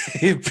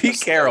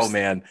 Pete Carroll,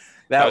 man.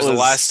 That was the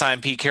last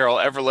time Pete Carroll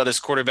ever let his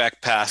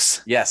quarterback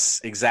pass. Yes,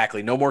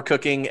 exactly. No more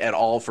cooking at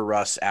all for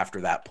Russ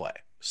after that play.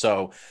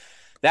 So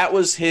that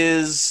was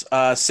his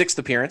 6th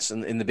appearance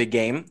in the big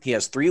game. He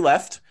has 3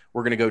 left.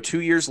 We're going to go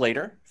 2 years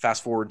later,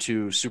 fast forward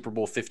to Super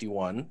Bowl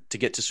 51. To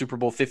get to Super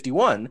Bowl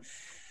 51,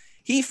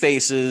 he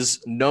faces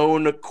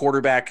known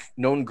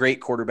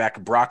great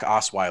quarterback Brock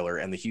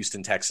Osweiler and the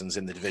Houston Texans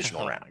in the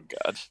divisional round. My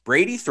God.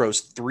 Brady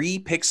throws 3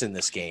 picks in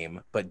this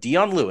game, but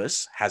Dion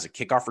Lewis has a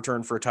kickoff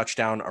return for a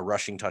touchdown, a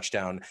rushing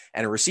touchdown,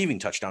 and a receiving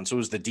touchdown. So it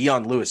was the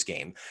Dion Lewis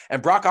game.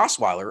 And Brock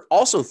Osweiler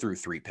also threw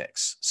 3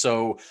 picks.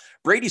 So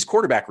Brady's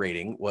quarterback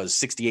rating was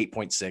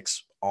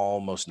 68.6.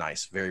 Almost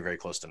nice. Very, very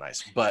close to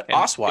nice. But and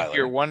Osweiler. If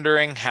you're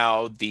wondering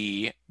how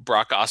the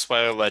Brock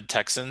Osweiler-led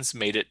Texans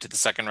made it to the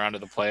second round of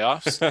the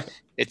playoffs,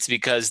 it's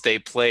because they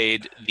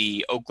played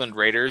the Oakland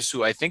Raiders,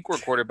 who I think were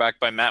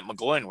quarterbacked by Matt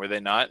McGloin, were they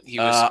not? He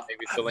was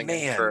maybe filling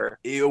in for...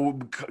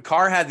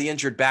 Carr had the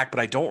injured back, but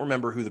I don't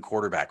remember who the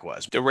quarterback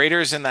was. The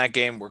Raiders in that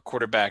game were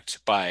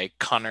quarterbacked by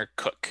Connor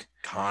Cook.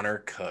 Connor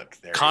Cook.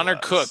 Connor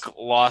Cook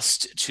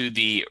lost to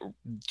the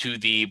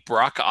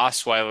Brock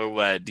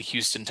Osweiler-led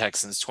Houston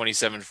Texans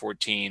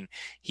 27-14.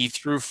 He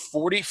threw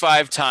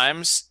 45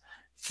 times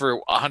for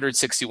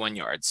 161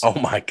 yards. Oh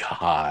my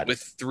God.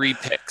 With 3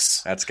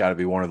 picks. That's got to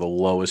be one of the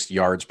lowest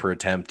yards per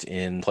attempt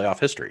in playoff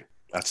history.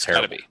 That's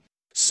terrible. Gotta be.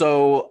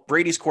 So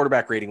Brady's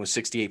quarterback rating was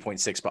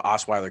 68.6, but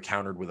Osweiler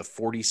countered with a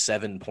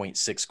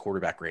 47.6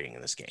 quarterback rating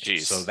in this game.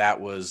 Jeez. So that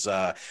was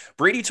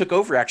Brady took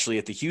over actually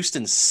at the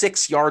Houston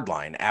 6-yard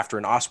line after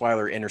an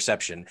Osweiler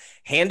interception,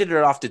 handed it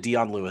off to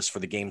Dion Lewis for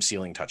the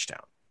game-sealing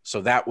touchdown.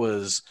 So that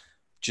was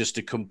just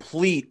a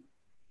complete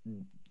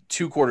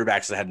 2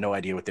 quarterbacks that had no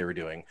idea what they were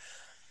doing.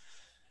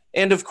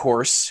 And of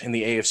course, in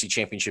the AFC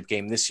Championship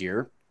game this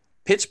year,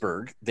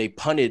 Pittsburgh, they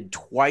punted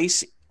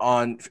twice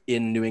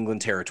in New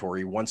England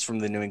territory, once from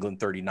the New England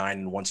 39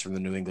 and once from the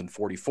New England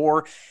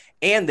 44,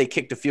 and they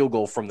kicked a field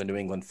goal from the New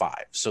England 5.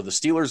 So the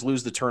Steelers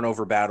lose the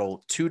turnover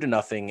battle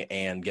 2-0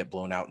 and get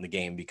blown out in the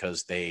game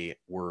because they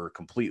were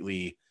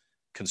completely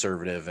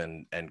conservative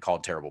and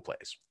called terrible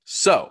plays.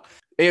 So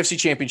AFC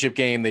Championship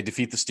game, they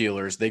defeat the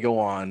Steelers. They go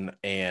on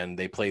and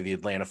they play the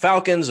Atlanta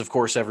Falcons. Of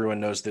course, everyone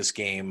knows this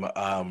game.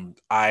 I'm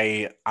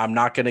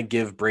not going to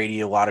give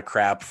Brady a lot of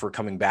crap for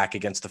coming back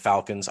against the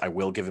Falcons. I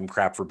will give him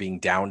crap for being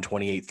down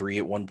 28-3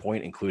 at one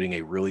point, including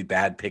a really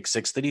bad pick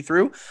six that he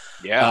threw.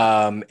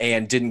 Yeah.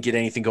 And didn't get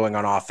anything going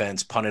on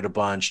offense, punted a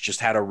bunch, just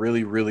had a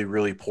really, really,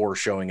 really poor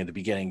showing at the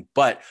beginning.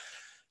 But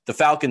the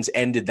Falcons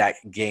ended that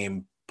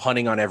game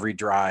punting on every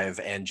drive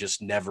and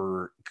just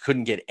never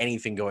couldn't get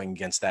anything going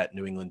against that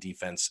New England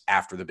defense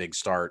after the big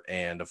start.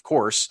 And of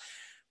course,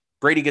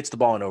 Brady gets the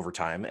ball in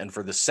overtime. And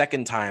for the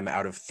second time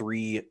out of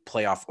 3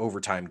 playoff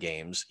overtime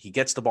games, he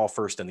gets the ball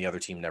first and the other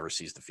team never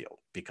sees the field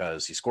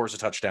because he scores a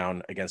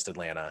touchdown against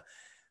Atlanta,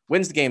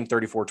 wins the game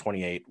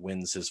 34-28,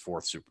 wins his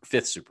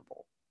fifth Super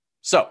Bowl.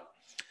 So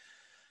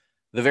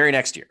the very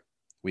next year,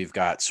 we've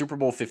got Super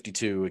Bowl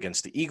 52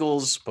 against the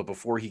Eagles. But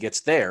before he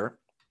gets there,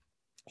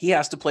 he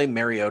has to play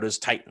Mariota's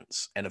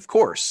Titans. And of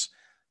course,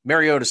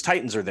 Mariota's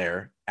Titans are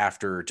there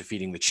after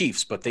defeating the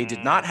Chiefs, but they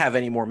did not have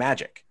any more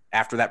magic.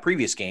 After that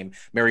previous game,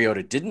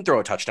 Mariota didn't throw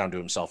a touchdown to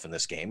himself in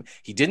this game.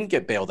 He didn't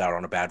get bailed out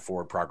on a bad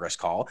forward progress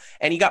call,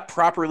 and he got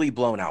properly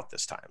blown out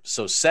this time.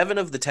 So 7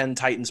 of the 10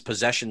 Titans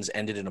possessions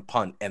ended in a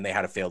punt, and they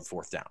had a failed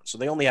 4th down. So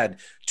they only had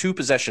 2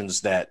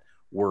 possessions that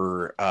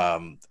were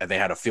they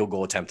had a field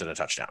goal attempt and a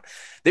touchdown.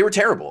 They were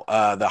terrible.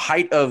 The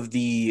height of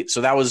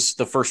so that was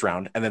the first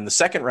round. And then the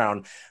second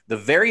round, the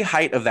very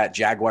height of that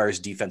Jaguars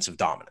defensive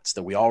dominance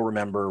that we all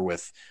remember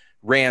with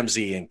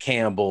Ramsey and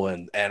Campbell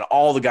and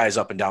all the guys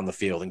up and down the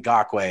field and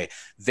Ngakoue,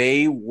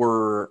 they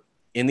were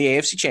in the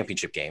AFC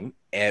Championship game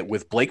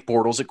with Blake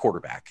Bortles at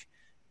quarterback,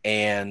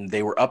 and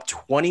they were up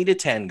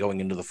 20-10 going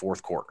into the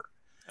 4th quarter.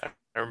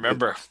 I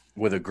remember.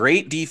 With a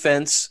great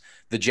defense.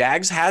 The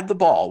Jags had the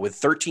ball with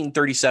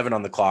 13:37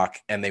 on the clock,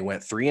 and they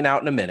went 3 and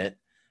out in a minute,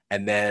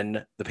 and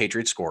then the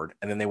Patriots scored,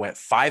 and then they went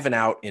 5 and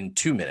out in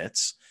 2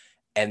 minutes,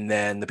 and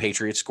then the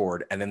Patriots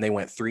scored, and then they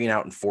went 3 and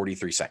out in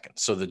 43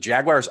 seconds. So the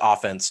Jaguars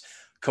offense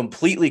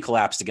completely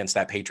collapsed against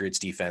that Patriots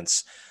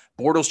defense.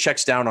 Bortles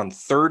checks down on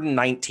 3rd and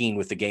 19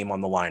 with the game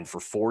on the line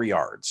for 4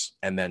 yards,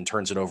 and then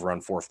turns it over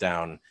on 4th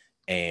down,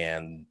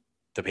 and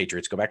the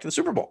Patriots go back to the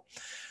Super Bowl.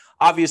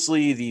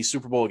 Obviously, the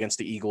Super Bowl against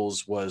the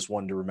Eagles was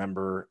one to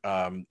remember.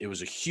 It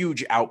was a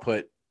huge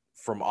output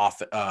from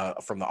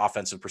the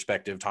offensive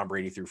perspective. Tom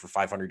Brady threw for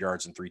 500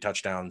 yards and 3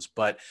 touchdowns.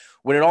 But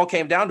when it all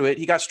came down to it,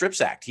 he got strip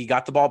sacked. He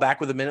got the ball back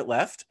with a minute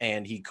left,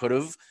 and he could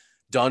have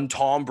done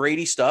Tom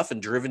Brady stuff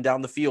and driven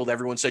down the field.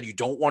 Everyone said you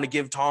don't want to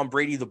give Tom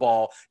Brady the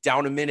ball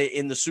down a minute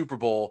in the Super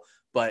Bowl,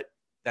 but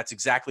that's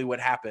exactly what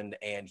happened,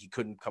 and he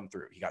couldn't come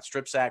through. He got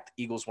strip sacked.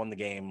 Eagles won the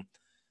game.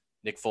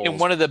 Nick Foles. And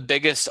one of the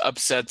biggest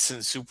upsets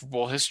in Super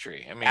Bowl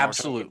history. I mean,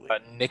 absolutely. We're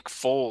talking about Nick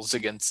Foles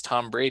against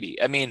Tom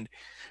Brady. I mean,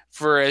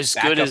 for as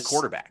Backup good as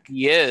quarterback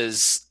he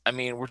is, I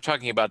mean, we're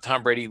talking about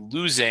Tom Brady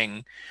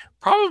losing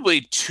probably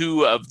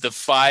 2 of the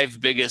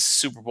 5 biggest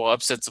Super Bowl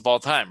upsets of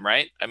all time,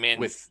 right? I mean,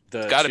 with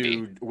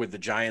the with the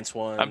Giants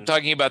one. I'm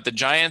talking about the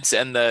Giants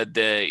and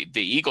the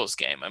Eagles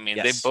game. I mean,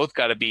 yes. They both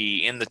got to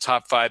be in the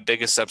top 5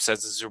 biggest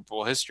upsets in Super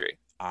Bowl history.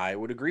 I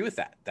would agree with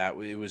that. That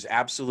it was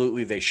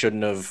absolutely they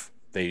shouldn't have.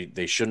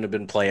 They shouldn't have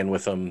been playing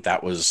with them.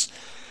 That was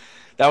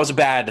a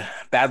bad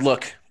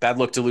look. Bad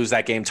look to lose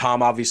that game.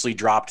 Tom obviously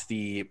dropped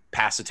the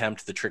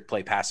trick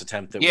play pass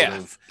attempt that would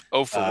have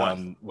 0 for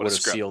 1 would have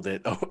sealed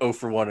it. 0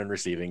 for 1 in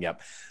receiving. Yep.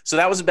 So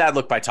that was a bad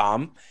look by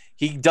Tom.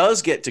 He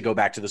does get to go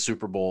back to the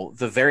Super Bowl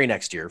the very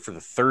next year for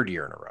the 3rd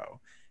year in a row.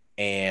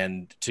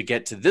 And to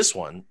get to this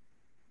one,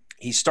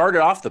 he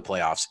started off the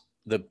playoffs.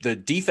 The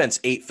defense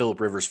ate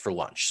Phillip Rivers for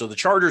lunch. So the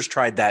Chargers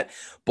tried that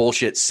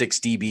bullshit 6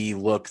 DB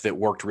look that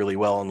worked really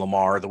well on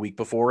Lamar the week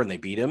before, and they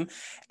beat him.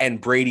 And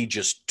Brady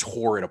just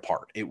tore it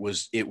apart. It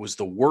was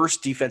the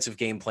worst defensive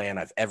game plan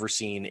I've ever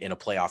seen in a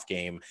playoff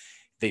game.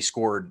 They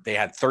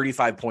had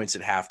 35 points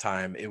at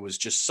halftime. It was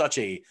just such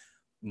a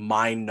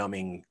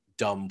mind-numbing,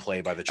 dumb play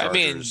by the Chargers.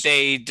 I mean,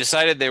 they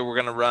decided they were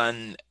going to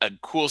run a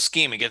cool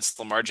scheme against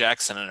Lamar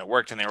Jackson, and it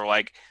worked. And they were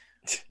like,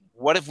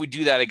 what if we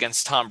do that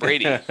against Tom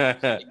Brady?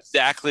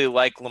 Exactly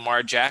like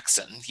Lamar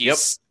Jackson.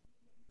 He's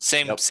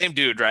same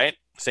dude, right?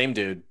 Same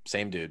dude.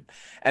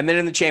 And then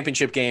in the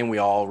championship game, we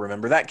all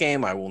remember that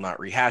game. I will not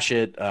rehash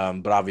it,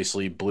 but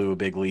obviously blew a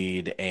big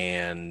lead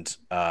and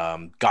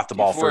got the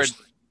ball first.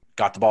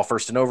 Got the ball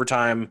first in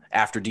overtime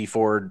after D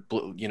Ford,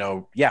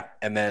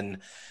 and then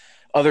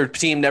other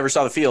team never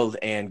saw the field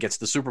and gets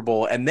the Super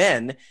Bowl. And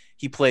then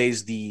he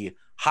plays the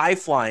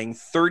high-flying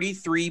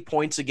 33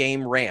 points a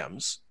game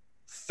Rams.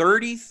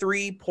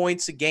 33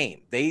 points a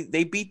game.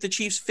 They beat the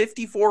Chiefs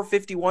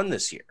 54-51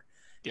 this year.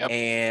 Yep.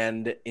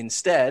 And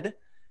instead,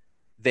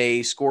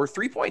 they score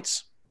 3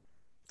 points.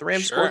 The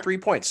Rams score 3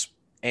 points.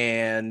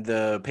 And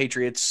the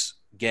Patriots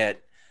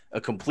get a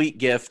complete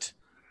gift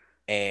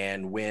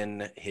and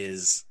win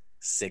his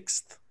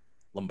 6th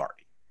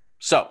Lombardi.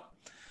 So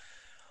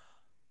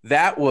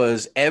that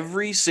was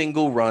every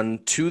single run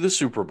to the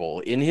Super Bowl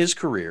in his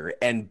career.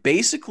 And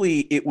basically,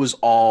 it was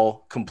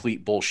all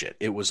complete bullshit.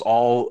 It was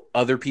all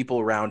other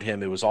people around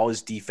him. It was all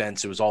his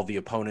defense. It was all the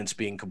opponents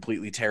being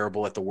completely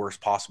terrible at the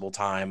worst possible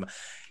time.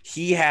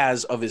 He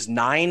has, of his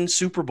 9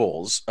 Super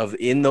Bowls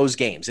in those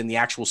games, in the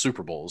actual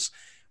Super Bowls,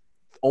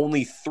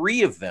 only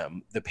 3 of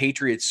them, the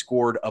Patriots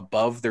scored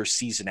above their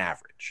season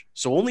average.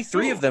 So only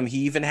 3 of them, he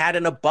even had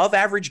an above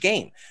average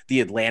game. The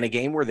Atlanta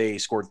game where they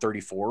scored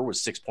 34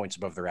 was 6 points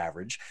above their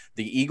average.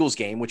 The Eagles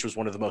game, which was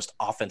one of the most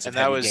offensive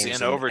games in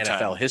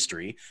NFL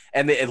history.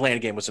 And the Atlanta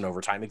game was in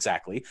overtime.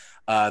 Exactly.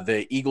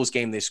 The Eagles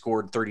game, they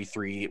scored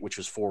 33, which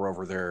was 4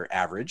 over their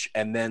average.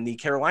 And then the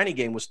Carolina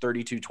game was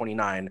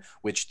 32-29,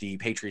 which the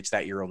Patriots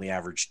that year only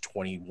averaged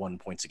 21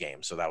 points a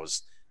game. So that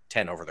was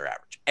 10 over their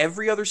average.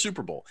 Every other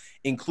Super Bowl,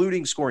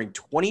 including scoring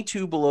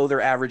 22 below their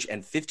average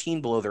and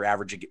 15 below their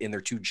average in their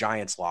 2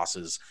 Giants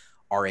losses,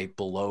 are a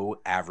below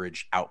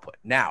average output.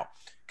 Now,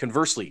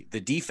 conversely,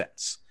 the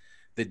defense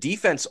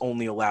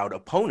only allowed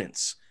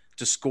opponents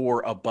to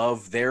score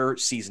above their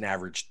season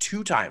average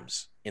 2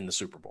 times in the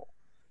Super Bowl.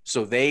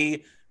 So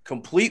they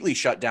completely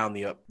shut down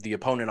the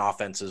opponent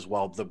offenses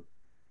while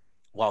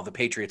the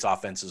Patriots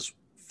offenses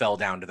fell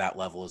down to that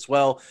level as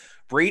well.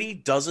 Brady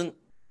doesn't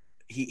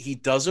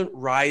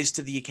rise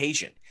to the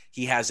occasion.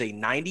 He has a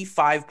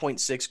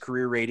 95.6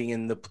 career rating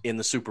in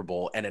the Super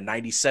Bowl and a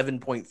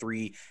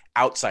 97.3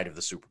 outside of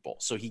the Super Bowl.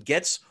 So he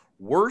gets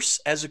worse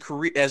as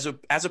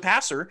a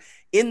passer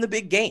in the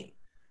big game.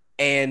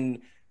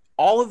 And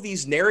all of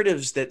these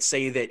narratives that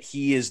say that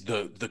he is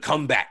the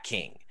comeback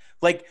king,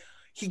 like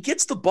he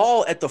gets the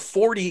ball at the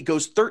 40,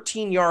 goes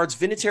 13 yards,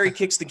 Vinatieri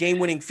kicks the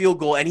game-winning field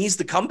goal, and he's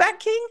the comeback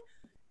king?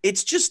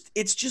 It's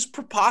just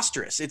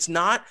preposterous. It's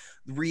not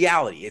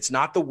reality. It's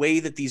not the way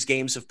that these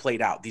games have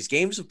played out. These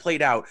games have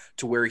played out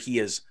to where he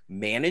has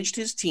managed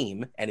his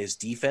team and his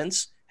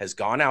defense has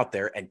gone out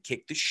there and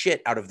kicked the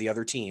shit out of the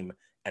other team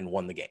and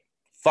won the game.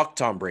 Fuck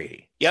Tom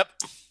Brady. Yep.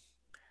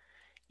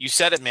 You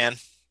said it, man.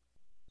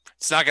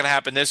 It's not going to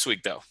happen this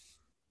week, though.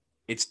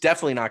 It's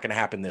definitely not going to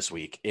happen this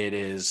week.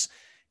 This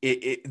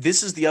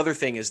is the other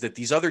thing, is that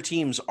these other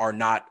teams are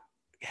not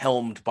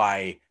helmed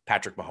by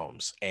Patrick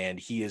Mahomes, and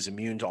he is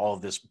immune to all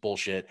of this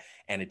bullshit.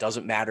 And it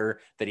doesn't matter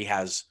that he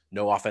has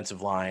no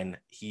offensive line.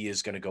 He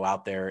is going to go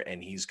out there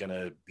and he's going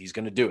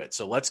to do it.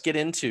 So let's get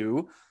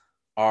into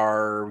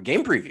our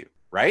game preview,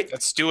 right?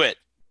 Let's do it.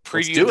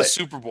 Preview the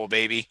Super Bowl,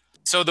 baby.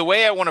 So the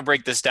way I want to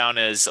break this down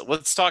is,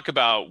 let's talk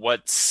about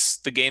what's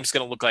the game's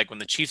going to look like when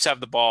the Chiefs have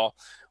the ball,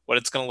 what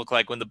it's going to look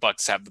like when the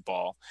Bucs have the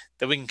ball.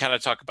 Then we can kind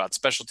of talk about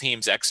special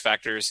teams, X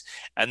factors.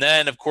 And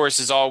then, of course,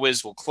 as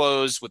always, we'll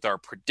close with our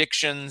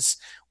predictions,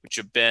 which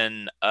have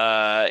been,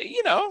 a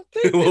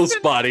little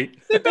spotty.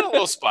 They've been a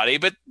little spotty,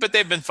 but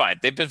they've been fine.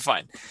 They've been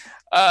fine.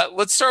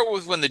 Let's start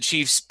with when the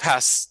Chiefs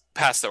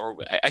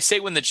I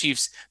say when the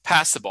Chiefs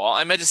pass the ball.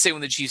 I meant to say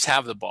when the Chiefs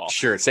have the ball.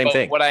 Sure, same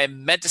thing. What I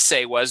meant to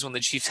say was when the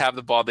Chiefs have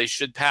the ball, they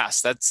should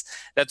pass. That's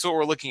what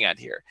we're looking at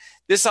here.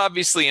 This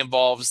obviously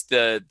involves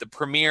the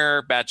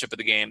premier matchup of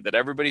the game that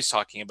everybody's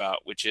talking about,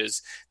 which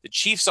is the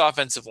Chiefs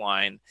offensive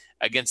line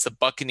against the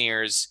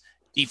Buccaneers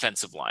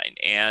defensive line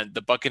and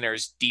the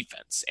Buccaneers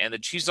defense. And the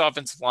Chiefs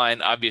offensive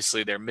line,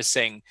 obviously they're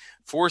missing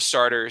 4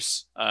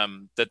 starters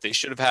that they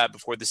should have had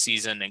before the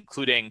season,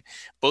 including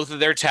both of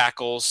their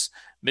tackles,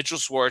 Mitchell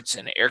Schwartz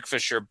and Eric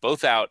Fisher,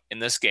 both out in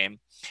this game.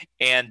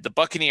 And the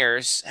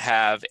Buccaneers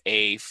have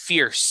a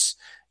fierce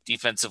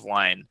defensive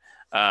line,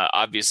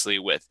 obviously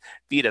with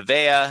Vita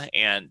Vea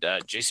and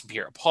Jason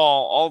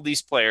Pierre-Paul, all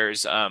these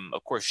players,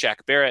 of course,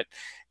 Shaq Barrett.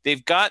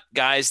 They've got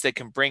guys that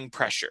can bring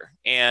pressure.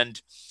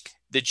 And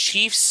the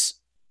Chiefs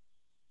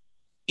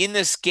in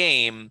this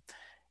game,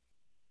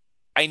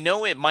 I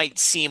know it might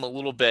seem a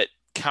little bit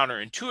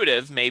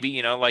counterintuitive,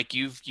 maybe, like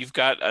you've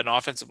got an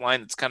offensive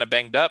line that's kind of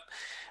banged up.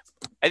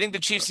 I think the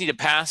Chiefs need to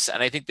pass,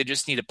 and I think they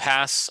just need to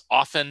pass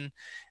often.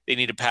 They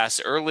need to pass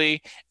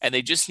early, and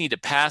they just need to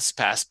pass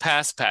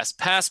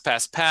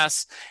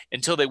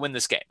until they win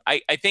this game.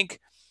 I think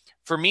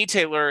for me,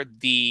 Taylor,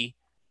 the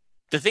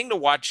thing to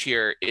watch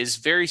here is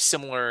very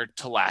similar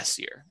to last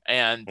year.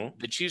 And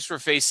the Chiefs were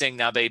facing,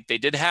 now they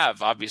did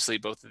have obviously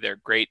both of their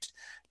great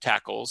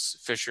tackles,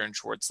 Fisher and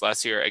Schwartz,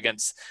 last year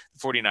against the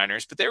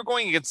 49ers, but they were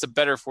going against a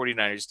better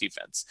 49ers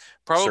defense.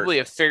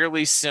 Probably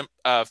Certainly.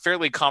 A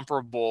fairly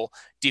comparable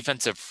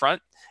defensive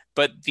front,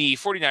 but the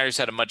 49ers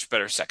had a much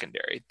better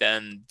secondary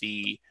than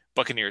the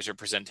Buccaneers are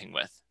presenting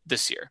with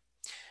this year.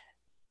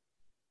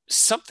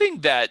 Something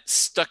that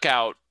stuck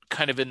out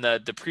kind of in the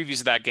previews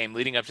of that game,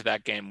 leading up to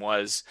that game,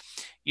 was,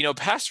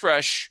 pass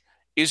rush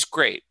is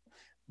great,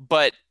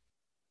 but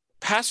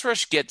pass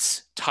rush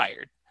gets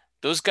tired.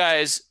 Those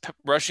guys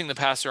rushing the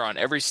passer on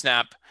every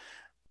snap,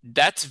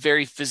 that's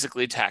very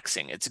physically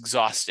taxing. It's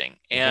exhausting.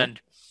 And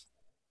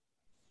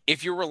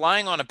if you're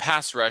relying on a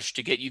pass rush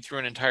to get you through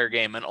an entire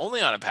game, and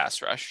only on a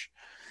pass rush,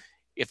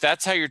 if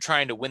that's how you're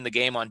trying to win the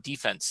game on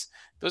defense,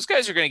 those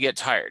guys are going to get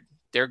tired.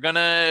 They're going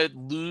to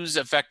lose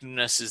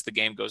effectiveness as the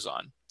game goes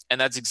on.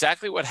 And that's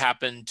exactly what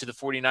happened to the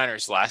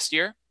 49ers last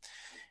year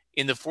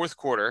in the fourth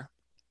quarter,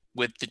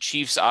 with the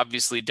Chiefs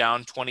obviously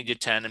down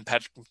 20-10 and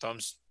Patrick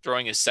Mahomes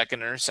throwing his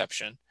second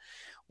interception.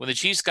 When the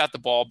Chiefs got the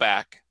ball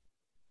back,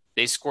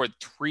 they scored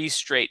 3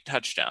 straight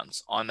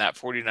touchdowns on that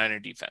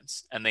 49er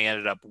defense, and they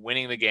ended up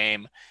winning the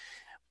game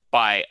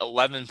by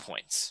 11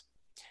 points.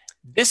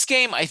 This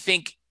game, I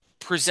think,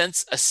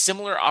 presents a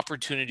similar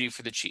opportunity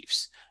for the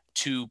Chiefs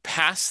to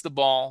pass the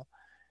ball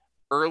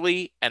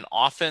early and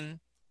often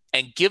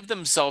and give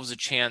themselves a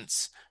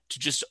chance to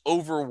just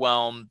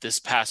overwhelm this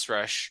pass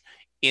rush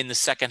in the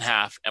second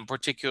half, and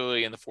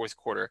particularly in the fourth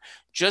quarter,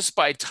 just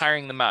by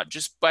tiring them out,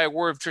 just by a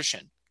war of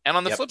attrition. And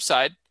on the flip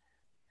side,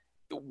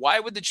 why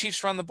would the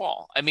Chiefs run the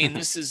ball? I mean,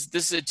 this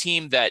is a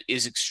team that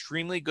is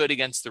extremely good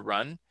against the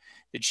run.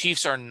 The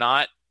Chiefs are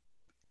not,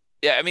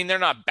 they're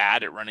not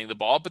bad at running the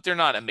ball, but they're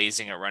not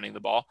amazing at running the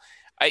ball.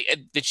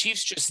 The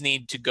Chiefs just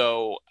need to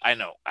go,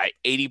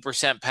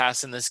 80%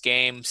 pass in this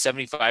game,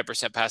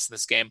 75% pass in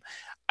this game.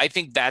 I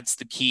think that's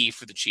the key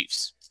for the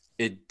Chiefs.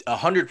 It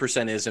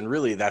 100% is, and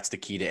really that's the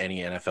key to any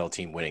NFL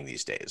team winning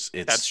these days.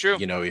 That's true.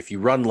 If you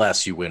run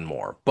less, you win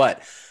more.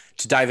 But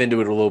to dive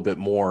into it a little bit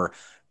more,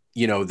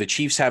 the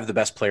Chiefs have the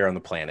best player on the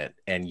planet,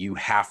 and you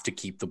have to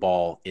keep the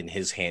ball in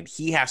his hand.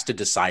 He has to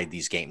decide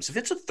these games. If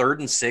it's a 3rd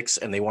and 6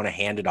 and they want to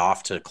hand it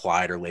off to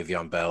Clyde or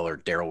Le'Veon Bell or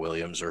Darrell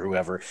Williams or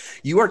whoever,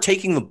 you are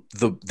taking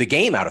the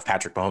game out of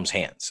Patrick Mahomes'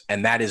 hands.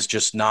 And that is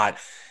just not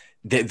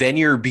 – then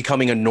you're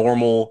becoming a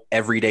normal,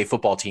 everyday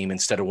football team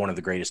instead of one of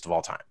the greatest of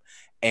all time.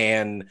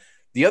 And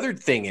the other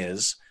thing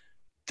is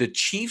the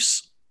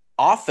Chiefs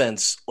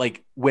offense,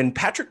 like when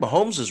Patrick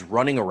Mahomes is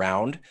running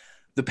around,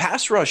 the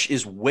pass rush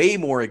is way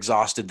more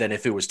exhausted than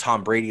if it was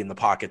Tom Brady in the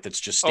pocket that's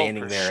just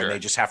standing there sure. And they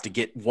just have to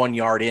get 1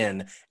 yard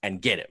in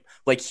and get him.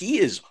 Like, he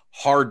is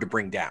hard to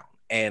bring down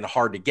and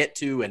hard to get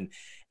to. And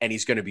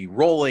he's going to be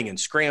rolling and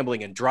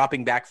scrambling and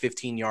dropping back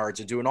 15 yards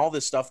and doing all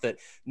this stuff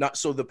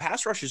so the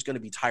pass rush is going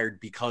to be tired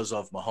because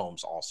of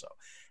Mahomes also.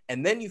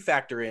 And then you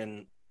factor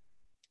in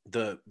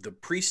the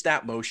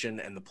pre-snap motion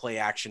and the play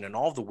action and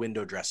all the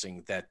window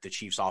dressing that the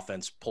Chiefs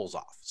offense pulls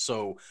off.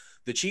 So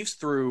the Chiefs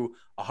threw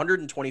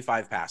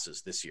 125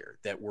 passes this year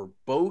that were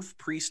both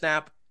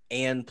pre-snap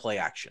and play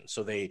action.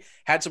 So they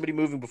had somebody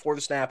moving before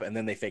the snap, and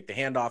then they faked the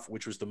handoff,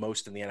 which was the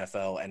most in the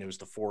NFL, and it was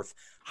the 4th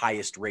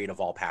highest rate of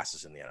all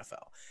passes in the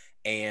NFL.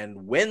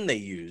 And when they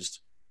used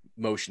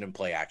motion and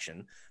play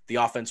action, the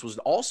offense was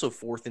also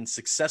 4th in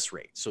success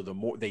rate. So the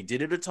more they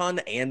did it a ton,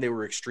 and they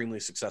were extremely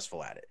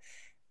successful at it.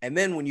 And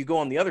then when you go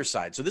on the other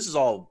side, so this is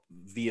all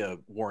via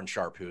Warren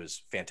Sharp, who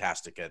is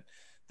fantastic at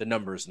the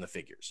numbers and the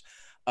figures.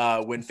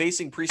 When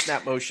facing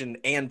pre-snap motion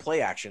and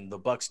play action, the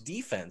Bucs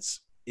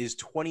defense is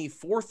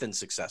 24th in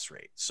success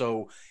rate.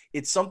 So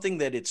it's something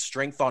that it's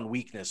strength on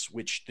weakness,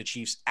 which the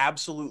Chiefs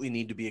absolutely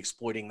need to be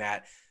exploiting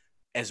that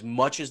as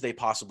much as they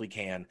possibly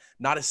can.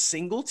 Not a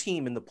single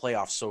team in the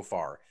playoffs so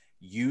far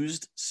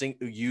used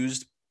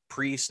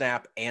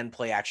pre-snap and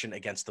play action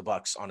against the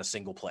Bucs on a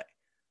single play.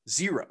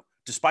 0.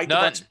 Despite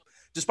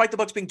the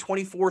Bucs being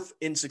 24th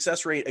in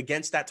success rate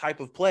against that type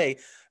of play,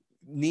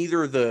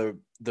 neither the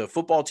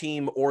football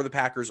team or the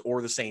Packers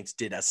or the Saints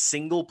did a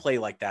single play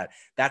like that.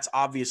 That's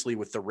obviously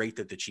with the rate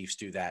that the Chiefs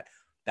do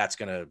that's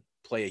going to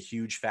play a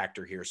huge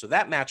factor here. So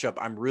that matchup,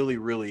 I'm really,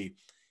 really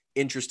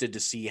interested to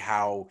see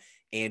how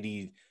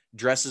Andy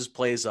dresses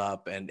plays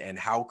up and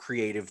how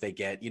creative they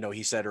get.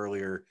 He said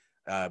earlier,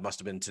 must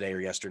have been today or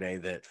yesterday,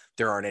 that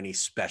there aren't any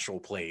special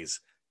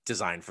plays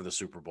designed for the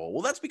Super Bowl.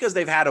 Well, that's because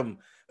they've had them.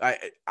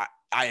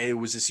 It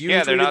was this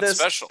year. They're not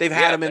special. They've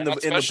had them in the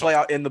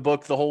playoff in the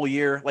book the whole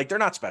year. Like, they're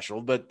not special,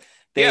 but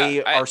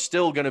they are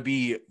still going to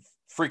be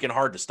freaking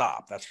hard to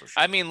stop. That's for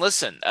sure. I mean,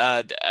 listen,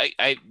 I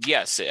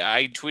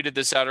tweeted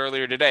this out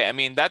earlier today. I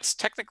mean, that's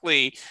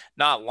technically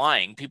not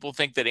lying. People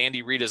think that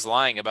Andy Reid is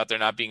lying about there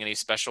not being any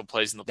special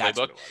plays in the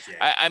playbook.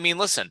 Yeah. I mean,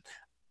 listen,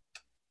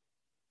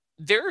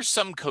 there are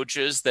some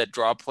coaches that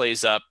draw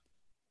plays up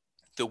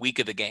the week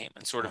of the game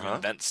and sort of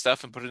invent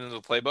stuff and put it into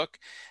the playbook.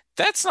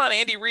 That's not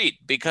Andy Reid,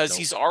 because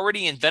he's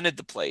already invented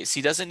the plays.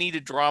 He doesn't need to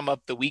draw them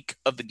up the week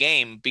of the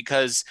game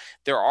because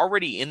they're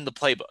already in the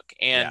playbook.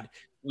 And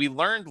we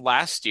learned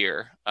last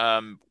year,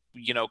 kind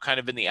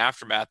of in the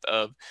aftermath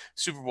of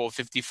Super Bowl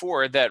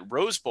 54, that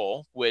Rose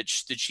Bowl,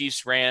 which the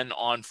Chiefs ran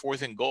on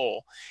 4th and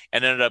goal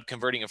and ended up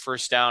converting a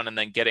first down and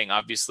then getting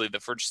obviously the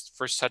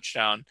first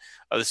touchdown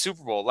of the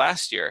Super Bowl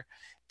last year.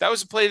 That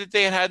was a play that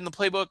they had in the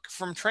playbook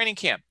from training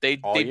camp.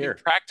 They'd been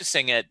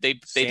practicing it. They'd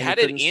had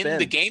it in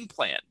the game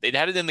plan. They'd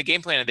had it in the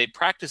game plan, and they'd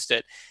practiced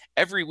it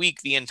every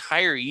week the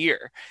entire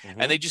year.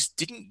 And they just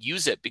didn't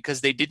use it because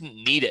they didn't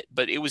need it.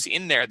 But it was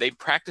in there. They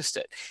practiced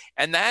it.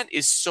 And that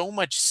is so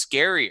much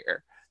scarier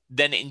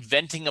than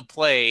inventing a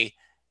play,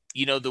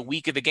 the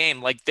week of the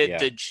game. Like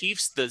the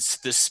Chiefs, the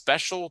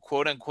special,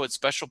 quote unquote,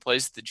 special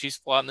plays that the Chiefs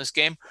pull out in this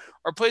game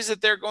are plays that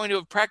they're going to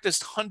have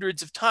practiced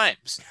hundreds of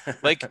times.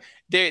 Like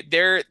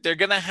they're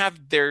going to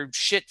have their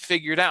shit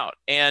figured out.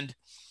 And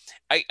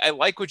I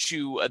like what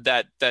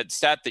that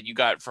stat that you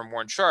got from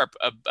Warren Sharp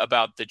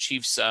about the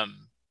Chiefs,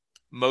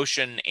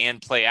 motion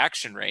and play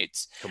action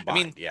rates. Combined,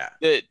 I mean, yeah.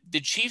 the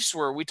Chiefs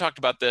we talked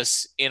about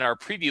this in our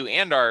preview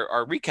and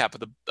our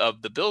recap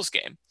of the Bills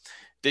game.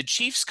 The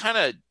Chiefs kind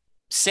of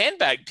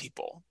sandbagged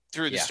people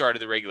through the start of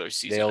the regular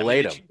season. They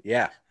allayed them.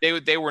 Yeah.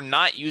 They were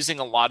not using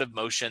a lot of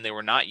motion. They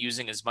were not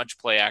using as much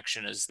play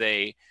action as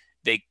they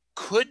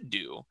could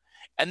do.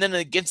 And then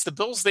against the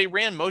Bills, they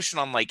ran motion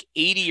on like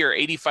 80 or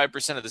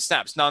 85% of the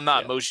snaps. Now,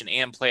 not motion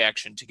and play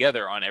action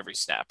together on every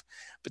snap,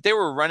 but they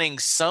were running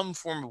some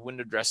form of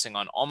window dressing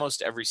on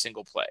almost every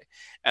single play.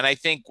 And I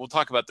think we'll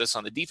talk about this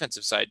on the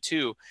defensive side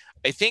too.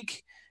 I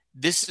think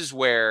this is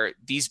where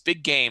these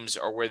big games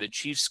are where the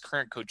Chiefs'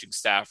 current coaching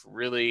staff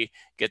really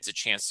gets a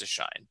chance to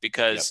shine,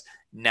 because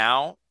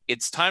now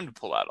it's time to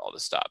pull out all the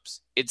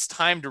stops. It's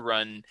time to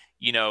run,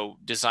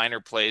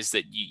 designer plays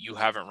that you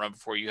haven't run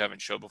before, you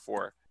haven't showed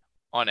before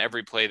on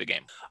every play of the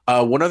game.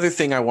 One other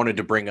thing I wanted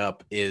to bring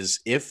up is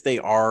if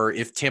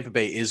Tampa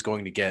Bay is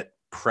going to get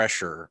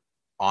pressure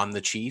on the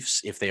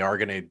Chiefs, if they are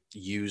going to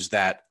use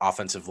that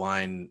offensive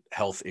line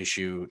health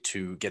issue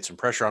to get some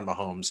pressure on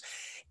Mahomes,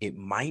 it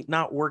might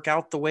not work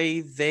out the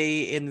way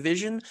they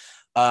envision.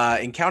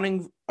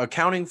 Accounting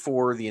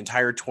for the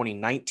entire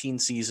 2019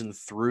 season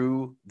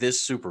through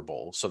this Super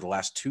Bowl, so the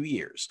last 2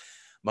 years,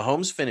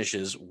 Mahomes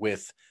finishes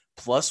with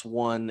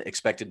 +1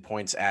 expected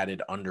points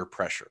added under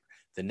pressure.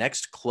 The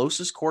next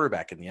closest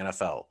quarterback in the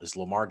NFL is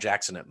Lamar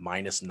Jackson at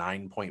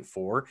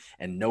 -9.4,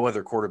 and no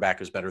other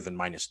quarterback is better than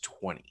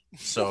 -20.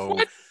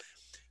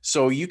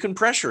 So you can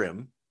pressure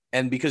him,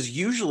 and because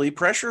usually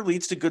pressure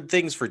leads to good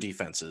things for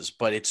defenses,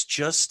 but that's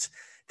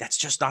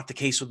just not the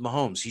case with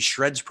Mahomes. He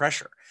shreds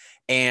pressure.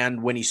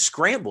 And when he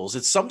scrambles,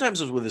 it's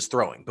sometimes with his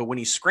throwing, but when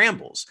he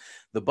scrambles,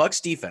 the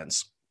Bucs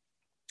defense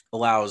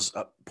allows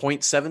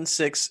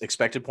 0.76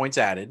 expected points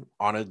added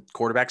on a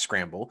quarterback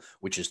scramble,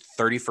 which is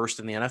 31st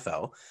in the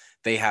NFL.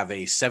 They have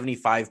a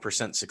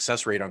 75%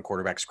 success rate on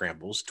quarterback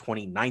scrambles,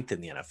 29th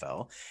in the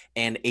NFL,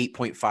 and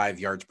 8.5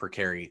 yards per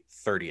carry,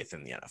 30th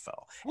in the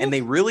NFL. And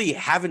they really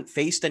haven't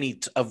faced any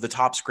of the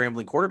top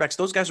scrambling quarterbacks.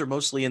 Those guys are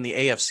mostly in the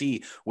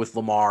AFC with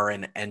Lamar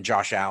and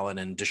Josh Allen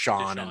and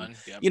Deshaun and,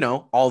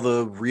 all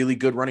the really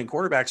good running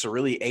quarterbacks are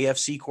really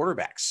AFC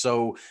quarterbacks.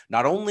 So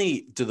not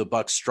only do the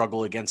Bucs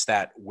struggle against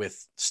that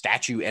with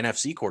statue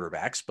NFC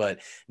quarterbacks, but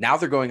now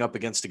they're going up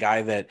against a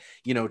guy that,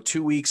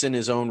 2 weeks in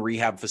his own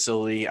rehab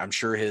facility, I'm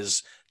sure his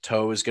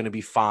toe is going to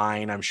be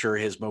fine. I'm sure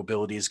his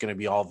mobility is going to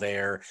be all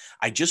there.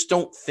 I just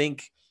don't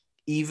think,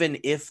 even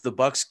if the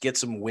Bucs get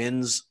some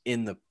wins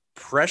in the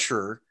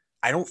pressure,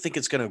 I don't think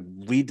it's going to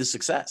lead to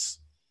success.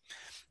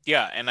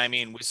 Yeah, and I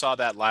mean, we saw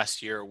that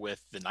last year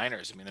with the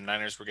Niners. I mean, the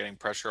Niners were getting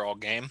pressure all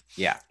game.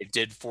 Yeah. It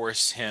did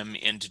force him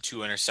into 2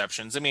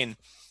 interceptions. I mean,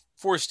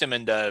 force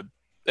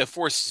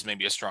is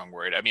maybe a strong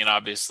word. I mean,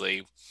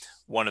 obviously,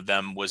 one of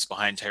them was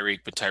behind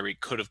Tyreek, but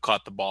Tyreek could have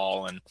caught the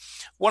ball. And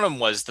one of them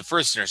was the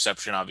first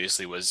interception,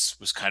 obviously, was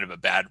kind of a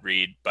bad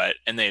read,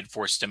 and they had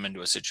forced him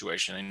into a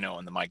situation. And,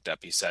 in the mic'd up,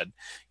 he said,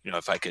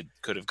 if I could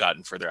have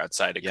gotten further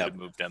outside, it could have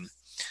moved him.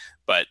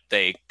 But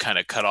they kind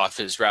of cut off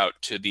his route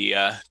to the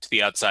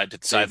outside, to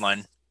the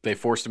sideline. They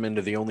forced him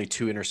into the only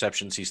 2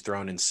 interceptions he's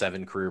thrown in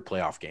 7 career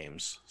playoff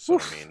games. So,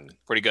 I mean,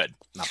 pretty good.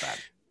 Not bad.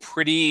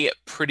 Pretty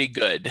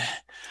good.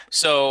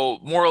 So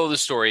moral of the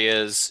story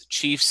is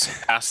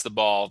Chiefs pass the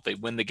ball. They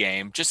win the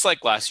game, just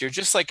like last year,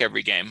 just like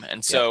every game.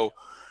 And so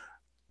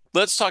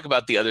let's talk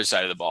about the other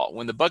side of the ball.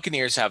 When the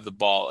Buccaneers have the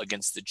ball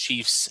against the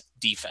Chiefs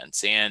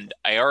defense, and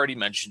I already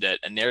mentioned it,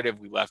 a narrative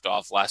we left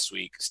off last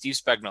week, Steve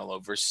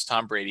Spagnuolo versus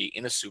Tom Brady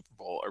in a Super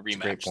Bowl, a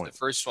rematch. The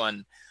first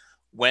one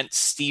went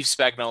Steve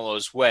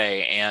Spagnuolo's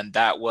way, and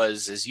that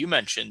was, as you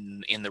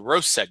mentioned in the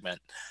roast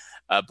segment,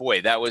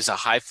 that was a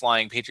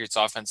high-flying Patriots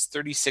offense,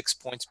 36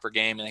 points per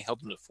game, and they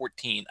held them to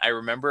 14. I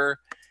remember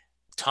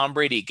Tom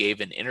Brady gave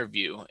an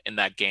interview in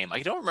that game. I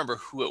don't remember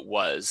who it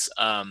was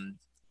on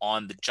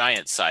the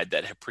Giants side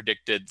that had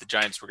predicted the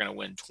Giants were going to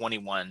win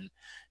 21-17.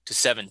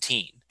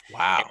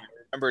 Wow. And I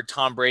remember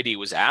Tom Brady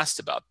was asked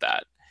about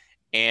that,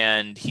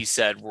 and he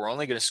said, we're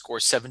only going to score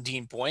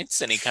 17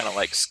 points, and he kind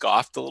of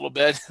scoffed a little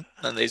bit,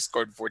 and they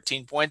scored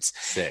 14 points.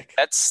 Sick.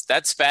 That's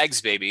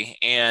Spags, baby.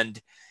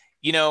 And,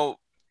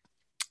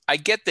 I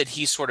get that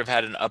he sort of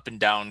had an up and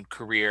down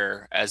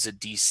career as a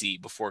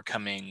DC before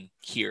coming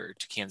here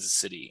to Kansas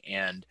City,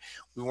 and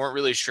we weren't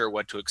really sure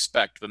what to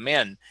expect. But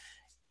man,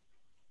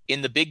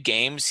 in the big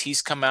games,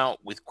 he's come out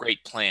with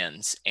great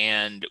plans,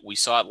 and we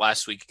saw it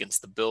last week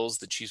against the Bills.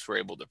 The Chiefs were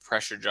able to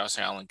pressure Josh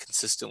Allen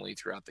consistently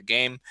throughout the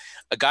game.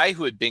 A guy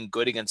who had been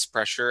good against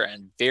pressure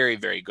and very,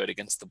 very good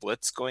against the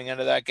blitz going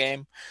into that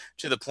game,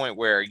 to the point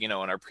where, in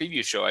our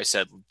preview show, I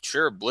said,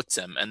 sure, blitz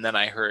him. And then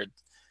I heard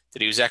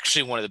that he was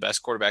actually one of the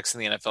best quarterbacks in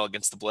the NFL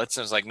against the blitz.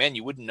 And I was like, man,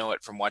 you wouldn't know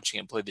it from watching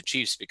him play the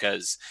Chiefs,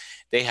 because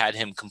they had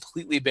him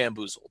completely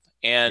bamboozled.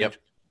 And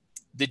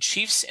the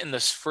Chiefs in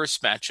this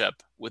first matchup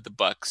with the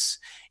Bucs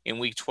in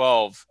week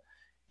 12,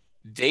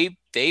 they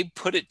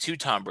put it to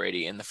Tom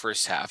Brady in the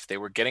first half. They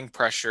were getting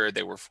pressure.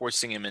 They were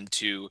forcing him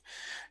into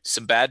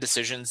some bad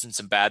decisions and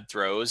some bad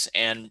throws.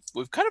 And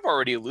we've kind of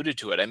already alluded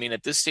to it. I mean,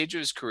 at this stage of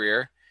his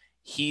career,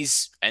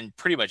 and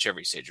pretty much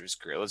every stage of his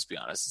career, let's be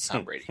honest, it's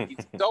Tom Brady.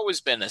 He's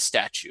always been a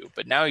statue,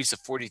 but now he's a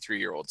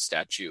 43-year-old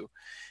statue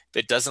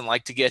that doesn't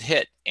like to get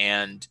hit.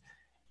 And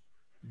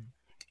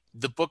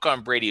the book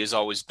on Brady has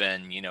always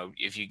been,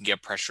 if you can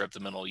get pressure up the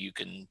middle, you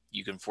can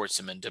force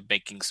him into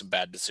making some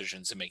bad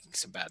decisions and making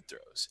some bad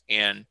throws.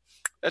 And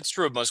that's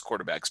true of most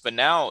quarterbacks. But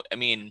now,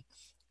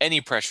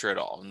 any pressure at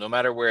all, no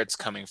matter where it's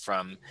coming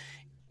from,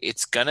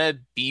 it's going to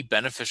be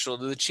beneficial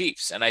to the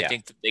Chiefs. And I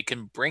think that they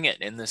can bring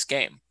it in this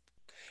game.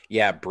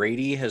 Yeah,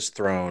 Brady has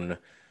thrown.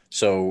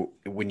 So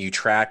when you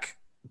track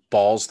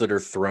balls that are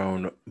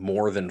thrown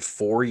more than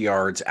 4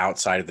 yards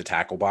outside of the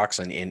tackle box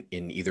and in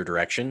either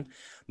direction,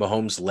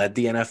 Mahomes led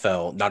the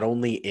NFL not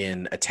only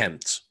in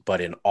attempts,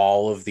 but in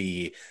all of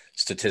the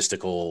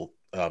statistical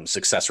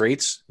success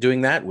rates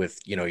doing that with,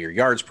 your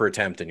yards per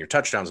attempt and your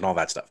touchdowns and all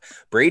that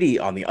stuff. Brady,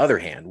 on the other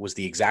hand, was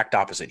the exact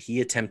opposite. He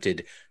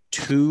attempted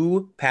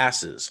 2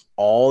 passes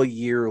all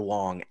year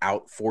long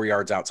out 4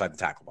 yards outside the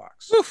tackle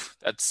box. Oof,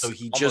 that's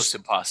almost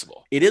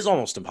impossible. It is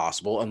almost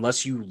impossible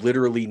unless you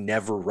literally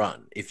never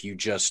run. If he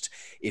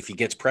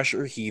gets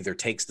pressure, he either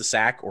takes the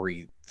sack or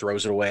he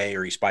throws it away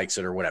or he spikes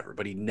it or whatever,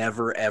 but he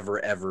never, ever,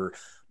 ever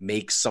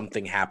makes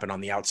something happen on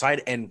the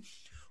outside. And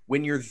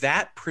when you're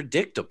that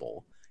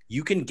predictable,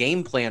 you can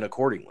game plan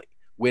accordingly.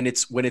 When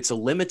it's a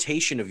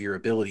limitation of your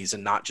abilities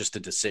and not just a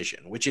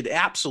decision, which it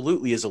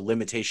absolutely is a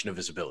limitation of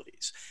his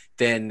abilities,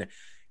 then,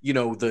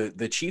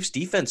 the Chiefs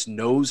defense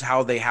knows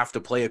how they have to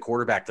play a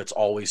quarterback that's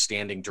always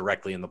standing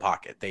directly in the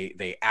pocket.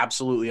 They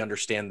absolutely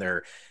understand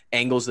their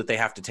angles that they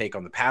have to take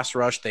on the pass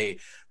rush. The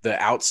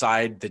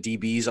outside, the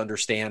DBs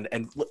understand.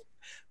 And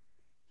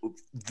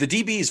the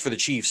DBs for the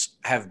Chiefs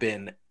have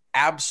been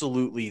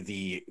absolutely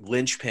the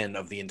linchpin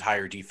of the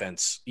entire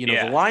defense.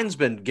 The line's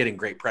been getting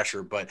great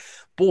pressure, but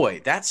boy,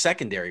 that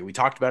secondary, we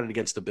talked about it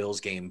against the Bills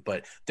game,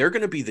 but they're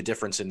going to be the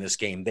difference in this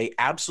game. They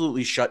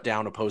absolutely shut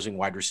down opposing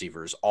wide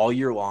receivers all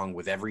year long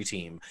with every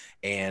team.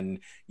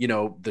 And,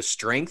 the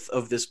strength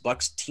of this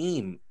Bucs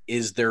team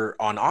is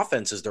on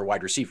offense is their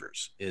wide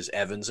receivers, is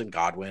Evans and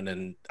Godwin,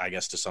 and I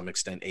guess to some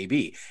extent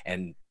AB.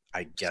 And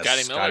I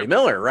guess Scotty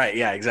Miller. Right.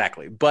 Yeah,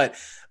 exactly. But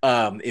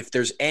if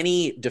there's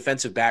any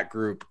defensive back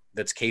group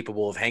that's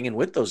capable of hanging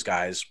with those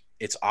guys,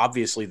 it's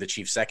obviously the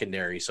Chiefs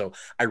secondary. So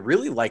I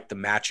really like the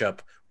matchup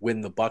when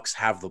the Bucs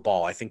have the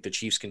ball. I think the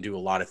Chiefs can do a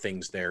lot of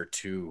things there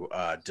to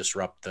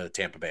disrupt the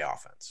Tampa Bay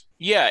offense.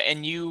 Yeah.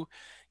 And you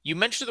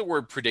mentioned the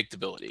word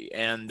predictability,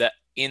 and that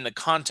in the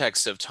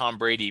context of Tom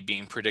Brady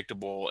being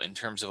predictable in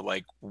terms of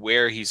like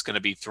where he's going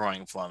to be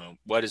throwing from and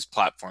what his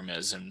platform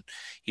is, and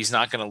he's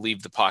not going to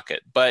leave the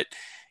pocket. But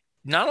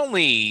not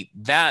only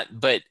that,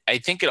 but I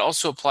think it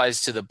also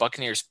applies to the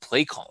Buccaneers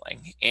play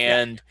calling.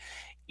 And,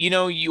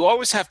 you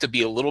always have to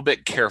be a little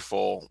bit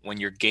careful when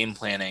you're game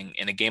planning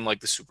in a game like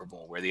the Super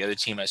Bowl, where the other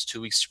team has 2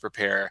 weeks to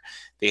prepare.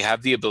 They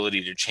have the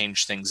ability to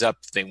change things up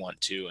if they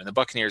want to. And the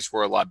Buccaneers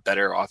were a lot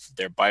better off of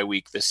their bye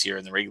week this year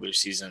in the regular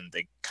season.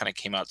 They kind of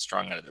came out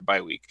strong out of their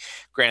bye week.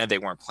 Granted, they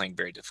weren't playing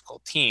very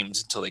difficult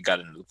teams until they got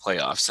into the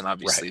playoffs. And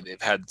obviously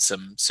they've had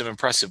some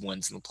impressive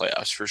wins in the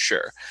playoffs for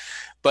sure.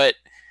 But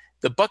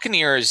the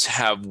Buccaneers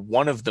have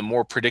one of the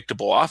more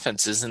predictable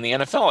offenses in the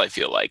NFL, I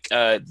feel like.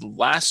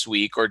 Last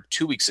week or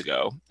 2 weeks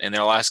ago, in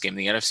their last game,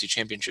 the NFC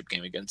Championship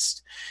game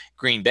against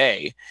Green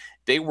Bay,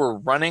 they were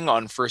running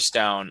on first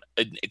down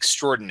an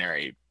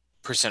extraordinary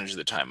percentage of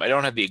the time. I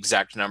don't have the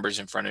exact numbers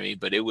in front of me,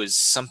 but it was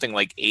something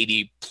like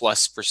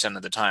 80+%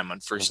 of the time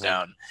on first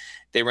down.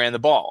 They ran the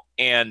ball.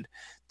 And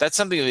that's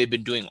something that they've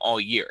been doing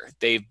all year.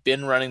 They've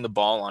been running the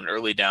ball on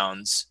early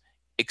downs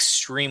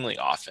extremely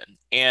often.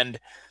 And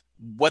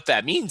what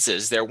that means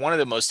is they're one of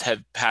the most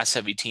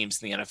pass-heavy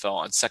teams in the NFL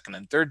on second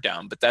and third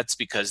down, but that's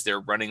because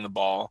they're running the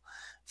ball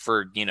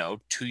for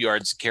 2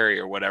 yards a carry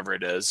or whatever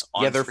it is.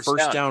 Their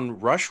first down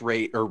rush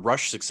rate or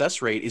rush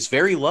success rate is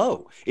very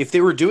low. If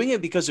they were doing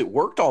it because it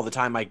worked all the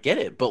time, I get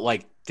it,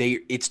 but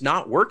it's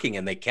not working,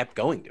 and they kept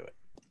going to it.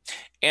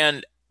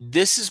 And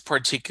this is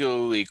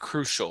particularly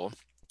crucial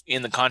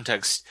in the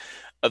context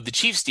of the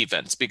Chiefs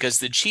defense, because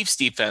the Chiefs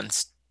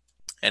defense,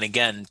 and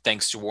again,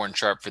 thanks to Warren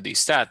Sharp for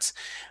these stats,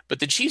 but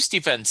the Chiefs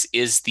defense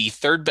is the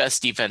third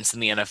best defense in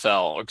the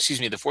NFL, or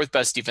excuse me, the fourth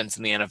best defense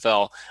in the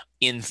NFL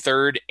in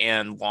third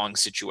and long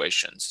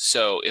situations.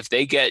 So if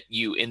they get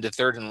you into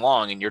third and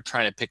long and you're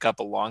trying to pick up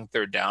a long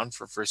third down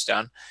for first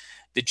down,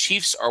 the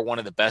Chiefs are one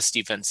of the best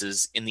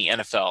defenses in the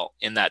NFL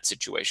in that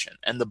situation.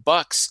 And the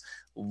Bucs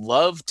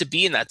love to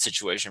be in that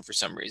situation for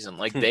some reason.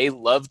 They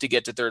love to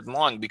get to third and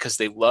long because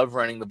they love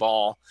running the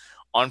ball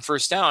on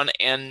first down,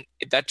 and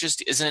that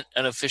just isn't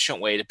an efficient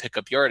way to pick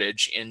up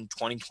yardage in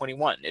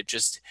 2021.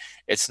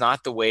 It's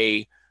not the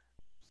way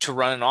to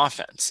run an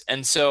offense.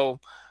 And so,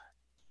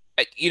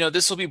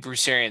 this will be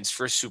Bruce Arians'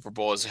 first Super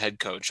Bowl as a head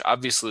coach.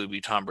 Obviously, it'll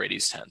be Tom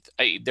Brady's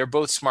 10th. They're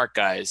both smart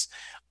guys.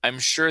 I'm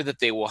sure that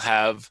they will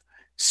have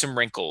some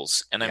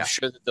wrinkles, and I'm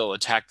sure that they'll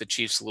attack the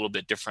Chiefs a little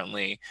bit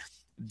differently,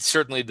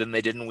 certainly than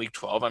they did in Week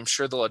 12. I'm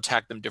sure they'll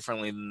attack them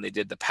differently than they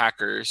did the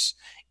Packers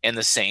and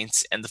the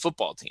Saints and the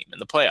football team in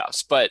the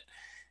playoffs. But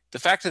the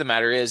fact of the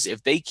matter is,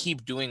 if they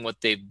keep doing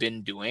what they've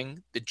been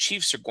doing, the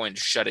Chiefs are going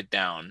to shut it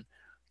down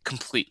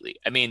completely.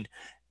 I mean,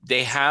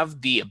 they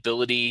have the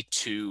ability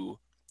to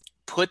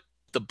put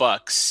the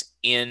Bucs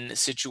in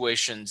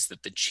situations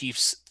that the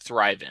Chiefs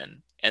thrive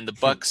in, and the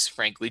Bucs,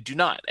 frankly, do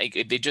not.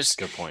 They just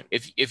Good point.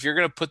 If you're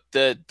going to put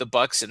the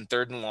Bucs in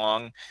 3rd and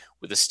long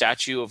with a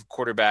statue of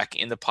quarterback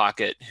in the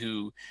pocket,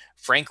 who,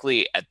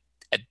 frankly, at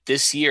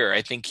this year,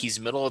 I think he's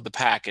middle of the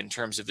pack in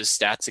terms of his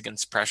stats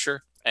against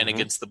pressure and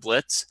against the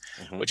blitz,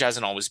 which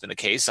hasn't always been the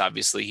case.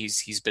 Obviously,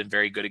 he's been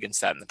very good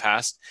against that in the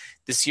past.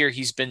 This year,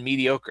 he's been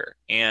mediocre.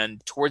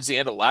 And towards the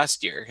end of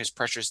last year, his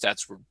pressure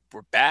stats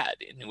were bad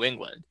in New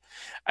England.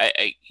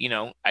 I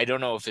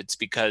don't know if it's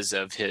because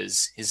of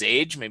his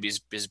age. Maybe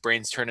his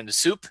brain's turned into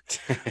soup.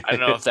 I don't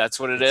know if that's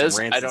what it is.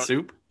 I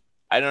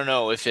don't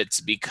know if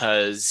it's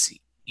because,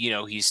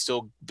 he's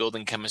still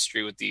building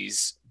chemistry with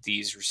these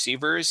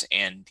receivers,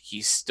 and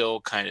he's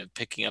still kind of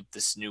picking up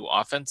this new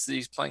offense that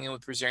he's playing in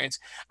with Bruce Arians.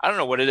 I don't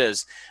know what it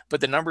is,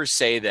 but the numbers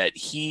say that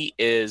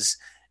he's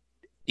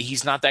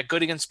not that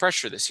good against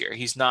pressure this year.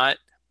 He's not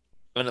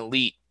an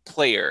elite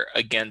player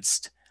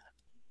against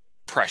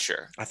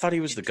pressure. I thought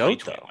he was the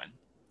GOAT, though.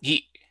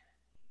 He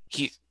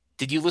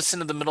did you listen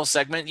to the middle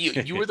segment?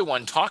 You were the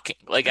one talking.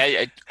 Like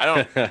I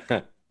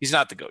don't. He's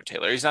not the GOAT,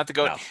 Taylor. He's not the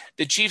GOAT. No.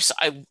 The Chiefs,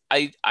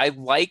 I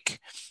like.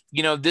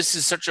 This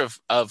is such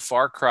a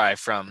far cry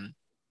from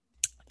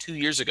 2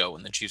 years ago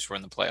when the Chiefs were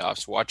in the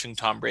playoffs, watching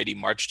Tom Brady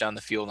march down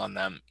the field on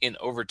them in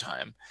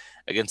overtime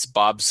against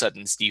Bob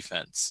Sutton's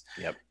defense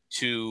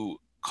to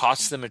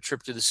cost them a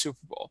trip to the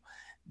Super Bowl.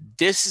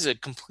 This is a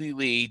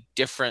completely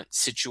different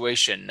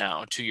situation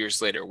now, 2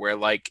 years later, where,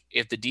 like,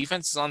 if the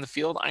defense is on the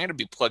field, I'm going to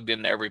be plugged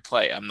into every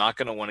play. I'm not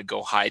going to want to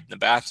go hide in the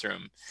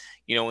bathroom,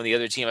 when the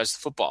other team has the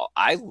football.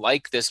 I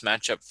like this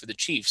matchup for the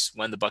Chiefs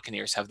when the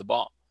Buccaneers have the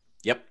ball.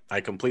 Yep,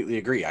 I completely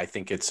agree. I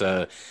think it's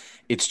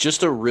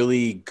just a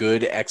really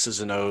good X's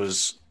and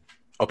O's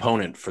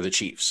opponent for the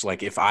Chiefs.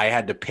 Like, if I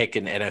had to pick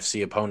an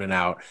NFC opponent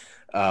out,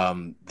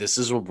 this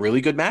is a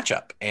really good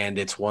matchup, and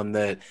it's one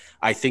that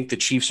I think the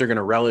Chiefs are going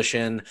to relish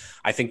in.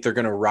 I think they're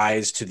going to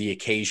rise to the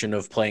occasion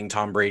of playing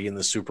Tom Brady in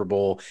the Super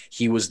Bowl.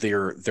 He was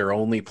their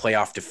only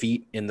playoff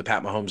defeat in the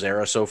Pat Mahomes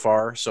era so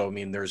far. So, I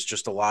mean, there's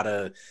just a lot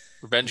of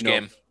revenge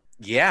game.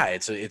 Yeah,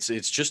 it's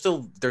just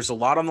there's a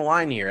lot on the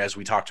line here, as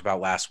we talked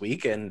about last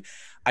week, and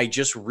I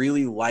just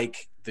really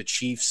like the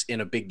Chiefs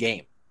in a big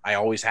game. I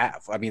always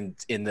have. I mean,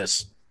 in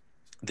this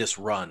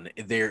run,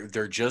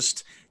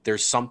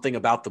 there's something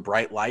about the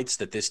bright lights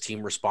that this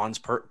team responds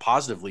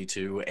positively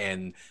to,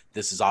 and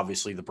this is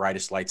obviously the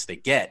brightest lights they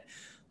get.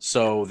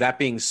 So that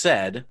being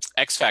said,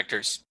 X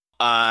factors.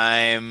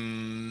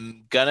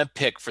 I'm gonna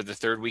pick for the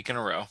 3rd week in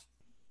a row,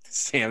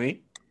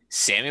 Sammy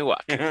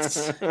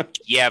Watkins.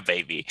 Yeah,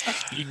 baby.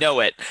 You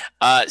know it.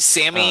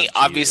 Sammy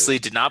obviously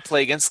did not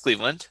play against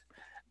Cleveland.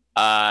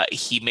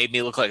 He made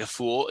me look like a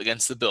fool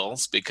against the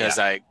Bills because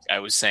I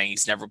was saying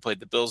he's never played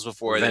the Bills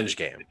before. Revenge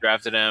game.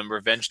 Drafted him.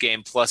 Revenge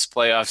game plus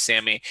playoff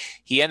Sammy.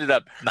 He ended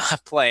up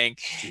not playing.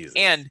 Jesus.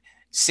 And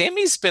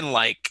Sammy's been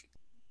like,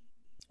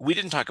 we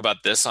didn't talk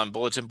about this on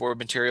bulletin board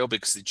material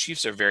because the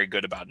Chiefs are very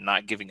good about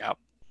not giving out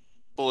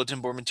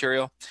bulletin board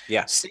material.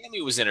 Yeah.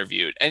 Sammy was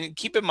interviewed, and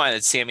keep in mind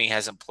that Sammy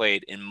hasn't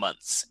played in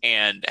months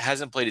and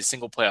hasn't played a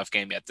single playoff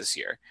game yet this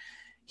year.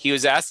 He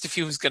was asked if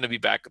he was going to be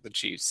back with the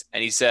Chiefs,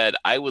 and he said,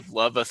 "I would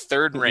love a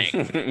 3rd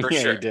ring for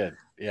sure." He did.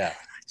 Yeah.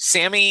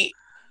 Sammy,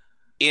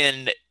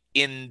 in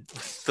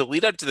the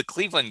lead up to the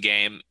Cleveland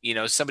game,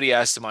 somebody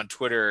asked him on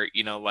Twitter,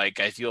 like,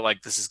 I feel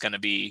like this is going to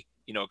be,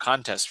 a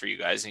contest for you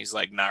guys. And he's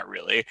like, not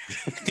really.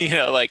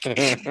 Like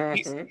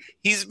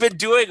he's been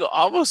doing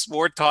almost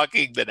more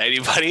talking than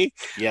anybody.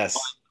 Yes.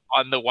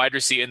 On the wide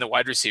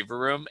receiver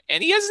room,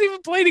 and he hasn't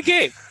even played a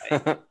game.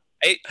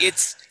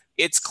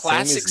 It's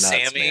classic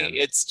Sammy. Man.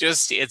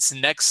 It's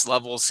next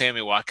level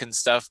Sammy Watkins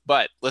stuff.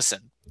 But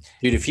listen,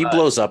 dude, if he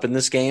blows up in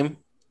this game,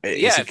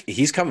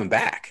 he's coming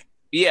back.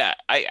 Yeah,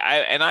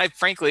 I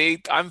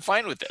frankly, I'm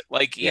fine with it.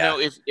 Like,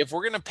 if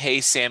we're gonna pay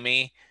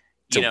Sammy,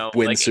 to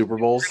win Super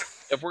Bowls,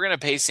 if we're gonna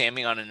pay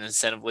Sammy on an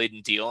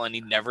incentive-laden deal and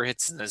he never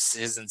hits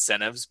his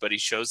incentives, but he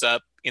shows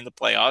up in the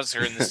playoffs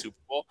or in the Super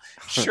Bowl,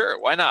 sure,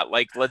 why not?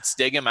 Like, let's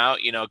dig him out,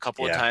 a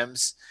couple of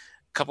times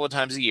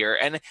a year.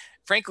 And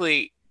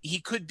frankly, he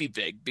could be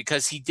big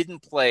because he didn't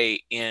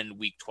play in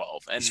Week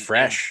 12, and he's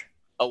fresh.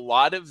 And a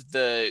lot of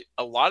the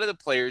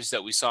players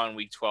that we saw in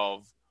Week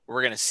 12,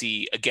 we're gonna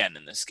see again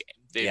in this game.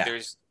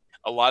 There's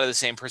a lot of the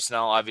same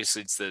personnel.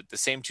 Obviously, it's the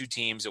same 2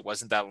 teams. It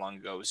wasn't that long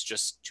ago. It was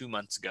just 2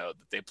 months ago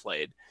that they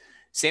played.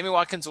 Sammy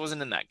Watkins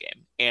wasn't in that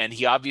game, and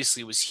he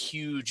obviously was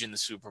huge in the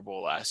Super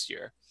Bowl last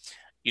year.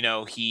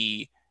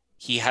 He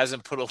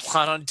hasn't put a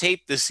lot on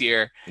tape this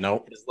year.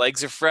 Nope. His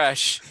legs are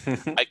fresh.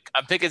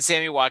 I'm picking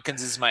Sammy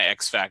Watkins as my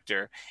X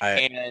factor,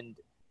 and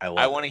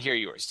I want to hear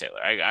yours,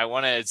 Taylor. I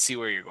want to see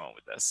where you're going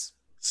with this.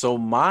 So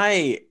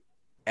my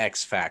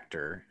X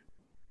factor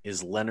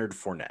is Leonard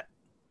Fournette.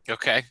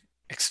 Okay.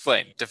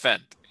 Explain.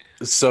 Defend.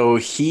 So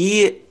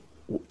he,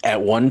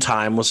 at one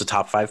time, was a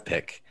top 5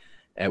 pick.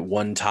 at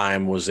one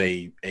time was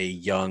a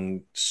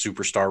young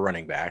superstar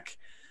running back,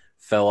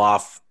 fell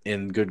off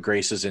in good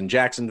graces in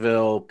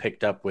Jacksonville,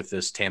 picked up with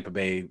this Tampa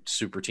Bay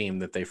super team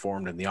that they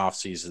formed in the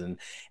offseason,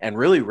 and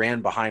really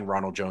ran behind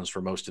Ronald Jones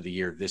for most of the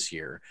year this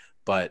year.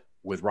 But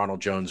with Ronald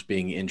Jones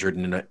being injured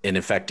and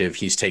ineffective,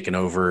 he's taken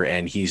over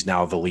and he's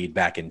now the lead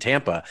back in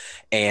Tampa.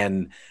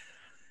 And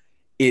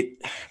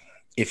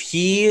if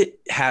he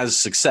has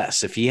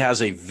success, if he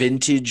has a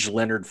vintage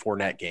Leonard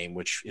Fournette game,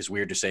 which is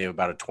weird to say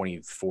about a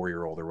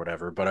 24-year-old or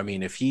whatever, but I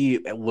mean, if he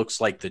looks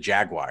like the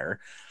Jaguar,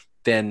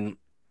 then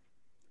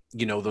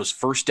those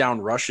first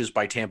down rushes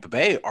by Tampa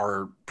Bay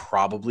are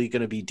probably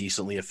going to be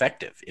decently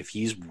effective. If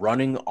he's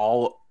running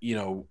all,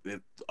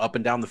 up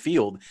and down the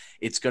field,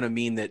 it's going to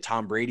mean that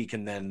Tom Brady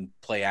can then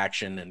play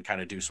action and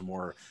kind of do some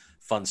more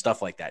fun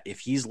stuff like that. If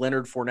he's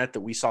Leonard Fournette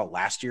that we saw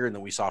last year and that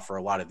we saw for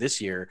a lot of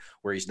this year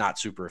where he's not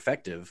super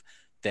effective,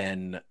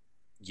 then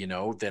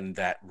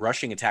that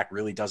rushing attack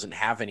really doesn't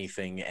have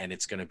anything, and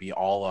it's going to be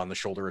all on the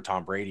shoulder of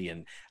Tom Brady.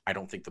 And I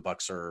don't think the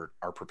Bucs are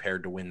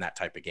prepared to win that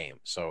type of game.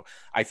 So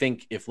I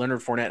think if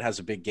Leonard Fournette has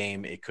a big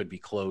game, it could be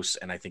close.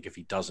 And I think if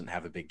he doesn't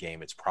have a big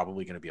game, it's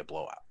probably going to be a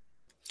blowout.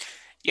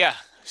 Yeah.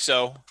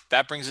 So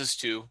that brings us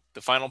to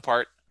the final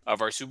part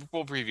of our Super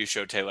Bowl preview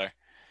show, Taylor,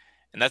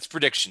 and that's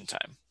prediction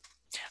time.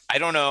 I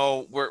don't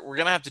know. We're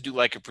going to have to do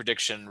like a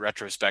prediction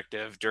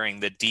retrospective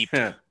during the deep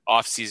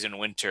off-season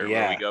winter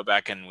where we go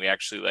back and we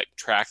actually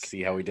track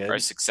see how we did our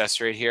success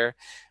rate here.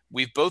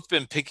 We've both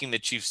been picking the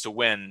Chiefs to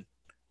win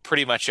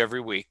pretty much every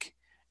week,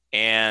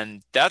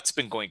 and that's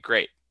been going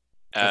great.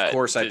 Of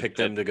course, I picked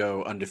them to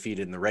go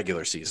undefeated in the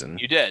regular season.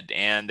 You did,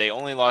 and they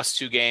only lost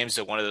 2 games.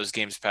 So one of those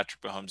games,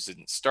 Patrick Mahomes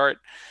didn't start,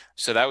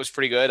 so that was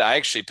pretty good. I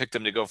actually picked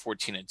them to go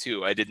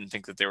 14-2. I didn't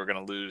think that they were going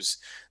to lose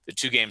the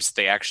 2 games that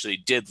they actually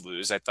did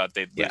lose. I thought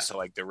they'd lose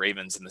to the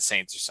Ravens and the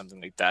Saints or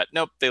something like that.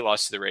 Nope, they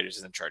lost to the Raiders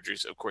and the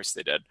Chargers. Of course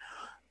they did.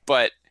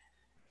 But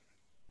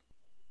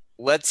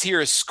let's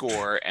hear a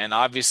score, and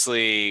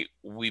obviously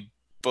we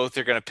both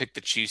are going to pick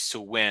the Chiefs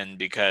to win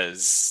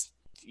because,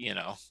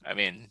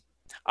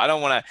 I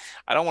don't want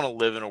to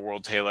live in a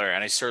world, Taylor,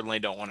 and I certainly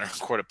don't want to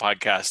record a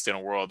podcast in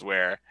a world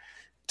where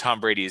Tom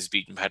Brady has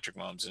beaten Patrick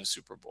Mahomes in a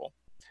Super Bowl.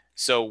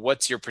 So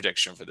what's your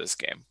prediction for this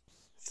game?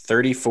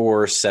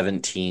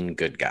 34-17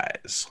 good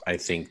guys. I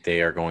think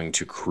they are going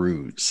to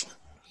cruise.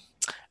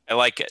 I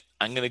like it.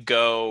 I'm going to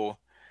go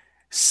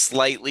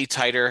slightly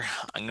tighter.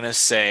 I'm going to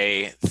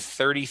say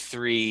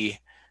 33-24,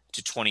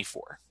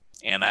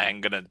 and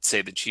I'm going to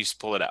say the Chiefs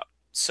pull it out.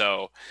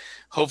 So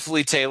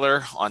hopefully,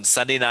 Taylor, on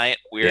Sunday night,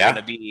 we're going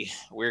to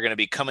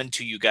be coming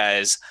to you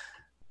guys.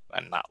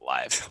 Not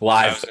live.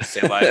 I was going to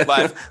say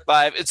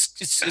live.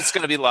 It's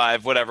going to be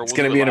live. Whatever. It's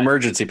going to be an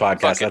emergency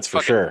podcast. That's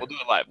for sure. We'll do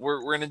it live.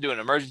 We're going to do an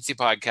emergency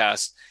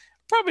podcast.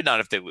 Probably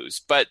not if they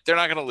lose, but they're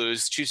not going to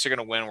lose. Chiefs are going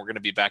to win. We're going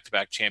to be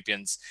back-to-back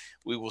champions.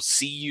 We will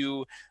see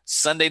you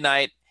Sunday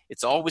night.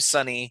 It's always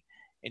sunny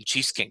in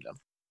Chiefs Kingdom.